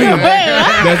they do.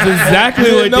 That's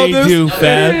exactly what know they this? do,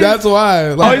 Fab. That's why.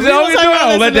 Oh, Like, he's always doing.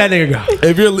 Oh, let that nigga go.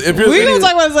 if you're, We're gonna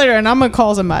talk about this later, and I'm gonna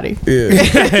call somebody.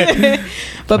 yeah.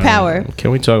 But power.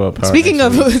 Can we talk about power? Speaking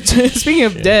next of week? speaking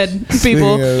of dead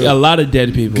people, A lot of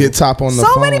dead people. Get top on the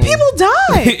so phone. many people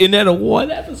died. in that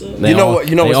one episode. They You know all- what-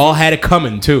 you know they what's- all had it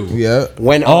coming too. Yeah.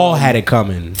 when All had it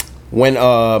coming. when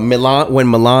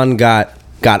Milan got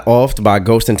offed by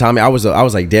Ghost and Tommy. I was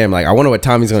like, damn, like I wonder what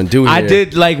Tommy's gonna do here. I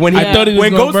did like when he I thought he was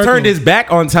when gonna Ghost murk turned him. his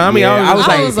back on Tommy. Yeah, I was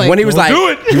I was like, when he was "Don't like, do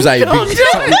it. he was like,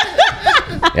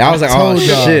 yeah, I was like, oh Told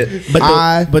y'all. shit.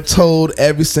 But told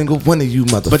every single one of you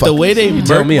motherfuckers. But the way they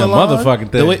tell murked me a Milan,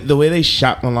 motherfucking thing. The way they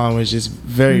shot Milan was just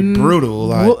very brutal.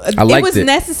 Like, Well, I liked it was it.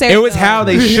 necessary. It was though. how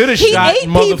they should have He shot ate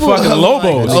people. motherfucking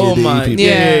Lobo. oh my,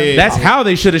 Yeah. That's how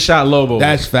they should have shot Lobo.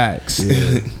 that's facts.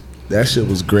 that shit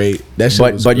was great. That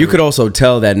shit was But you great. could also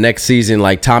tell that next season,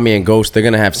 like Tommy and Ghost, they're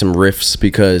gonna have some rifts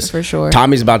because For sure.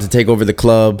 Tommy's about to take over the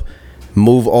club,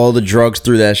 move all the drugs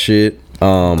through that shit.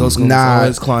 Those Nah. all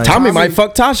his clients. Tommy might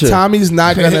fuck Tasha. Tommy's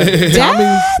not gonna.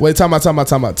 Wait, time out.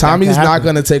 Tommy's not happen.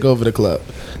 gonna take over the club.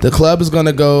 The club is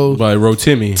gonna go by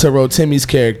Rotimi. to Rotimi's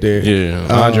character. Yeah,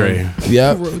 Andre.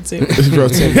 Yep. Rotimi.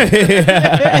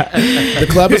 The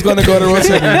club is gonna go to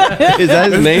Rotimi. Is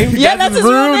that his name? Yeah, that's his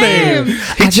real name.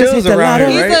 He chills around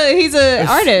here, right? He's a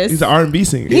artist. He's an R&B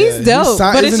singer. He's dope. He's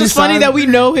but it's isn't he just funny signed- that we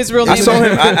know his real name. I saw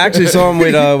him. I actually saw him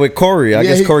with Corey. I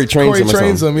guess Corey trains him.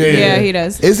 Or something. Yeah, Yeah, he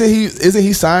does. Isn't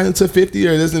he signed to 50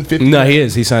 or isn't 50? No, he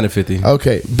is. He signed at 50.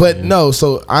 Okay, but no.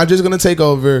 So Andre's gonna take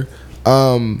over.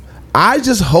 I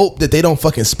just hope that they don't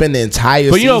fucking spend the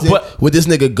entire But you know, season but- with this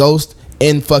nigga Ghost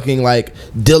and fucking like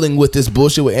dealing with this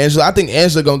bullshit with Angela. I think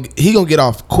Angela gonna get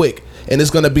off quick, and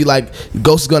it's gonna be like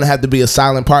Ghost is gonna have to be a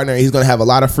silent partner, and he's gonna have a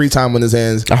lot of free time on his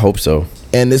hands, I hope so.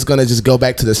 and it's gonna just go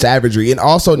back to the savagery. And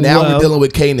also now Well, we're dealing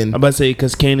with I'm Kanan. about to say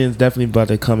because Kanan's definitely about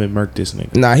to come and murk this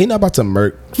nigga. Nah, he not about to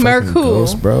murk Murk fucking who?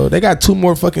 Ghost, bro. They got 2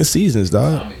 more fucking seasons,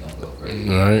 dog. All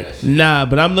right. Nah,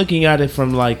 but I'm looking at it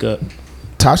from like a.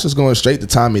 Tasha's going straight to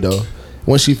Tommy though.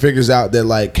 When she figures out that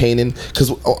like Kanan, because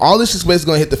all this is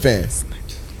basically gonna hit the fan.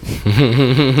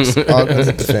 It's all gonna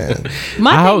hit the fan.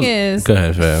 My I thing hope- is, Go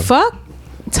ahead, Fab. fuck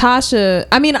Tasha.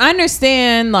 I mean, I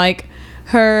understand like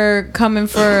her coming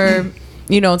for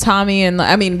Tommy, and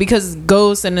I mean because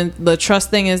Ghost and the trust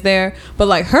thing is there, but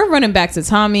like her running back to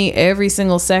Tommy every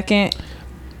single second.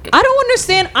 I don't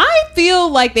understand. I feel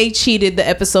like they cheated the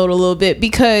episode a little bit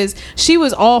because she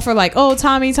was all for like, oh,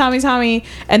 Tommy,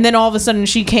 and then all of a sudden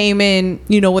she came in,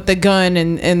 with the gun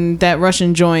and that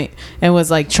Russian joint and was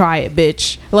like, try it,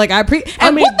 bitch. Like what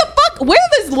the fuck? Where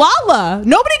is Lala?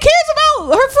 Nobody cares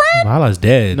about her friend. Lala's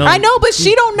dead. No. I know, but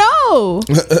she don't know.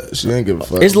 She ain't give a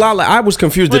fuck. It's Lala. I was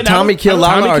confused. Did Wait, Tommy kill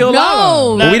Lala? Tommy or- kill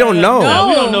No. But we don't know. No.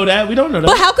 We don't know that. We don't know that.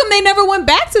 But how come they never went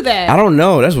back to that? I don't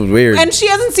know. That's what's weird. And she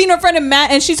hasn't seen her friend in Matt,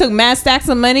 and she took mad stacks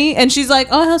of money, and she's like,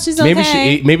 "Oh hell, she's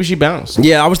okay." Maybe she bounced.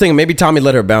 Yeah, I was thinking maybe Tommy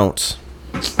let her bounce.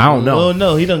 I don't know. Oh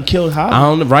no, he done killed Holly. I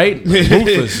don't know. Right?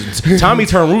 Ruthless. Tommy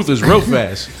turned ruthless real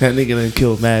fast. That nigga done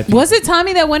killed mad people. Was it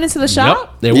Tommy that went into the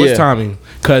shop? Yep, it was Yeah. Tommy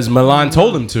because Milan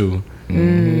told him to.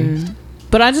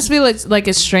 But I just feel like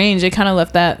it's strange. They kind of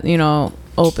left that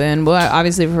open, but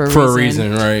obviously for a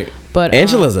reason. Right? But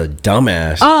Angela's a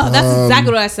dumbass. Oh, that's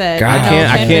exactly what I said. God.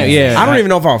 I can't. Yeah, I don't even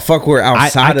know if I'll fuck with her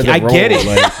outside of the I role. get it,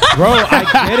 Like, bro.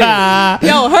 I get it.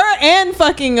 Yo, her and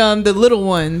fucking the little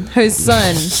one, her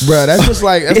son. Bro, that's just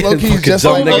like that's low key fucking just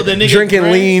dumb like nigga the nigga drinking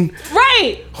Greg. lean.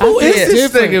 Right. Who is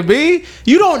this nigga, B?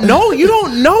 You don't know. You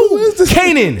don't know is this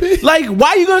Kanan. Like,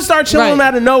 why you gonna start chilling him Right.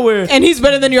 out of nowhere? And he's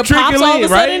better than your Drinking pops all of a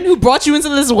lean, right? sudden, who brought you into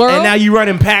this world. And now you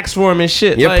running packs for him and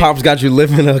shit. Your like, pops got you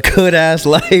living a good ass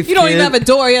life. you don't even have a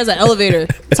door. He has an elevator.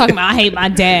 Talking about I hate my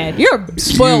dad. You're a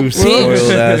spoiled spoiled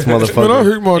bitch. ass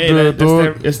motherfucker. hate my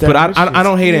Yeah, that's But I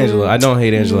don't hate Angela. I don't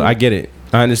hate Angela. I get it.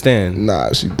 I understand.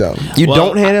 Nah, she dumb. You Well,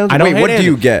 don't hate him? I don't Wait, hate what do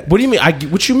Angela. you get? What do you mean?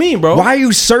 What you mean, bro? Why are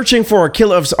you searching for a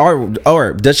killer of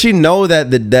or does she know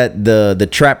that the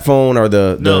trap phone or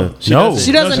the No.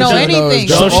 She doesn't know anything.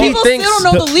 So she People thinks still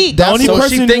don't know the leak. the only so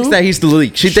she thinks that he's the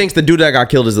leak. She thinks the dude that got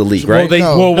killed is the leak, right?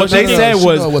 No, what no, they no, said she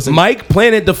know it was wasn't. Mike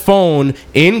planted the phone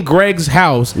in Greg's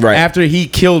house Right. after he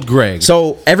killed Greg.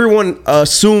 So everyone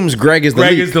assumes Greg is the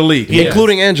Greg leak. is the leak, yeah.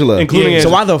 Including Angela. Including So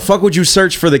Angela. why the fuck would you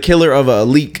search for the killer of a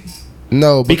leak?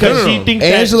 No, because she thinks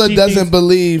that Angela she doesn't thinks-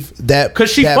 believe that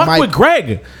Because she that fucked Mike- with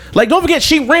Greg. Like, don't forget,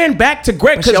 she ran back to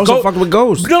Greg. But she 'cause also fucked with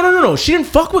Ghost. No. She didn't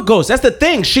fuck with Ghost. That's the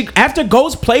thing. She after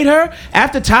Ghost played her,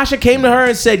 after Tasha came to her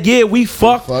and said, "Yeah, we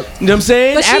fucked." You know what I'm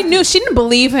saying? But she After- knew, she didn't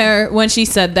believe her when she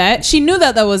said that. She knew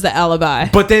that was the alibi.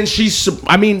 But then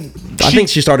I think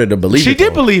she started to believe she it.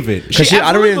 did believe it. Because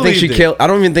I don't even think she killed. I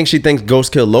don't even think she thinks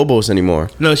Ghost killed Lobos anymore.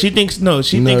 No, she thinks No, that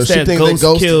she thinks that Ghost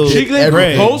Ghost killed did She think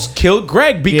everything. Ghost killed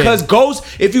Greg because Yeah. Ghost.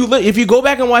 If you go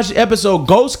back and watch the episode,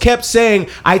 Ghost kept saying,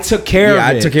 "I took care Yeah,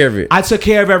 of it. I took care of it. I took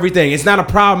care of everything. It's not a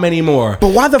problem anymore." But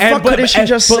why the fuck couldn't she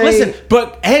just but say- listen,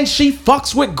 and she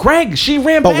fucks with Greg. She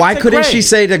ran. But back why to couldn't Greg. she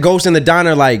say to Ghost in the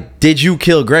diner like, "Did you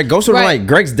kill Greg?" Ghost would have Right. like,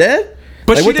 "Greg's dead."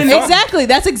 But Like, she what the didn't. fuck? Exactly.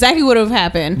 That's exactly what would have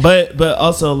happened. But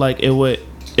also like it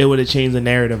would have changed the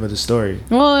narrative of the story.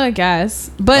 Well, I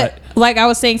guess. But like I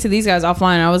was saying to these guys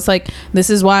offline, I was like, this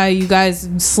is why you guys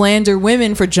slander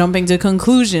women for jumping to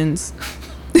conclusions.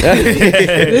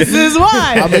 This is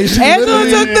why. I mean, she Angela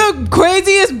literally- took the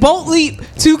craziest bolt leap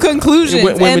to conclusions.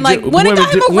 And like when it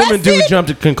got him women do arrested, jump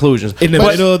to conclusions In the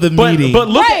middle of the meeting. But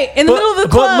look, Right, in the middle of the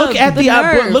But club, look at the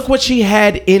nerve. but look what she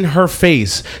had in her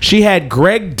face. She had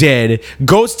Greg dead.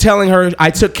 Ghost telling her, "I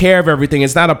took care of everything.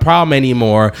 It's not a problem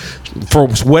anymore." For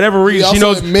whatever reason, she also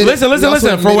knows. admitted- Listen. he also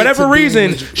For admitted whatever to being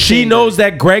reason, with she Greg. knows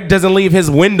that Greg doesn't leave his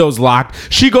windows locked.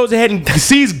 She goes ahead and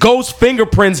sees Ghost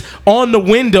fingerprints on the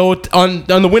window on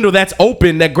the window that's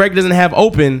open that Greg doesn't have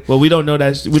open. Well, we don't know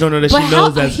that. We don't know that but she how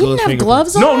knows that's he didn't Ghost have fingerprint.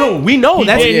 gloves on? No, we know He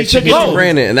that's did. He took it Bro, to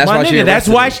ran it, and that's my why she nigga, that's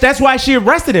arrested why she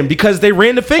arrested him because they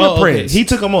ran the Oh, okay. fingerprints. He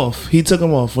took him off. He took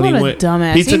him off when What he a went.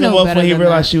 dumbass. He He took him know off better when he than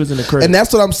realized that. she was in the crib. And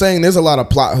that's what I'm saying. There's a lot of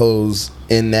plot holes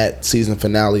in that season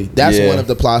finale. That's Yeah. one of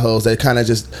the plot holes that kind of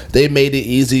just they made it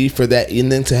easy for that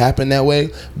ending to happen that way.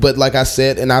 But like I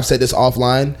said, and I've said this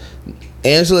offline,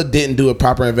 Angela didn't do a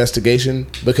proper investigation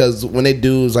because when they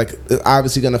do, it's like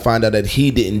obviously gonna find out that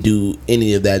he didn't do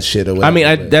any of that shit or whatever.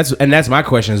 I mean, that's my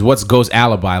question is what's Ghost's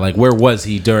alibi? Like, where was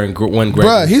he during when Greg?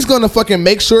 bruh, he's gonna fucking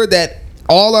make sure that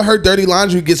all of her dirty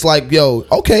laundry gets like, yo,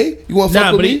 okay, you want to fuck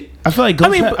Nah, with but me? I feel like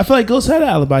Ghost. I feel like Ghost had an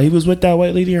alibi. He was with that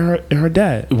white lady and her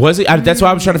dad. Was he? That's why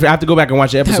I was trying to. I have to go back and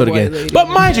watch the episode white again. lady. But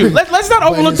mind you, let's not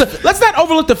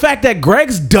overlook the fact that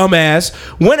Greg's dumbass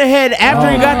went ahead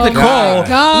after he got the call,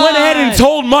 God. went ahead and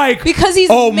told Mike Because he's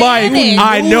 "Oh, Mike, manic.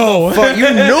 I know." Fuck, you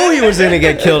knew he was gonna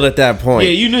get killed at that point.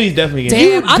 Yeah, you knew he's definitely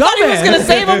getting. Damn, I thought he was dumbass. gonna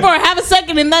save him for a half a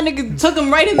second, and that nigga took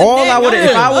him right in the All neck. I would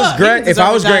if I was Look, Greg, he if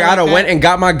I was deserves Greg, to die I'd have like went that. and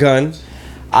got my gun.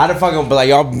 I'd have fucking be like,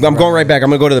 y'all, I'm going right back. I'm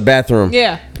gonna go to the bathroom.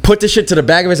 Yeah. Put the shit to the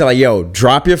back of his head, like, yo,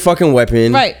 drop your fucking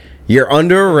weapon. Right. You're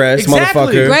under arrest, Exactly.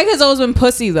 motherfucker. Greg has always been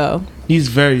pussy though. He's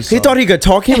very. He Soft. thought he could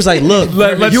talk. He was like, look,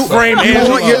 Let's frame you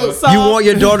Angela. want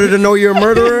your daughter to know you're a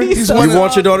murderer? You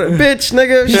want your daughter, bitch,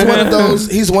 nigga. He's one of those.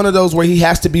 He's one of those where he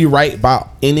has to be right by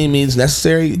any means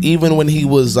necessary. Even when he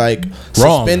was like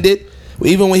Wrong. suspended,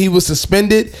 even when he was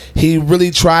suspended, he really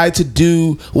tried to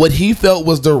do what he felt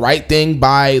was the right thing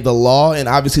by the law. And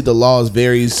obviously, the laws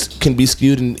can be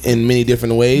skewed in many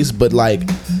different ways. But like,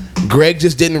 Greg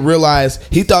just didn't realize.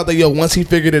 He thought that once he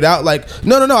figured it out, like,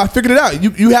 no, I figured it out.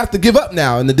 You have to give up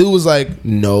now. And the dude was like,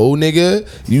 no, nigga,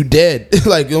 you dead.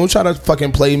 Like, don't try to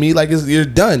fucking play me. Like, you're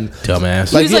done. Dumbass.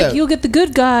 He Like, was yeah. like, "You'll get the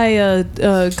good guy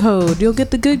code. You'll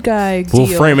get the good guy We'll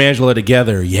deal." frame Angela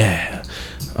together. Yeah.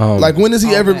 Like, when has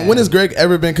he ever? man. When has Greg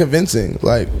ever been convincing?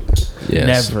 Like,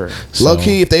 Yes. Never. low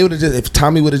key, if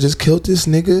Tommy would have just killed this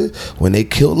nigga when they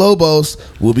killed Lobos,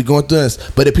 we'll be going through this.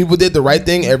 But if people did the right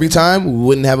thing every time, we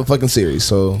wouldn't have a fucking series.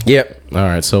 So Yep. All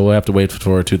right, so we'll have to wait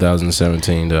for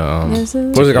 2017 to When's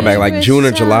it come back? Like June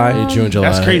or July? June, July.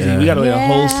 That's crazy. yeah. We gotta wait a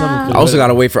whole summer. For I also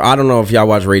gotta wait for. I don't know if y'all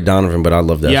watch Ray Donovan, but I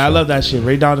love that. Yeah, I show. love that shit.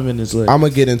 Ray Donovan is lit. I'm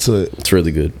gonna get into it. It's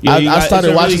really good. Yeah, I started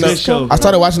it's a watching really the good show. I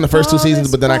started watching the first 2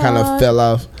 seasons, but then I kind of fell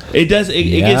off. It does. It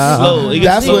Yeah. gets slow. It gets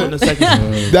That's slow what- in the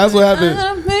second. That's what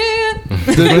happened.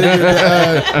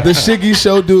 The Shiggy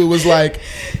show dude was like,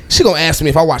 she gonna ask me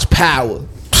if I watch Power.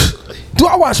 Do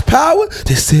I watch Power?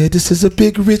 They said this is a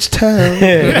big rich town.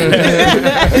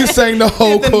 He sang the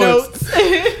whole chorus.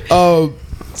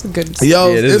 It's a good. Yo,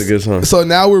 Yeah, it is a it's- good song. So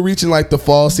now we're reaching like the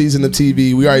fall season of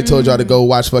TV. We already told y'all to go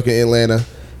watch fucking Atlanta.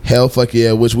 Hell fuck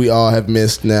yeah, which we all have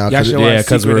missed now. Y'all should Yeah, watch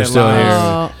because Secret we're and still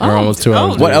Lies. here. We're almost 2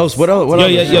 hours. What else? What else? What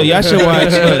Yo, else? y'all should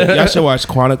watch. Y'all should watch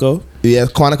Quantico. Yeah,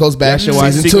 Quantico's back. should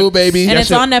watch Season Secret- 2, baby. and y'all it's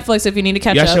should- on Netflix if you need to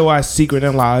catch Y'all should up. watch Secret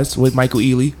and Lies with Michael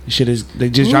Ealy. Shit is.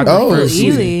 They just dropped the Oh, first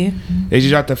season. Really? They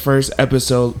just dropped the first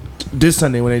episode this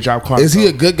Sunday when they dropped Quantico. Is he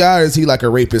a good guy or is he like a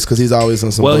rapist? Because he's always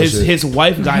on some Well, bullshit. his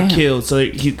wife got killed, so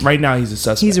right now he's a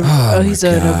suspect. He's he's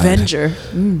an Avenger.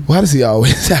 Why does he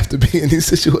always have to be in these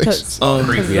situations?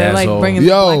 Creepy They're like asshole. bringing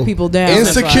Yo, black people down.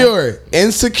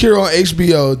 Insecure on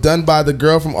HBO, done by the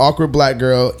girl from Awkward Black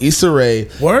Girl, Issa Rae.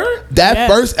 Word. That Yeah.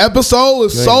 first episode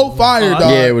was so fire, dog.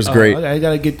 Yeah, it was great. Okay, I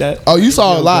gotta get that. Oh, you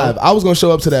saw it live. I was gonna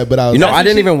show up to that, but I was. You know, I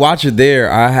didn't even watch it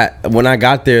there. I had when I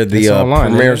got there, the It's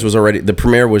online, premieres isn't it? the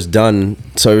premiere was done,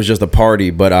 so it was just a party.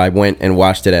 But I went and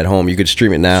watched it at home. You could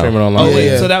stream it now. Stream it Oh online. wait,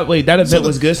 yeah. so that event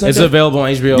was good. It's Sunday? available on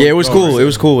HBO. Yeah, it was cool. It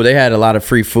was cool. They had a lot of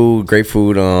free food, great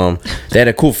food. They had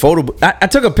a cool photo. I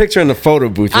took a picture in the photo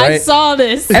booth. Right? I saw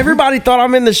this. Everybody thought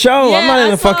I'm in the show. Yeah, I'm not in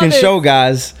I the saw fucking this. show,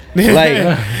 guys.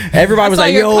 Like everybody was saw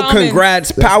like, your "Yo, comments.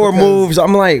 congrats, power because- moves."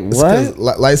 I'm like, "What?"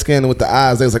 Light skin with the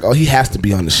eyes. They was like, oh, he has to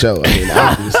be on the show. I mean,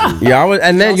 obviously. Yeah, I was.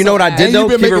 And then you know what I did And though? you've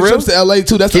been Keep it making real. trips to LA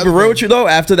too. That's Keep it the other real thing. with you though.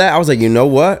 After that, I was like, you know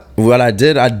what? What I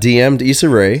did, I DM'd Issa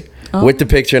Rae with the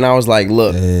picture, and I was like,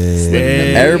 look,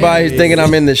 everybody's thinking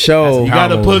I'm in the show. You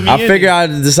gotta put me I in figured it. I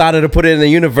decided to put it in the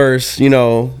universe. You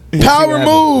know, Power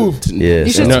move. yeah.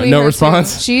 You so- should No- tweet no her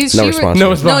response? Too. She's No she response. No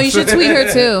No, response. you should tweet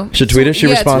her too. Should tweet her? She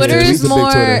yeah, responds to Twitter it. She's is a big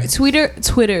more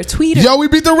Twitter. Yo, we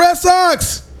beat the Red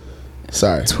Sox.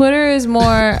 Sorry. Twitter is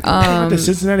more The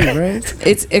Cincinnati Reds.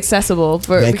 it's accessible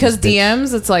for Yankees, because bitch.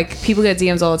 DMs. It's like people get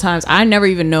DMs all the time. I never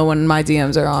even know when my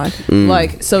DMs are on.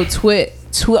 Like so,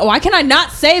 why can I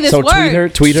not say this So word? tweet her?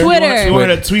 Twitter. You want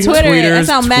her to tweet her? Twitter. That Tweeters,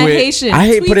 sound mad twit. Haitian. I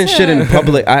hate Tweet putting shit her. in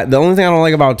public. The only thing I don't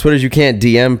like about Twitter is you can't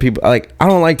DM people. Like I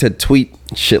don't like to tweet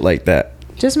shit like that.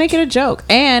 Just make it a joke.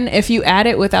 And if you add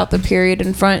it without the period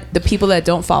in front, the people that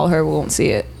don't follow her won't see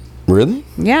it. Really?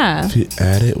 Yeah. If you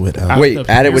add it without. Wait, the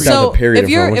add it period. without So the period. if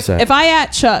you're What's that? if I at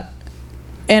Chuck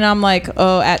and I'm like,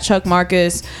 oh, at Chuck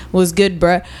Marcus was good,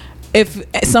 bruh. If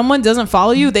someone doesn't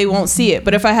follow you, they won't see it.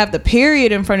 But if I have the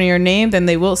period in front of your name, then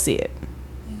they will see it.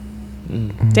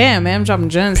 Damn, man, I'm dropping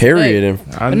gems. Period.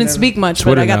 today. I didn't speak much,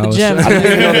 Twitter but I got knowledge. the gems.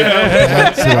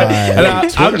 That's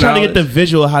right. I'm trying to get the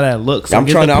visual of how that looks. I'm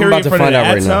is trying the to- I'm period about to in front find of out the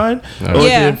right at sign, or is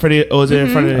Yeah. it in front of, or is it in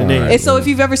front of the name? It's so if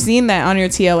you've ever seen that on your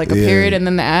TL, like a Yeah. period and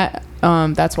then the at,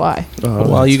 that's why.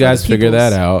 While you guys figure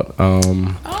peoples. that out,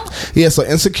 Yeah, so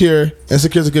Insecure's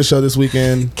a good show this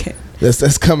weekend. Okay.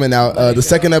 That's coming out. The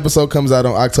second episode comes out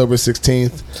on October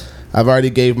 16th. I've already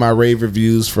gave my rave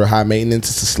reviews for High Maintenance.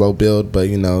 It's a slow build, but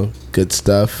you know, good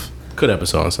stuff. good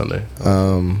episode on Sunday.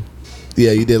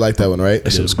 Yeah, you did like that one, right?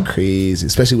 That shit was crazy,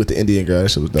 especially with the Indian girl. That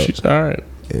shit was dope. She's all right.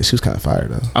 Yeah, she was kind of fire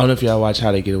though. I don't know if y'all watch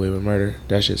How They Get Away with Murder.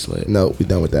 That shit's lit. No, we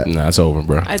done with that. Nah, it's over,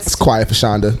 bro. It's quiet for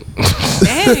Shonda.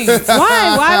 Dang.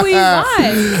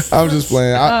 Why? I'm just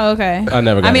playing. Oh, okay. I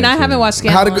never got I mean, I into haven't it. watched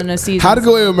How to Scandal in a season. How to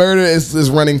Go Away with Murder is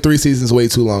running 3 seasons way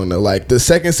too long though. Like the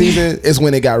second season is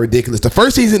when it got ridiculous. The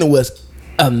first season it was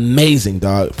amazing,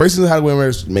 dog. First season of How to Go Away with Murder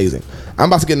is amazing. I'm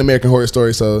about to get an American Horror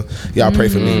Story, so y'all pray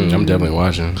for me. I'm definitely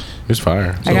watching. It's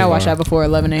fire. I gotta watch that before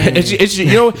 11 a.m. It's you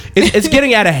know it's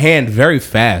getting out of hand very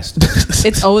fast.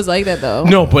 It's always like that though.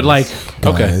 No, but like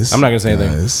okay, Guys, I'm not gonna say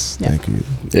anything. guys, thank you.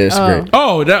 Yeah, it's great.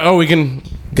 Oh, we can.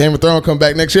 Game of Thrones come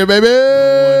back next year, baby.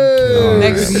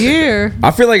 Next year.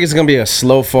 I feel like it's gonna be a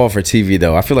slow fall for TV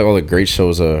though. I feel like all the great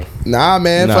shows are. Nah,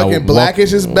 man. Nah, Fucking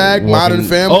Blackish is back. Modern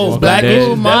Family Oh, is Black back. is Ooh,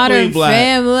 definitely Modern black.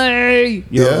 Family.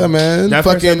 Yeah, man. That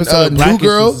first Fucking episode of New Blackish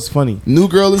Girl. is funny. New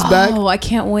Girl is back. Oh, I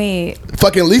can't wait.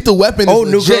 Fucking Lethal Weapon Oh,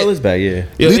 is New legit. Girl is back. Yeah.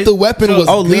 Yo, Lethal Weapon was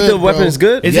Oh, good, Lethal bro. Weapon is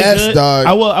good. Is Yes, it good? dog.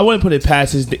 I wouldn't put it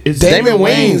past. It's Damon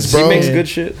Wayans, bro. He makes good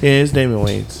shit. Yeah, it's Damon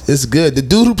Wayans. It's good. The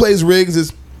dude who plays Riggs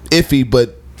is iffy,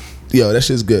 but yo, that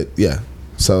shit's good. Yeah.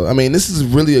 So I mean, this is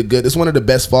really a good. It's one of the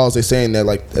best falls they're saying that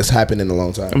like that's happened in a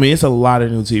long time, I mean, it's a lot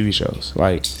of new TV shows.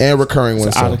 Like and recurring ones.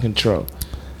 it's out So. of control.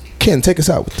 Ken, take us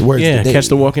out with the words. Yeah, of the day. catch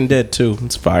The Walking Dead too.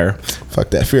 It's fire.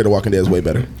 Fuck that. Fear the Walking Dead is way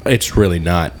better. It's really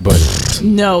not, but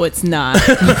No, it's not.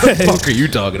 what the fuck are you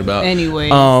talking about? Anyway.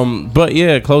 But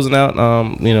yeah, closing out.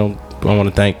 You know, I want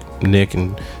to thank Nick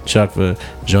and Chuck for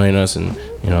joining us and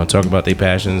talk about their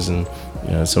passions and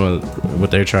some of what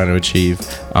they're trying to achieve.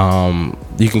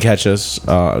 You can catch us.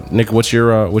 Nick, what's your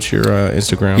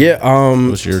Instagram? Yeah.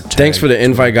 What's your Thanks tag? for the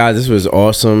invite, guys. This was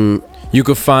awesome. You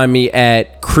can find me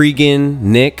at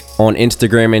Cregan Nick on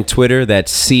Instagram and Twitter.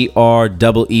 That's CREEGAN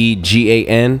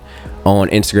on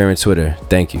Instagram and Twitter.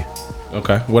 Thank you.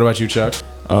 Okay. What about you, Chuck?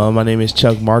 My name is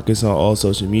Chuck Marcus on all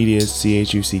social media.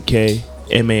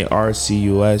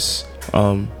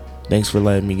 ChuckMarcus. Thanks for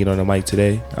letting me get on the mic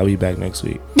today. I'll be back next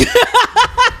week.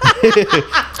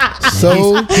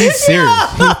 So He's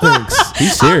serious. he thinks.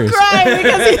 He's serious. Crying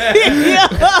because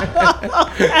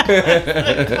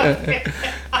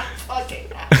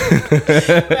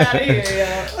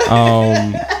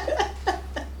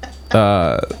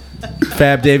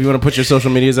Fab Dave, you want to put your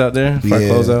social medias out there before I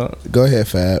close out? Go ahead,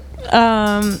 Fab.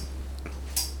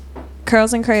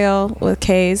 Curls and Creole with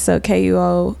K's, so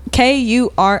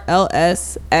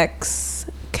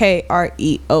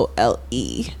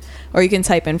KURLSXKREOLE. Or you can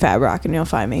type in Fab Rock and you'll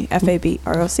find me.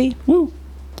 FABROC. Woo.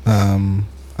 I'm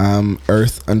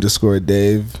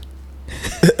Earth_Dave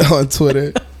on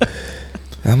Twitter.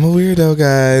 I'm a weirdo,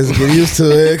 guys. Get used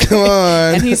to it. Come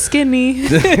on. And he's skinny.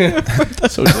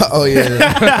 Oh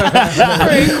yeah.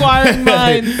 For inquiring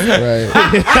minds. Right.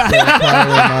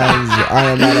 I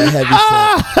am not a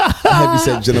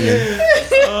heavyset gentleman.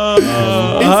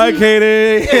 Hi,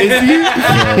 Katie.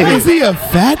 Is he a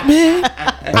fat man?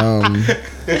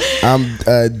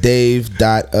 I'm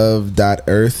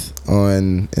Dave.of.earth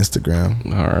on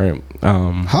Instagram. All right.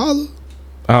 Holla.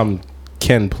 I'm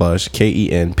Ken Plush,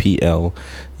 KenPlush.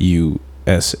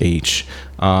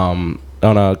 On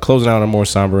closing out on a more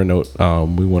somber note,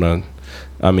 we want to.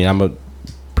 I mean, I'm a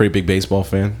pretty big baseball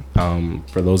fan.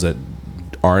 For those that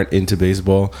aren't into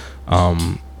baseball,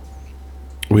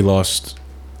 we lost.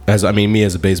 Me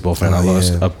as a baseball fan, I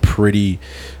lost a pretty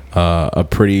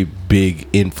big,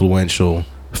 influential,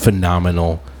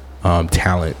 phenomenal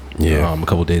talent. A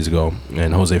couple days ago,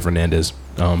 and Jose Fernandez.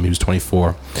 He was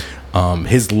 24.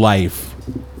 His life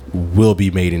will be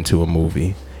made into a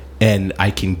movie, and I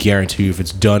can guarantee you, if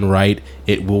it's done right,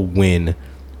 it will win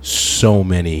so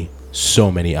many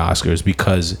Oscars,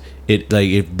 because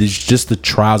if there's just the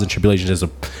trials and tribulations as a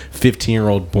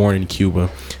 15-year-old born in Cuba,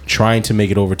 trying to make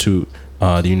it over to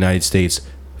the United States,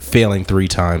 failing 3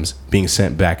 times, being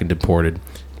sent back and deported,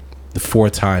 the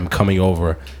 4th time coming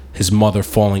over, his mother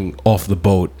falling off the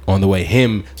boat on the way,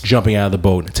 him jumping out of the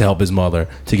boat to help his mother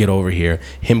to get over here,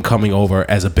 him coming over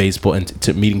as a baseball and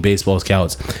to meeting baseball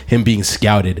scouts, him being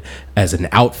scouted as an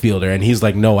outfielder, and he's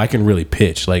like, no, I can really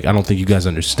pitch, like, I don't think you guys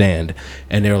understand.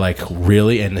 And they're like,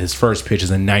 really? And his first pitch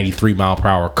is a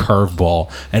 93-mile-per-hour curveball,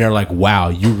 and they're like, wow,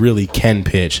 you really can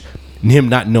pitch. And him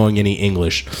not knowing any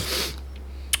English,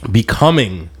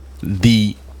 becoming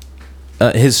his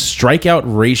strikeout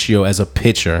ratio as a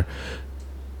pitcher,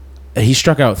 he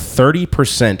struck out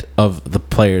 30% of the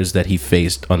players that he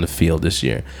faced on the field this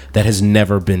year. That has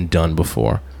never been done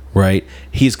before, right?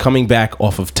 He's coming back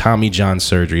off of Tommy John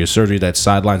surgery, a surgery that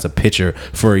sidelines a pitcher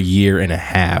for a year and a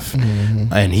half.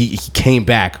 Mm-hmm. And he came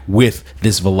back with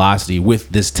this velocity, with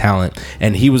this talent.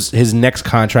 And his next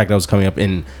contract that was coming up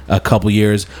in a couple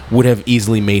years would have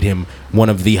easily made him one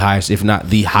of the highest, if not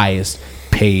the highest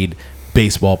paid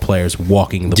baseball players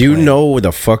walking the Do you planet. know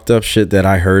the fucked up shit that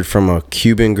I heard from a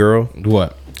Cuban girl?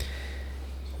 What?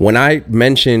 When I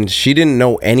mentioned she didn't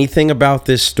know anything about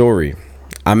this story,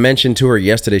 I mentioned to her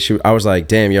yesterday, I was like,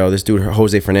 damn, yo, this dude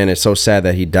Jose Fernandez, so sad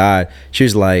that he died. She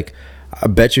was like, I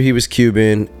bet you he was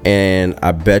Cuban, and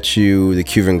I bet you the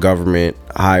Cuban government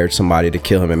hired somebody to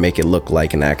kill him and make it look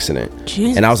like an accident.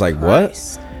 Jesus and I was like,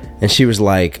 Christ. what? And she was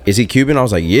like, is he Cuban? I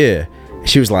was like, yeah.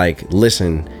 She was like,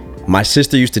 listen, my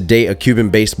sister used to date a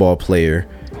Cuban baseball player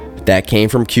that came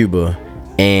from Cuba,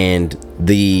 and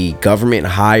the government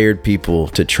hired people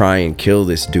to try and kill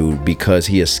this dude because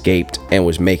he escaped and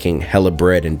was making hella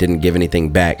bread and didn't give anything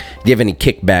back, give any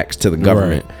kickbacks to the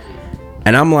government. Right.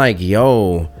 And I'm like,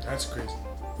 yo, that's crazy.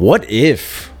 What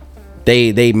if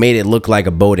they made it look like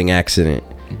a boating accident?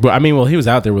 But I mean, well, he was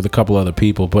out there with a couple other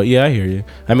people. But yeah, I hear you.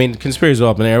 I mean, conspiracies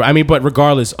all up in the air. I mean, but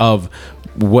regardless of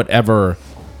whatever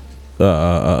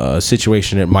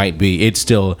situation it might be, it's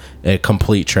still a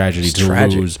complete tragedy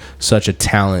lose such a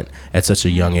talent at such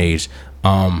a young age.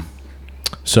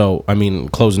 So I mean,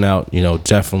 closing out,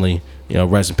 definitely,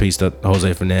 rest in peace to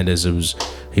Jose Fernandez.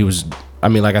 He was. I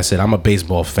mean, like I said, I'm a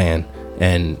baseball fan,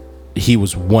 and he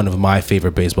was one of my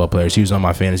favorite baseball players. He was on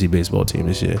my fantasy baseball team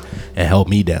this year and held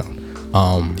me down.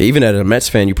 Even as a Mets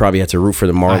fan, you probably had to root for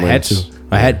the Marlins.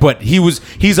 But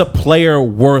he's a player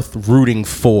worth rooting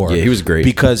for. Yeah, he was great.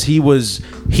 Because he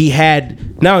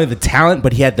had not only the talent,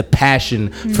 but he had the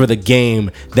passion for the game,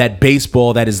 that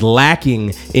baseball that is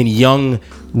lacking in young,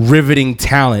 riveting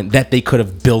talent that they could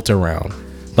have built around.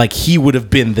 Like, he would have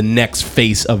been the next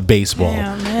face of baseball.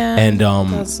 Yeah, man. And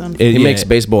It makes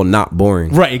baseball not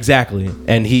boring. right, exactly.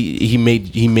 And he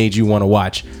made you want to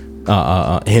watch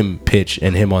him pitch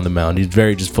and him on the mound. He's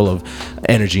very just full of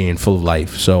energy and full of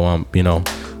life. So I'm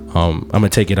gonna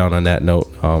take it out on that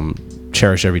note.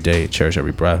 Cherish every day, cherish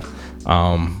every breath.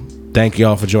 Thank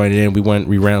y'all for joining in.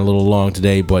 We ran a little long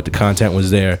today, but the content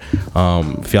was there.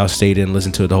 If y'all stayed in and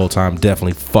listened to it the whole time,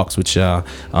 definitely fucks with y'all.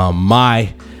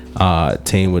 My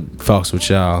team would fucks with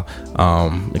y'all.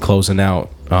 And closing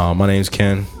out, my name's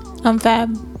Ken. I'm Fab.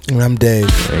 And I'm Dave.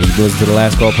 And you listened to the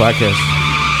Last Call podcast.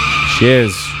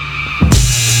 Cheers.